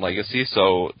 Modern, and Legacy.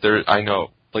 So I know,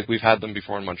 like we've had them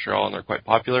before in Montreal, and they're quite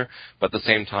popular. But at the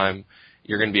same time,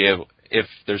 you're going to be able, if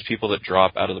there's people that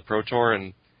drop out of the Pro Tour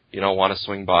and want to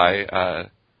swing by,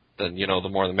 then the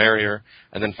more the merrier.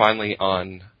 And then finally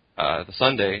on the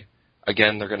Sunday,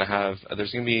 again there's going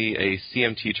to be a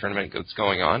CMT tournament that's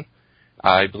going on.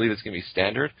 I believe it's going to be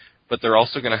Standard, but they're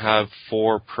also going to have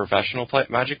 4 professional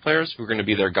Magic players who are going to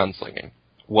be there gunslinging.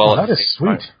 Well, that is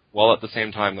sweet. While at the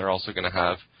same time, they're also going to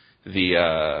have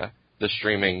the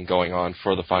streaming going on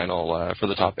for the final for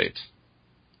the top 8.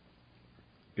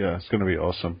 Yeah, it's going to be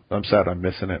awesome. I'm sad I'm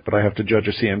missing it, but I have to judge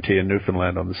a CMT in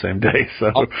Newfoundland on the same day.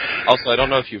 So also, I don't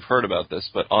know if you've heard about this,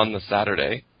 but on the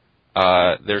Saturday,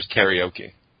 there's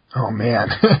karaoke. Oh man!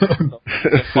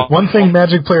 One thing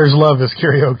Magic players love is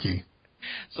karaoke.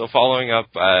 So following up,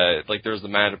 there's the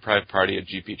Mana Deprived party at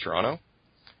GP Toronto,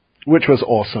 which was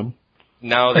awesome.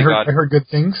 Now I heard good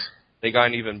things. They got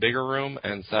an even bigger room,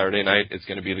 and Saturday night it's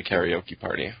going to be the karaoke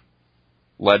party,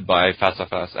 led by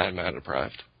Face-à-Face and Mana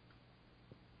Deprived.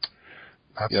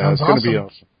 That sounds it's going to be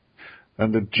awesome.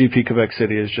 And the GP Quebec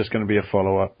City is just going to be a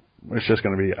follow-up. It's just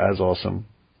going to be as awesome.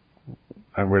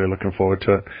 I'm really looking forward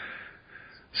to it.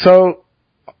 So,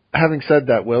 having said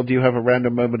that, Will, do you have a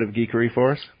random moment of geekery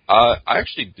for us? I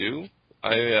actually do,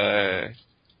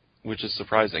 which is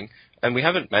surprising. And we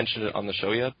haven't mentioned it on the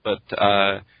show yet, but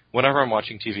whenever I'm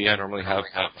watching TV, I normally have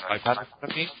an iPad in front of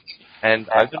me, and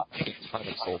I've been playing a ton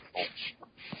of SoulForge.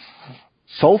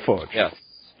 SoulForge? Yes.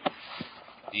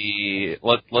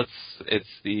 What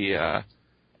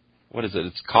is it?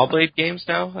 It's Cobblade Games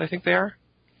now, I think they are?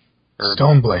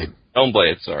 Stoneblade.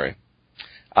 Stoneblade, sorry.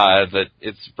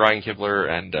 It's Brian Kibler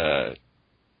and,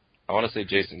 I want to say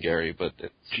Jason Gary, but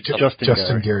it's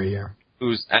Justin Gary, yeah.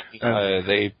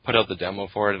 They put out the demo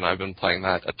for it, and I've been playing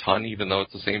that a ton, even though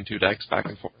it's the same 2 decks back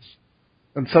and forth.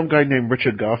 And some guy named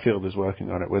Richard Garfield is working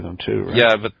on it with him too, right?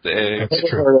 Yeah, but That's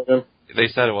true. They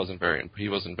said he wasn't very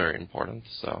important,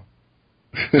 so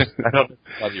I don't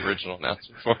know the original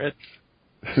announcement for it.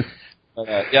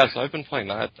 So I've been playing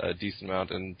that a decent amount,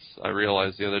 and I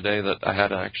realized the other day that I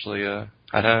hadn't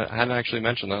actually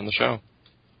mentioned that on the show.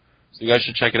 So you guys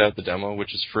should check it out, the demo,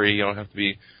 which is free. You don't have to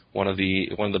be one of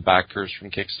the backers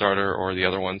from Kickstarter or the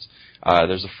other ones.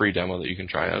 There's a free demo that you can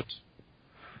try out.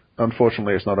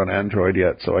 Unfortunately, it's not on Android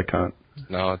yet, so I can't.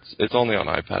 No, it's only on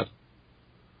iPad.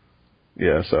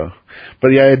 Yeah,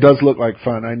 but it does look like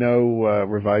fun. I know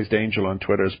Revised Angel on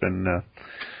Twitter has been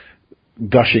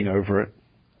gushing over it.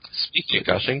 Speaking of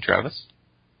gushing, Travis.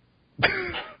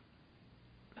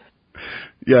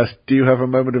 Yes, do you have a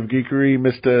moment of geekery,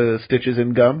 Mr. Stitches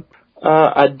in Gum?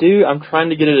 I do. I'm trying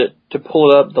to get it to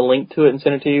pull it up, the link to it, and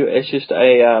send it to you. It's just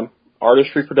a artist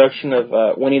reproduction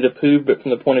of Winnie the Pooh, but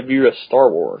from the point of view of Star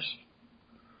Wars.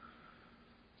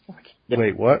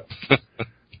 Wait, what?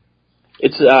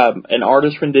 It's an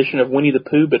artist rendition of Winnie the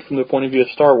Pooh, but from the point of view of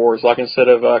Star Wars. Like instead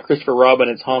of Christopher Robin,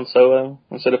 it's Han Solo.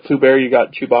 Instead of Pooh Bear, you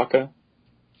got Chewbacca.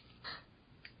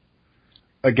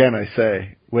 Again, I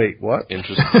say, wait, what?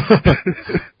 Interesting.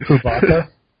 Chewbacca?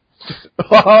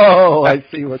 Oh, I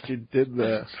see what you did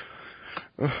there.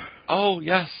 Oh,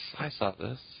 yes, I saw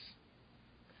this.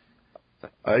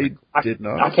 I did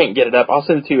not. I can't get it up. I'll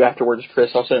send it to you afterwards,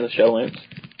 Chris. I'll send the show links.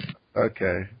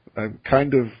 Okay. I'm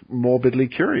kind of morbidly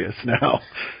curious now.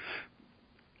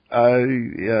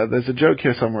 Yeah, there's a joke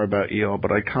here somewhere about Eeyore,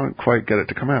 but I can't quite get it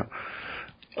to come out.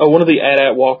 Oh, one of the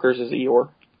AT-AT walkers is Eeyore.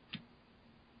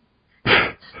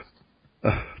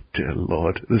 Oh, dear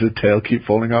Lord. Does his tail keep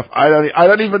falling off? I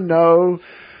don't even know.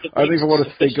 I don't even want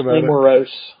to think about it.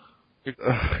 Morose. Oh,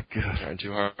 God. Trying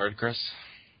too hard, Chris.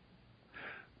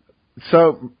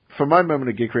 So, for my moment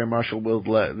of geekery, and Marshall will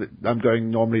I'm going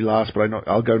normally last, but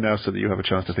I'll go now so that you have a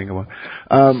chance to think of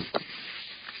one.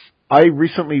 I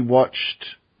recently watched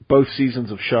both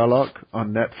seasons of Sherlock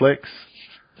on Netflix,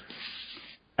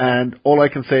 and all I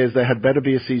can say is there had better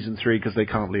be a season 3 because they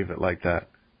can't leave it like that.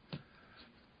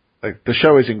 Like, the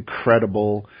show is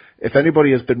incredible. If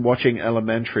anybody has been watching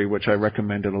Elementary, which I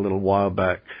recommended a little while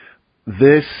back,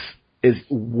 this is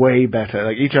way better.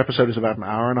 Like, each episode is about an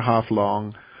hour and a half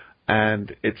long,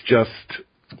 and it's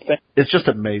just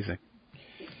amazing.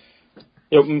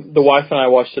 The wife and I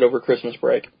watched it over Christmas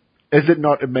break. Is it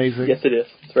not amazing? Yes, it is.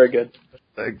 It's very good.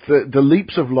 Like, the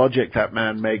leaps of logic that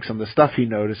man makes and the stuff he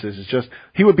notices is just,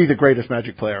 he would be the greatest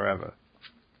Magic player ever.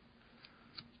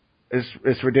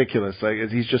 It's ridiculous. Like,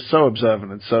 he's just so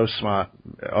observant and so smart.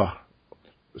 Oh,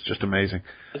 it's just amazing.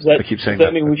 I keep saying does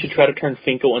that mean we should try to turn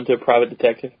Finkel into a private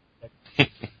detective?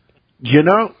 You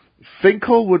know,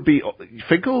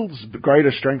 Finkel's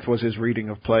greatest strength was his reading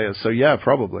of players, so yeah,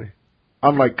 probably.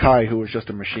 Unlike Kai, who was just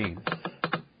a machine.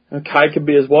 And Kai could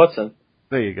be his Watson.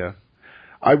 There you go.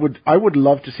 I would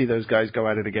love to see those guys go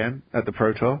at it again at the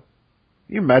Pro Tour.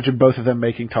 Can you imagine both of them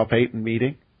making top 8 and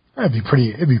meeting? It'd be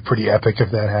pretty epic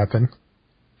if that happened.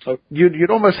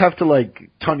 You'd almost have to, like,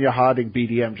 Tonya Harding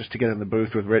BDM just to get in the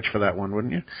booth with Rich for that one,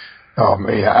 wouldn't you? Oh,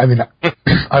 yeah, I mean,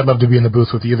 I'd love to be in the booth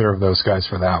with either of those guys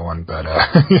for that one, but,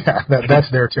 yeah,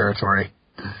 that's their territory.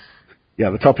 Yeah,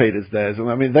 the top 8 is theirs, and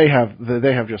I mean, they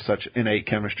have just such innate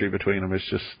chemistry between them, it's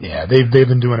just... Yeah, they've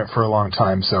been doing it for a long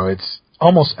time, so it's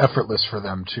almost effortless for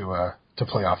them to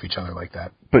play off each other like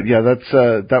that. But yeah,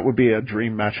 that would be a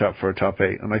dream matchup for a top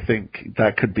 8, and I think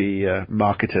that could be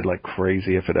marketed like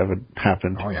crazy if it ever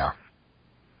happened. Oh yeah,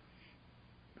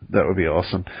 that would be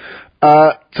awesome.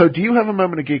 So, do you have a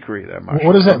moment of geekery there, Marshall?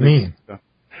 What does that mean?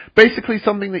 Basically,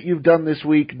 something that you've done this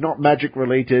week, not Magic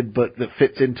related, but that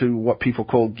fits into what people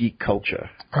call geek culture.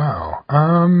 Oh,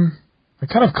 I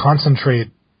kind of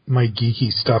concentrate my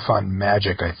geeky stuff on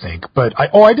Magic, I think. But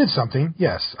I did something.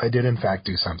 Yes, I did in fact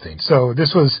do something. So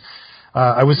this was,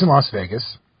 I was in Las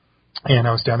Vegas, and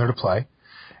I was down there to play,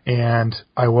 and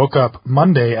I woke up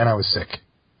Monday and I was sick.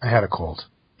 I had a cold,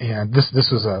 and this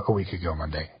was a week ago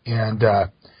Monday, and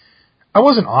I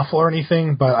wasn't awful or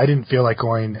anything, but I didn't feel like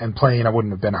going and playing. I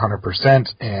wouldn't have been 100%,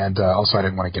 and also I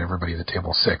didn't want to get everybody at the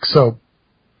table sick. So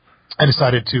I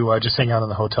decided to just hang out in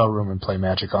the hotel room and play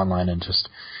Magic Online and just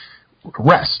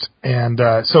rest. And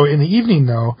so in the evening,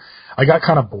 though, I got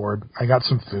kind of bored. I got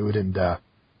some food, and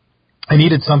I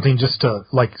needed something just to,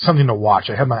 like, something to watch.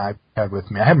 I had my iPad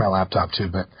with me. I had my laptop, too,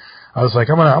 but I was like,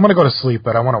 I'm gonna go to sleep,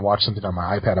 but I want to watch something on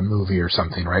my iPad, a movie or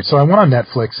something, right? So I went on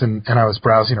Netflix, and I was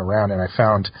browsing around, and I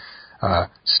found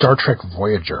Star Trek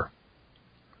Voyager.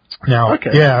 Now, okay.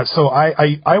 Yeah, so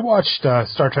I watched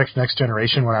Star Trek Next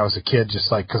Generation when I was a kid,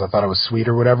 just like because I thought it was sweet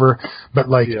or whatever. But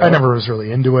like, I never was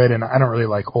really into it, and I don't really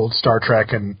like old Star Trek,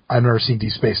 and I've never seen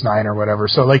Deep Space Nine or whatever.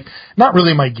 So like, not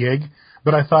really my gig.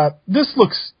 But I thought this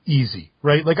looks easy,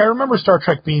 right? Like I remember Star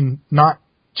Trek being not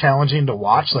challenging to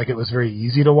watch, like it was very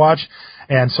easy to watch,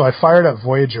 and so I fired up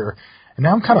Voyager. And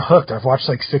now I'm kind of hooked. I've watched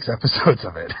like 6 episodes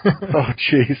of it. Oh,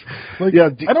 jeez. Like, yeah,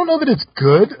 I don't know that it's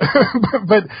good,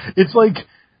 but it's like,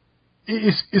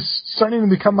 it's starting to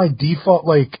become my default.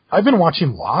 Like, I've been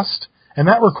watching Lost, and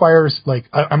that requires, like,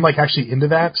 I'm like actually into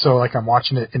that, so like I'm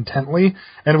watching it intently.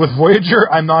 And with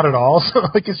Voyager, I'm not at all. So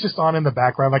like it's just on in the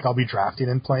background, like I'll be drafting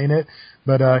and playing it.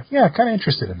 But yeah, kind of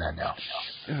interested in that now.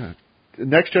 Yeah.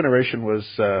 Next Generation was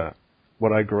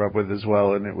what I grew up with as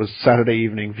well, and it was Saturday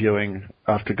evening viewing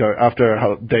after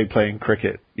a day playing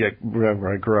cricket. Yeah,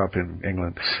 wherever I grew up in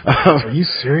England. Are you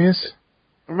serious?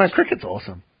 Man, cricket's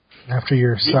awesome. After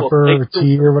your supper or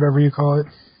tea or whatever you call it?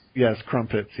 Yes,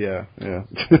 crumpets, yeah.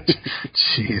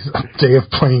 Jeez, a day of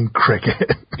playing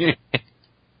cricket.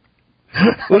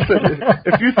 Listen,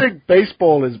 if you think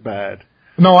baseball is bad,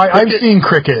 No, I've seen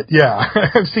cricket, yeah.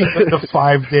 I've seen the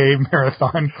 5-day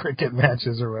marathon cricket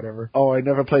matches or whatever. Oh, I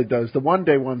never played those. The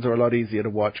one-day ones are a lot easier to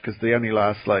watch because they only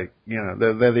last, they're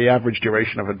the average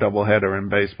duration of a doubleheader in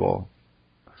baseball.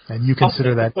 And you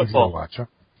consider that easy to watch, huh?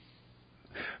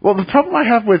 Well, the problem I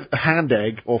have with hand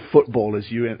egg, or football as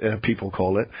you people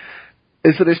call it,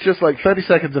 is that it's just like 30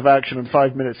 seconds of action and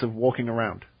 5 minutes of walking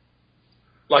around.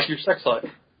 Like your sex life.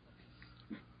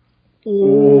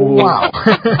 Wow.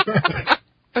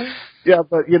 Yeah,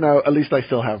 but, at least I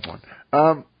still have one.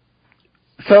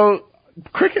 So,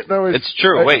 cricket, though, is... It's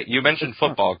true. Wait, you mentioned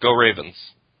football. Go Ravens.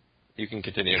 You can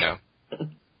continue now.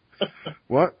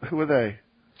 What? Who are they?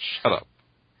 Shut up.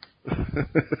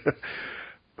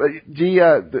 But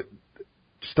the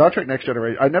Star Trek Next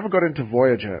Generation, I never got into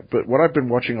Voyager, but what I've been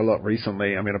watching a lot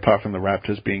recently, I mean, apart from the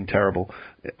Raptors being terrible,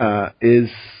 is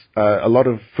a lot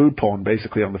of food porn,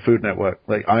 basically, on the Food Network,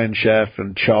 like Iron Chef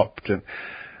and Chopped, and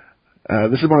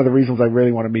this is one of the reasons I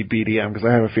really want to meet BDM, because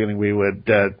I have a feeling we would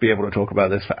be able to talk about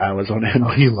this for hours on end.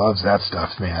 Oh, he loves that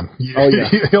stuff, man. Oh, yeah.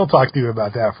 He'll talk to you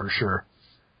about that for sure.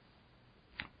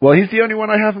 Well, he's the only one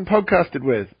I haven't podcasted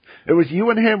with. It was you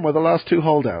and him were the last two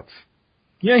holdouts.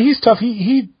 Yeah, he's tough.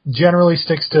 He generally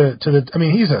sticks to the. I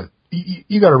mean,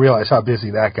 you got to realize how busy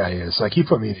that guy is. Like, he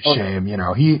put me to shame.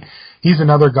 He's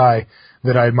another guy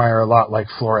that I admire a lot, like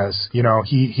Flores.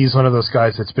 He's one of those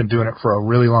guys that's been doing it for a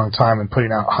really long time and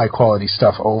putting out high quality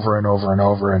stuff over and over and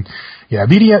over. And yeah,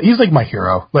 BDM, he's like my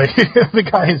hero. Like, the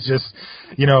guy is just,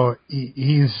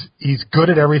 he's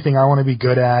good at everything I want to be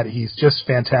good at. He's just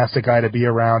fantastic guy to be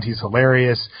around. He's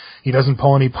hilarious. He doesn't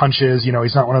pull any punches.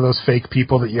 He's not one of those fake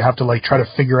people that you have to try to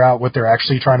figure out what they're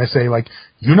actually trying to say. Like,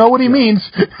 what he means.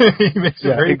 He makes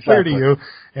it very clear to you.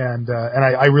 And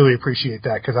I really appreciate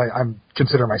that because I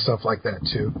consider myself like that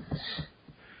too.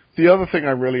 The other thing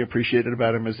I really appreciated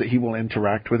about him is that he will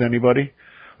interact with anybody.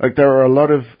 Like,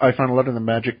 I find a lot of the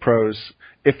Magic pros,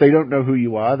 if they don't know who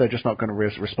you are, they're just not going to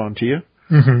respond to you.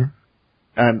 Mm-hmm.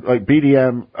 And like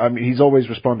BDM, I mean, he's always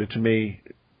responded to me,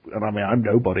 and I mean, I'm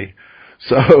nobody.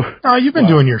 So. Oh, you've been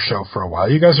doing your show for a while.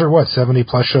 You guys are 70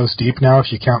 plus shows deep now,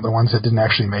 if you count the ones that didn't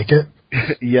actually make it.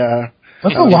 Yeah.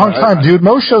 That's a long time, dude.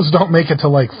 Most shows don't make it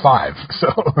to 5. So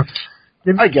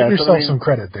give yourself some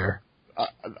credit there.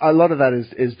 A lot of that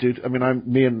is due to,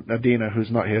 me and Adina,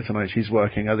 who's not here tonight, she's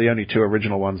working, are the only two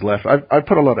original ones left. I've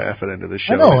put a lot of effort into this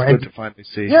show. I know, it's good to finally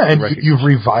see. Yeah, and you've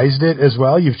revised it as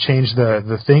well. You've changed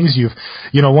the things.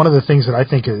 One of the things that I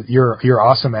think you're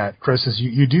awesome at, Chris, is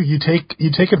you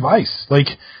take advice. Like,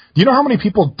 do you know how many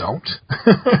people don't?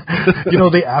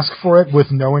 They ask for it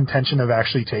with no intention of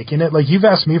actually taking it. Like, you've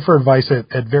asked me for advice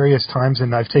at various times,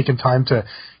 and I've taken time to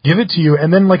give it to you,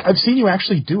 and then I've seen you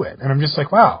actually do it, and I'm just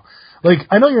like, wow. Like,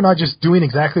 I know you're not just doing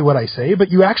exactly what I say,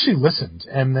 but you actually listened.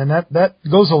 And then that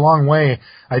goes a long way,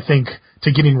 I think,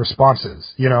 to getting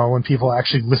responses, when people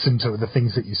actually listen to the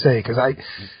things that you say. Because I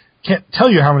can't tell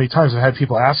you how many times I've had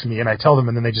people ask me, and I tell them,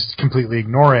 and then they just completely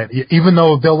ignore it, even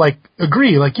though they'll,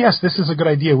 agree, yes, this is a good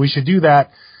idea, we should do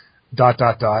that, ... It's not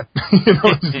going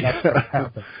to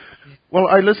happen. Well,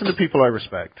 I listen to people I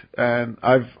respect, and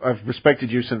I've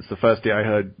respected you since the first day I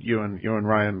heard you and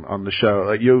Ryan on the show.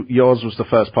 Like, yours was the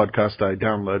first podcast I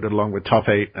downloaded, along with Top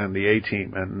 8 and the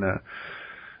A-Team, and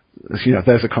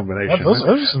there's a combination. Yeah, those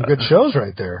are some good shows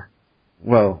right there.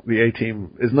 Well, the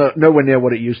A-Team is nowhere near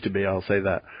what it used to be. I'll say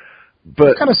that.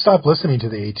 But I kind of stopped listening to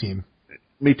the A-Team.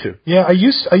 Me too. Yeah, I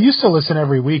used to listen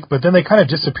every week, but then they kind of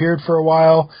disappeared for a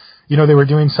while. They were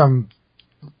doing some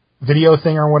video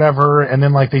thing or whatever, and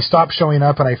then they stopped showing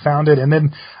up, and I found it, and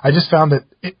then I just found that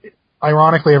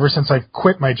ironically, ever since I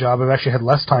quit my job, I've actually had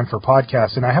less time for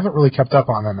podcasts, and I haven't really kept up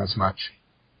on them as much.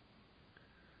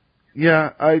 Yeah,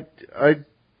 I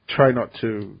try not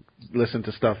to listen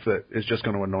to stuff that is just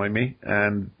going to annoy me,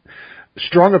 and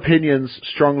strong opinions,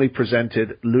 strongly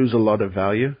presented, lose a lot of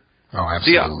value. Oh,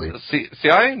 absolutely. See,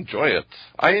 I enjoy it.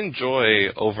 I enjoy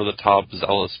over-the-top,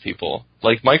 zealous people.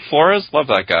 Like Mike Flores, love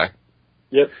that guy.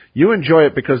 Yep. You enjoy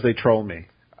it because they troll me.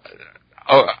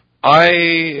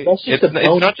 It's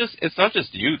not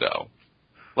just you though.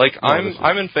 Like, no,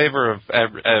 I'm in favor of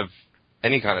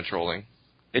any kind of trolling.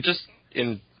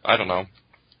 I don't know.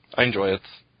 I enjoy it.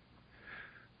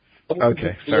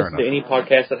 Okay, fair enough. To any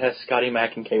podcast that has Scotty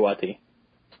Mac and KYT.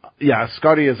 Yeah,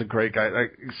 Scotty is a great guy.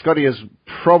 Scotty is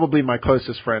probably my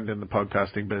closest friend in the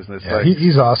podcasting business. Yeah,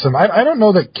 he's awesome. I don't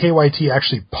know that KYT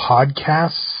actually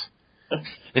podcasts.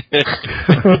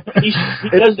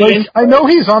 I know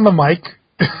he's on the mic.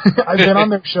 I've been on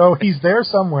their show. He's there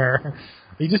somewhere.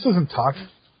 He just doesn't talk.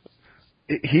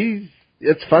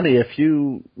 It's funny if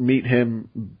you meet him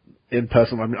in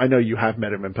person. I mean, I know you have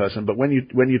met him in person, but when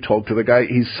you talk to the guy,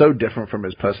 he's so different from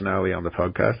his personality on the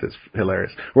podcast. It's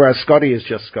hilarious. Whereas Scotty is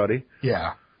just Scotty.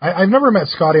 Yeah. I've never met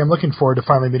Scotty. I'm looking forward to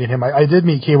finally meeting him. I did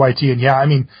meet KYT, and yeah, I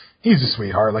mean, he's a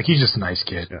sweetheart. Like, he's just a nice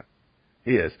kid. Yeah,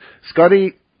 he is.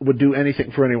 Scotty would do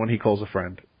anything for anyone he calls a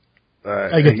friend.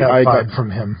 I get that vibe from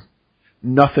him.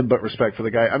 Nothing but respect for the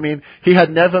guy. I mean, he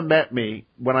had never met me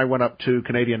when I went up to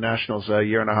Canadian Nationals a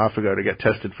year and a half ago to get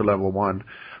tested for level 1.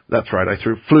 That's right. I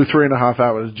flew 3.5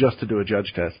 hours just to do a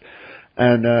judge test.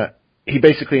 And he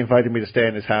basically invited me to stay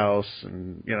in his house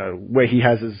and, you know, where he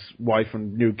has his wife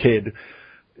and new kid.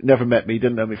 Never met me,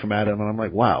 didn't know me from Adam, and I'm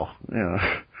like, wow, you know.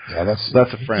 Yeah,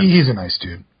 that's a friend. He's a nice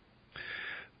dude.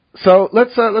 So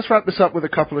let's wrap this up with a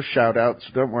couple of shout outs.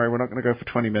 Don't worry, we're not going to go for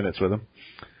 20 minutes with them.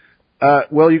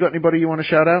 Will, you got anybody you want to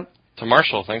shout out? To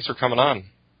Marshall, thanks for coming on.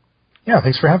 Yeah,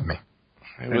 thanks for having me.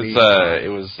 It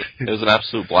was an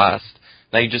absolute blast.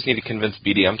 Now you just need to convince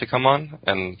BDM to come on,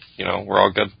 and you know we're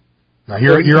all good. No,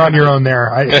 you're on your own there.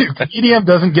 BDM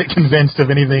doesn't get convinced of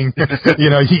anything. You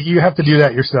know, you have to do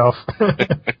that yourself.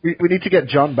 we need to get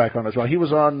John back on as well. He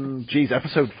was on,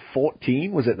 episode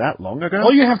 14. Was it that long ago?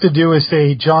 All you have to do is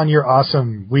say, John, you're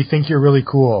awesome. We think you're really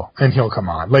cool. And he'll come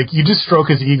on. Like, you just stroke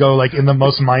his ego, like, in the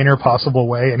most minor possible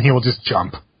way, and he will just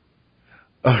jump.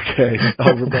 Okay.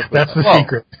 I'll remember That's the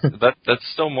secret. That's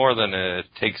still more than it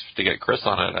takes to get Chris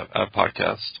on a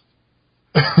podcast.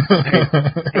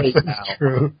 It's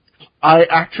true. I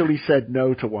actually said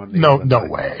no to one. No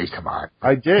way. Come on.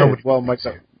 I did. Well,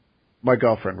 my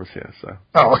girlfriend was here, so.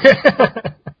 Oh, okay.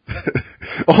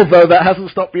 Although that hasn't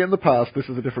stopped me in the past. This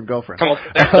is a different girlfriend. Come on.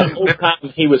 The whole time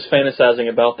he was fantasizing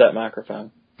about that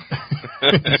microphone.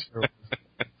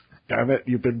 Damn it,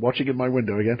 you've been watching in my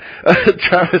window again.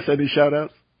 Travis, any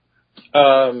shout-outs?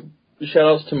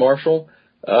 Shout-outs to Marshall.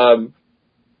 A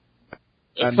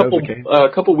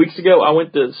couple weeks ago, I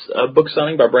went to a book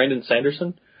signing by Brandon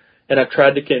Sanderson, and I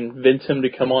tried to convince him to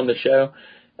come on the show.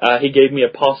 He gave me a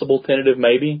possible tentative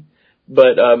maybe,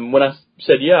 but when I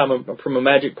said, yeah, I'm from a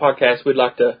Magic podcast, we'd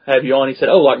like to have you on, he said,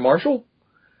 oh, like Marshall?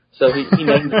 So he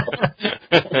named me.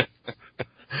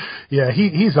 Yeah,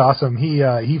 he's awesome.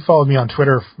 He followed me on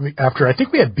Twitter after, I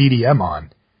think we had BDM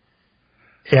on.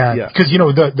 And, because, you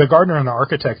know, the gardener and the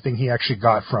architect thing he actually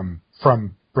got from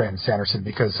Brandon Sanderson,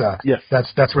 because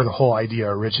that's where the whole idea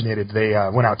originated. They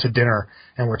went out to dinner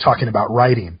and were talking about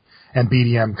writing, and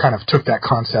BDM kind of took that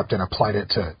concept and applied it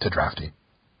to drafting.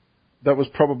 That was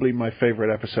probably my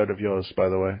favorite episode of yours, by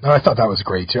the way. I thought that was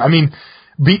great too. I mean,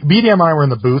 BDM and I were in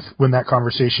the booth when that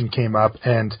conversation came up,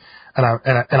 and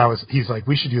he's like,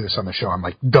 we should do this on the show. I'm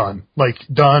like, done. Like,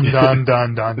 done.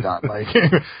 Like,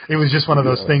 it was just one of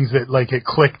those things that, like, it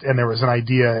clicked and there was an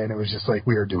idea and it was just like,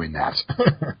 we are doing that.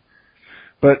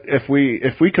 But if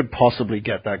we could possibly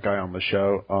get that guy on the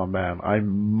show, oh man, I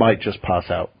might just pass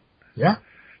out. Yeah.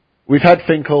 We've had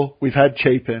Finkel, we've had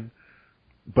Chapin,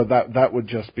 but that would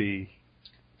just be.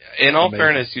 In all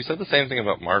fairness, you said the same thing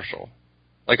about Marshall.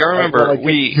 Like, I remember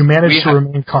you managed to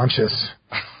remain conscious.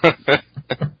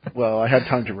 Well, I had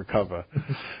time to recover.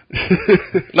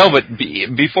 No, but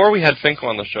before we had Finkel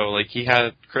on the show, like,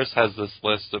 Chris has this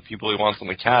list of people he wants on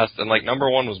the cast, and like number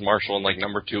 1 was Marshall, and like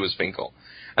number 2 was Finkel.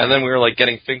 And then we were like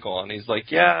getting Finkel on. He's like,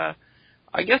 yeah,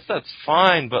 I guess that's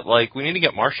fine, but like we need to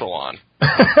get Marshall on.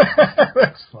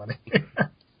 That's funny.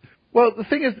 Well, the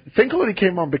thing is, Finkel only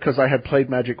came on because I had played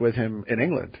Magic with him in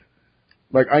England.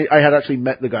 Like, I had actually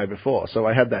met the guy before, so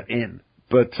I had that in.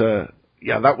 But,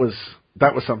 yeah, that was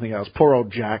something else. Poor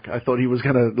old Jack. I thought he was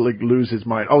going to, like, lose his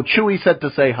mind. Oh, Chewy said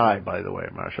to say hi, by the way,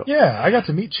 Marshall. Yeah, I got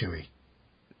to meet Chewy.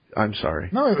 I'm sorry.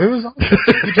 No, it was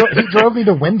awesome. He drove me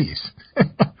to Wendy's.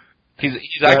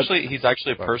 He's actually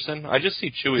a person. I just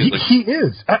see Chewy as he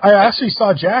is. I actually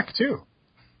saw Jack, too.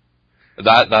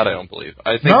 That I don't believe.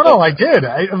 I think I did.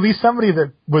 At least somebody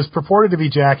that was purported to be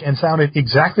Jack and sounded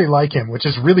exactly like him, which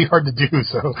is really hard to do,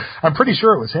 so I'm pretty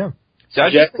sure it was him.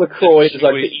 Jack LaCroix is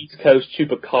like the East Coast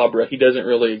Chupacabra. He doesn't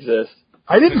really exist.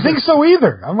 I didn't think so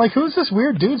either. I'm like, who's this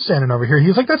weird dude standing over here?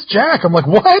 He's like, that's Jack. I'm like,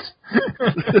 what?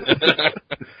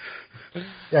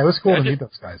 Yeah, it was cool to meet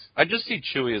those guys. I just see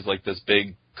Chewy as like this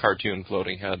big cartoon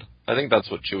floating head. I think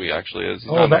that's what Chewy actually is.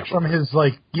 That's from his,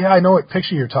 like, yeah, I know what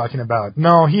picture you're talking about.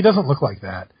 No, he doesn't look like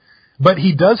that. But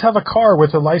he does have a car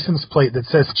with a license plate that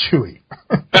says Chewy.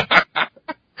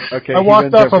 Okay. I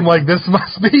walked up, I'm like, this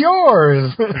must be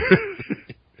yours.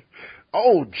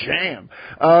 Oh, jam.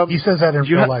 He says that in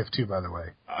real life, too, by the way.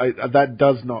 That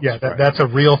does not. Yeah, that's a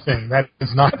real thing. That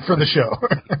is not for the show.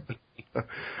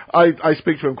 I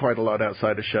speak to him quite a lot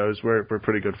outside of shows. We're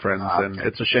pretty good friends, and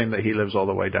it's a shame that he lives all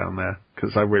the way down there,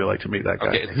 because I really like to meet that guy.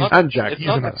 Okay, and Jack. It's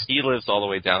not that he lives all the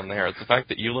way down there. It's the fact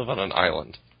that you live on an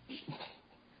island.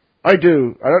 I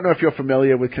do. I don't know if you're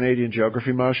familiar with Canadian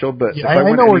geography, Marshall, but yeah,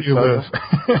 I know where you live.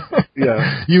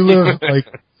 Yeah. You live, like,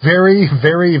 very,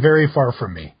 very, very far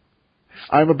from me.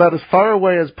 I'm about as far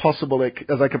away as possible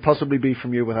as I could possibly be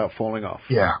from you without falling off.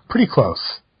 Yeah, pretty close.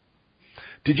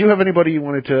 Did you have anybody you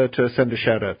wanted to send a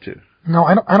shout-out to? No,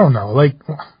 I don't know. Like,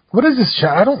 what is this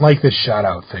I don't like this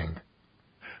shout-out thing.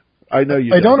 I know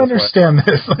you I don't understand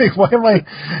this. Like, why am I...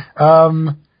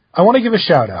 I want to give a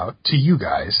shout-out to you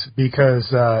guys because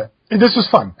this was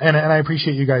fun, and I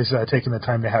appreciate you guys taking the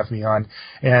time to have me on.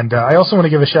 And I also want to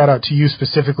give a shout-out to you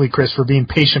specifically, Chris, for being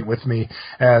patient with me,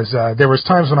 as there was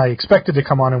times when I expected to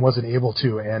come on and wasn't able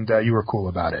to, and you were cool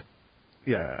about it.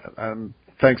 Yeah,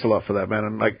 thanks a lot for that, man.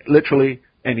 And, like, literally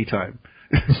anytime.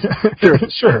 Sure.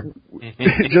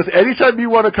 Just anytime you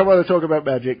want to come on and talk about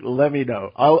Magic, let me know.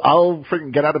 I'll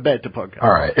freaking get out of bed to podcast. All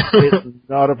right. It's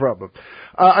not a problem.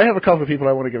 I have a couple of people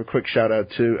I want to give a quick shout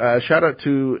out to. Shout out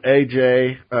to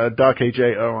AJ, Dark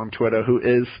AJO on Twitter, who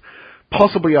is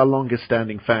possibly our longest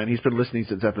standing fan. He's been listening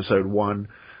since episode 1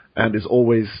 and is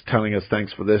always telling us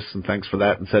thanks for this and thanks for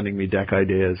that and sending me deck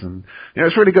ideas. And, you know,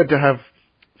 it's really good to have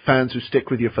fans who stick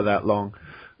with you for that long.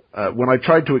 When I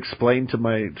tried to explain to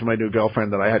my new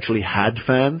girlfriend that I actually had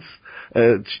fans,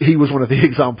 he was one of the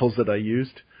examples that I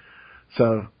used.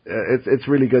 So it's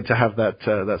really good to have that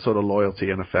sort of loyalty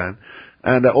in a fan.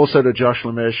 And also to Josh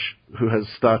Lamish, who has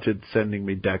started sending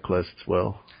me deck lists.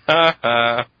 Well, like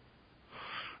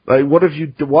what have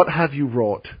you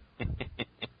wrought?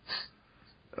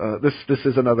 This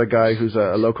is another guy who's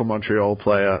a local Montreal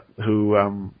player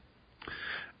who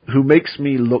makes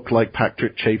me look like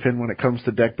Patrick Chapin when it comes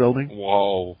to deck building.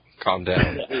 Whoa, calm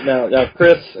down. Now,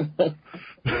 Chris,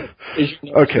 is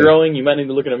your okay. growing? You might need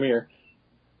to look in a mirror.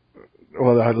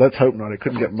 Well, let's hope not. It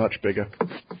couldn't get much bigger.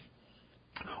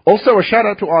 Also, a shout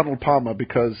out to Arnold Palmer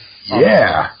because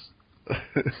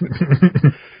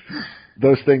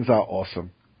those things are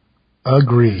awesome.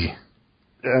 Agree.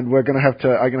 And I'm gonna have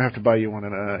to buy you one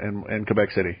in Quebec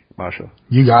City, Marshall.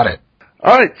 You got it.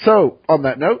 All right, so on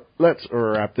that note, let's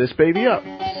wrap this baby up.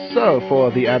 So for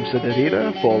the Absent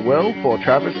Eater, for Will, for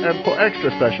Travis, and for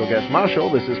extra special guest Marshall,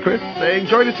 this is Chris saying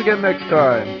join us again next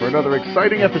time for another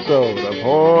exciting episode of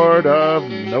Horde of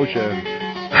Notion.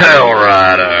 Hell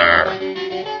Rider!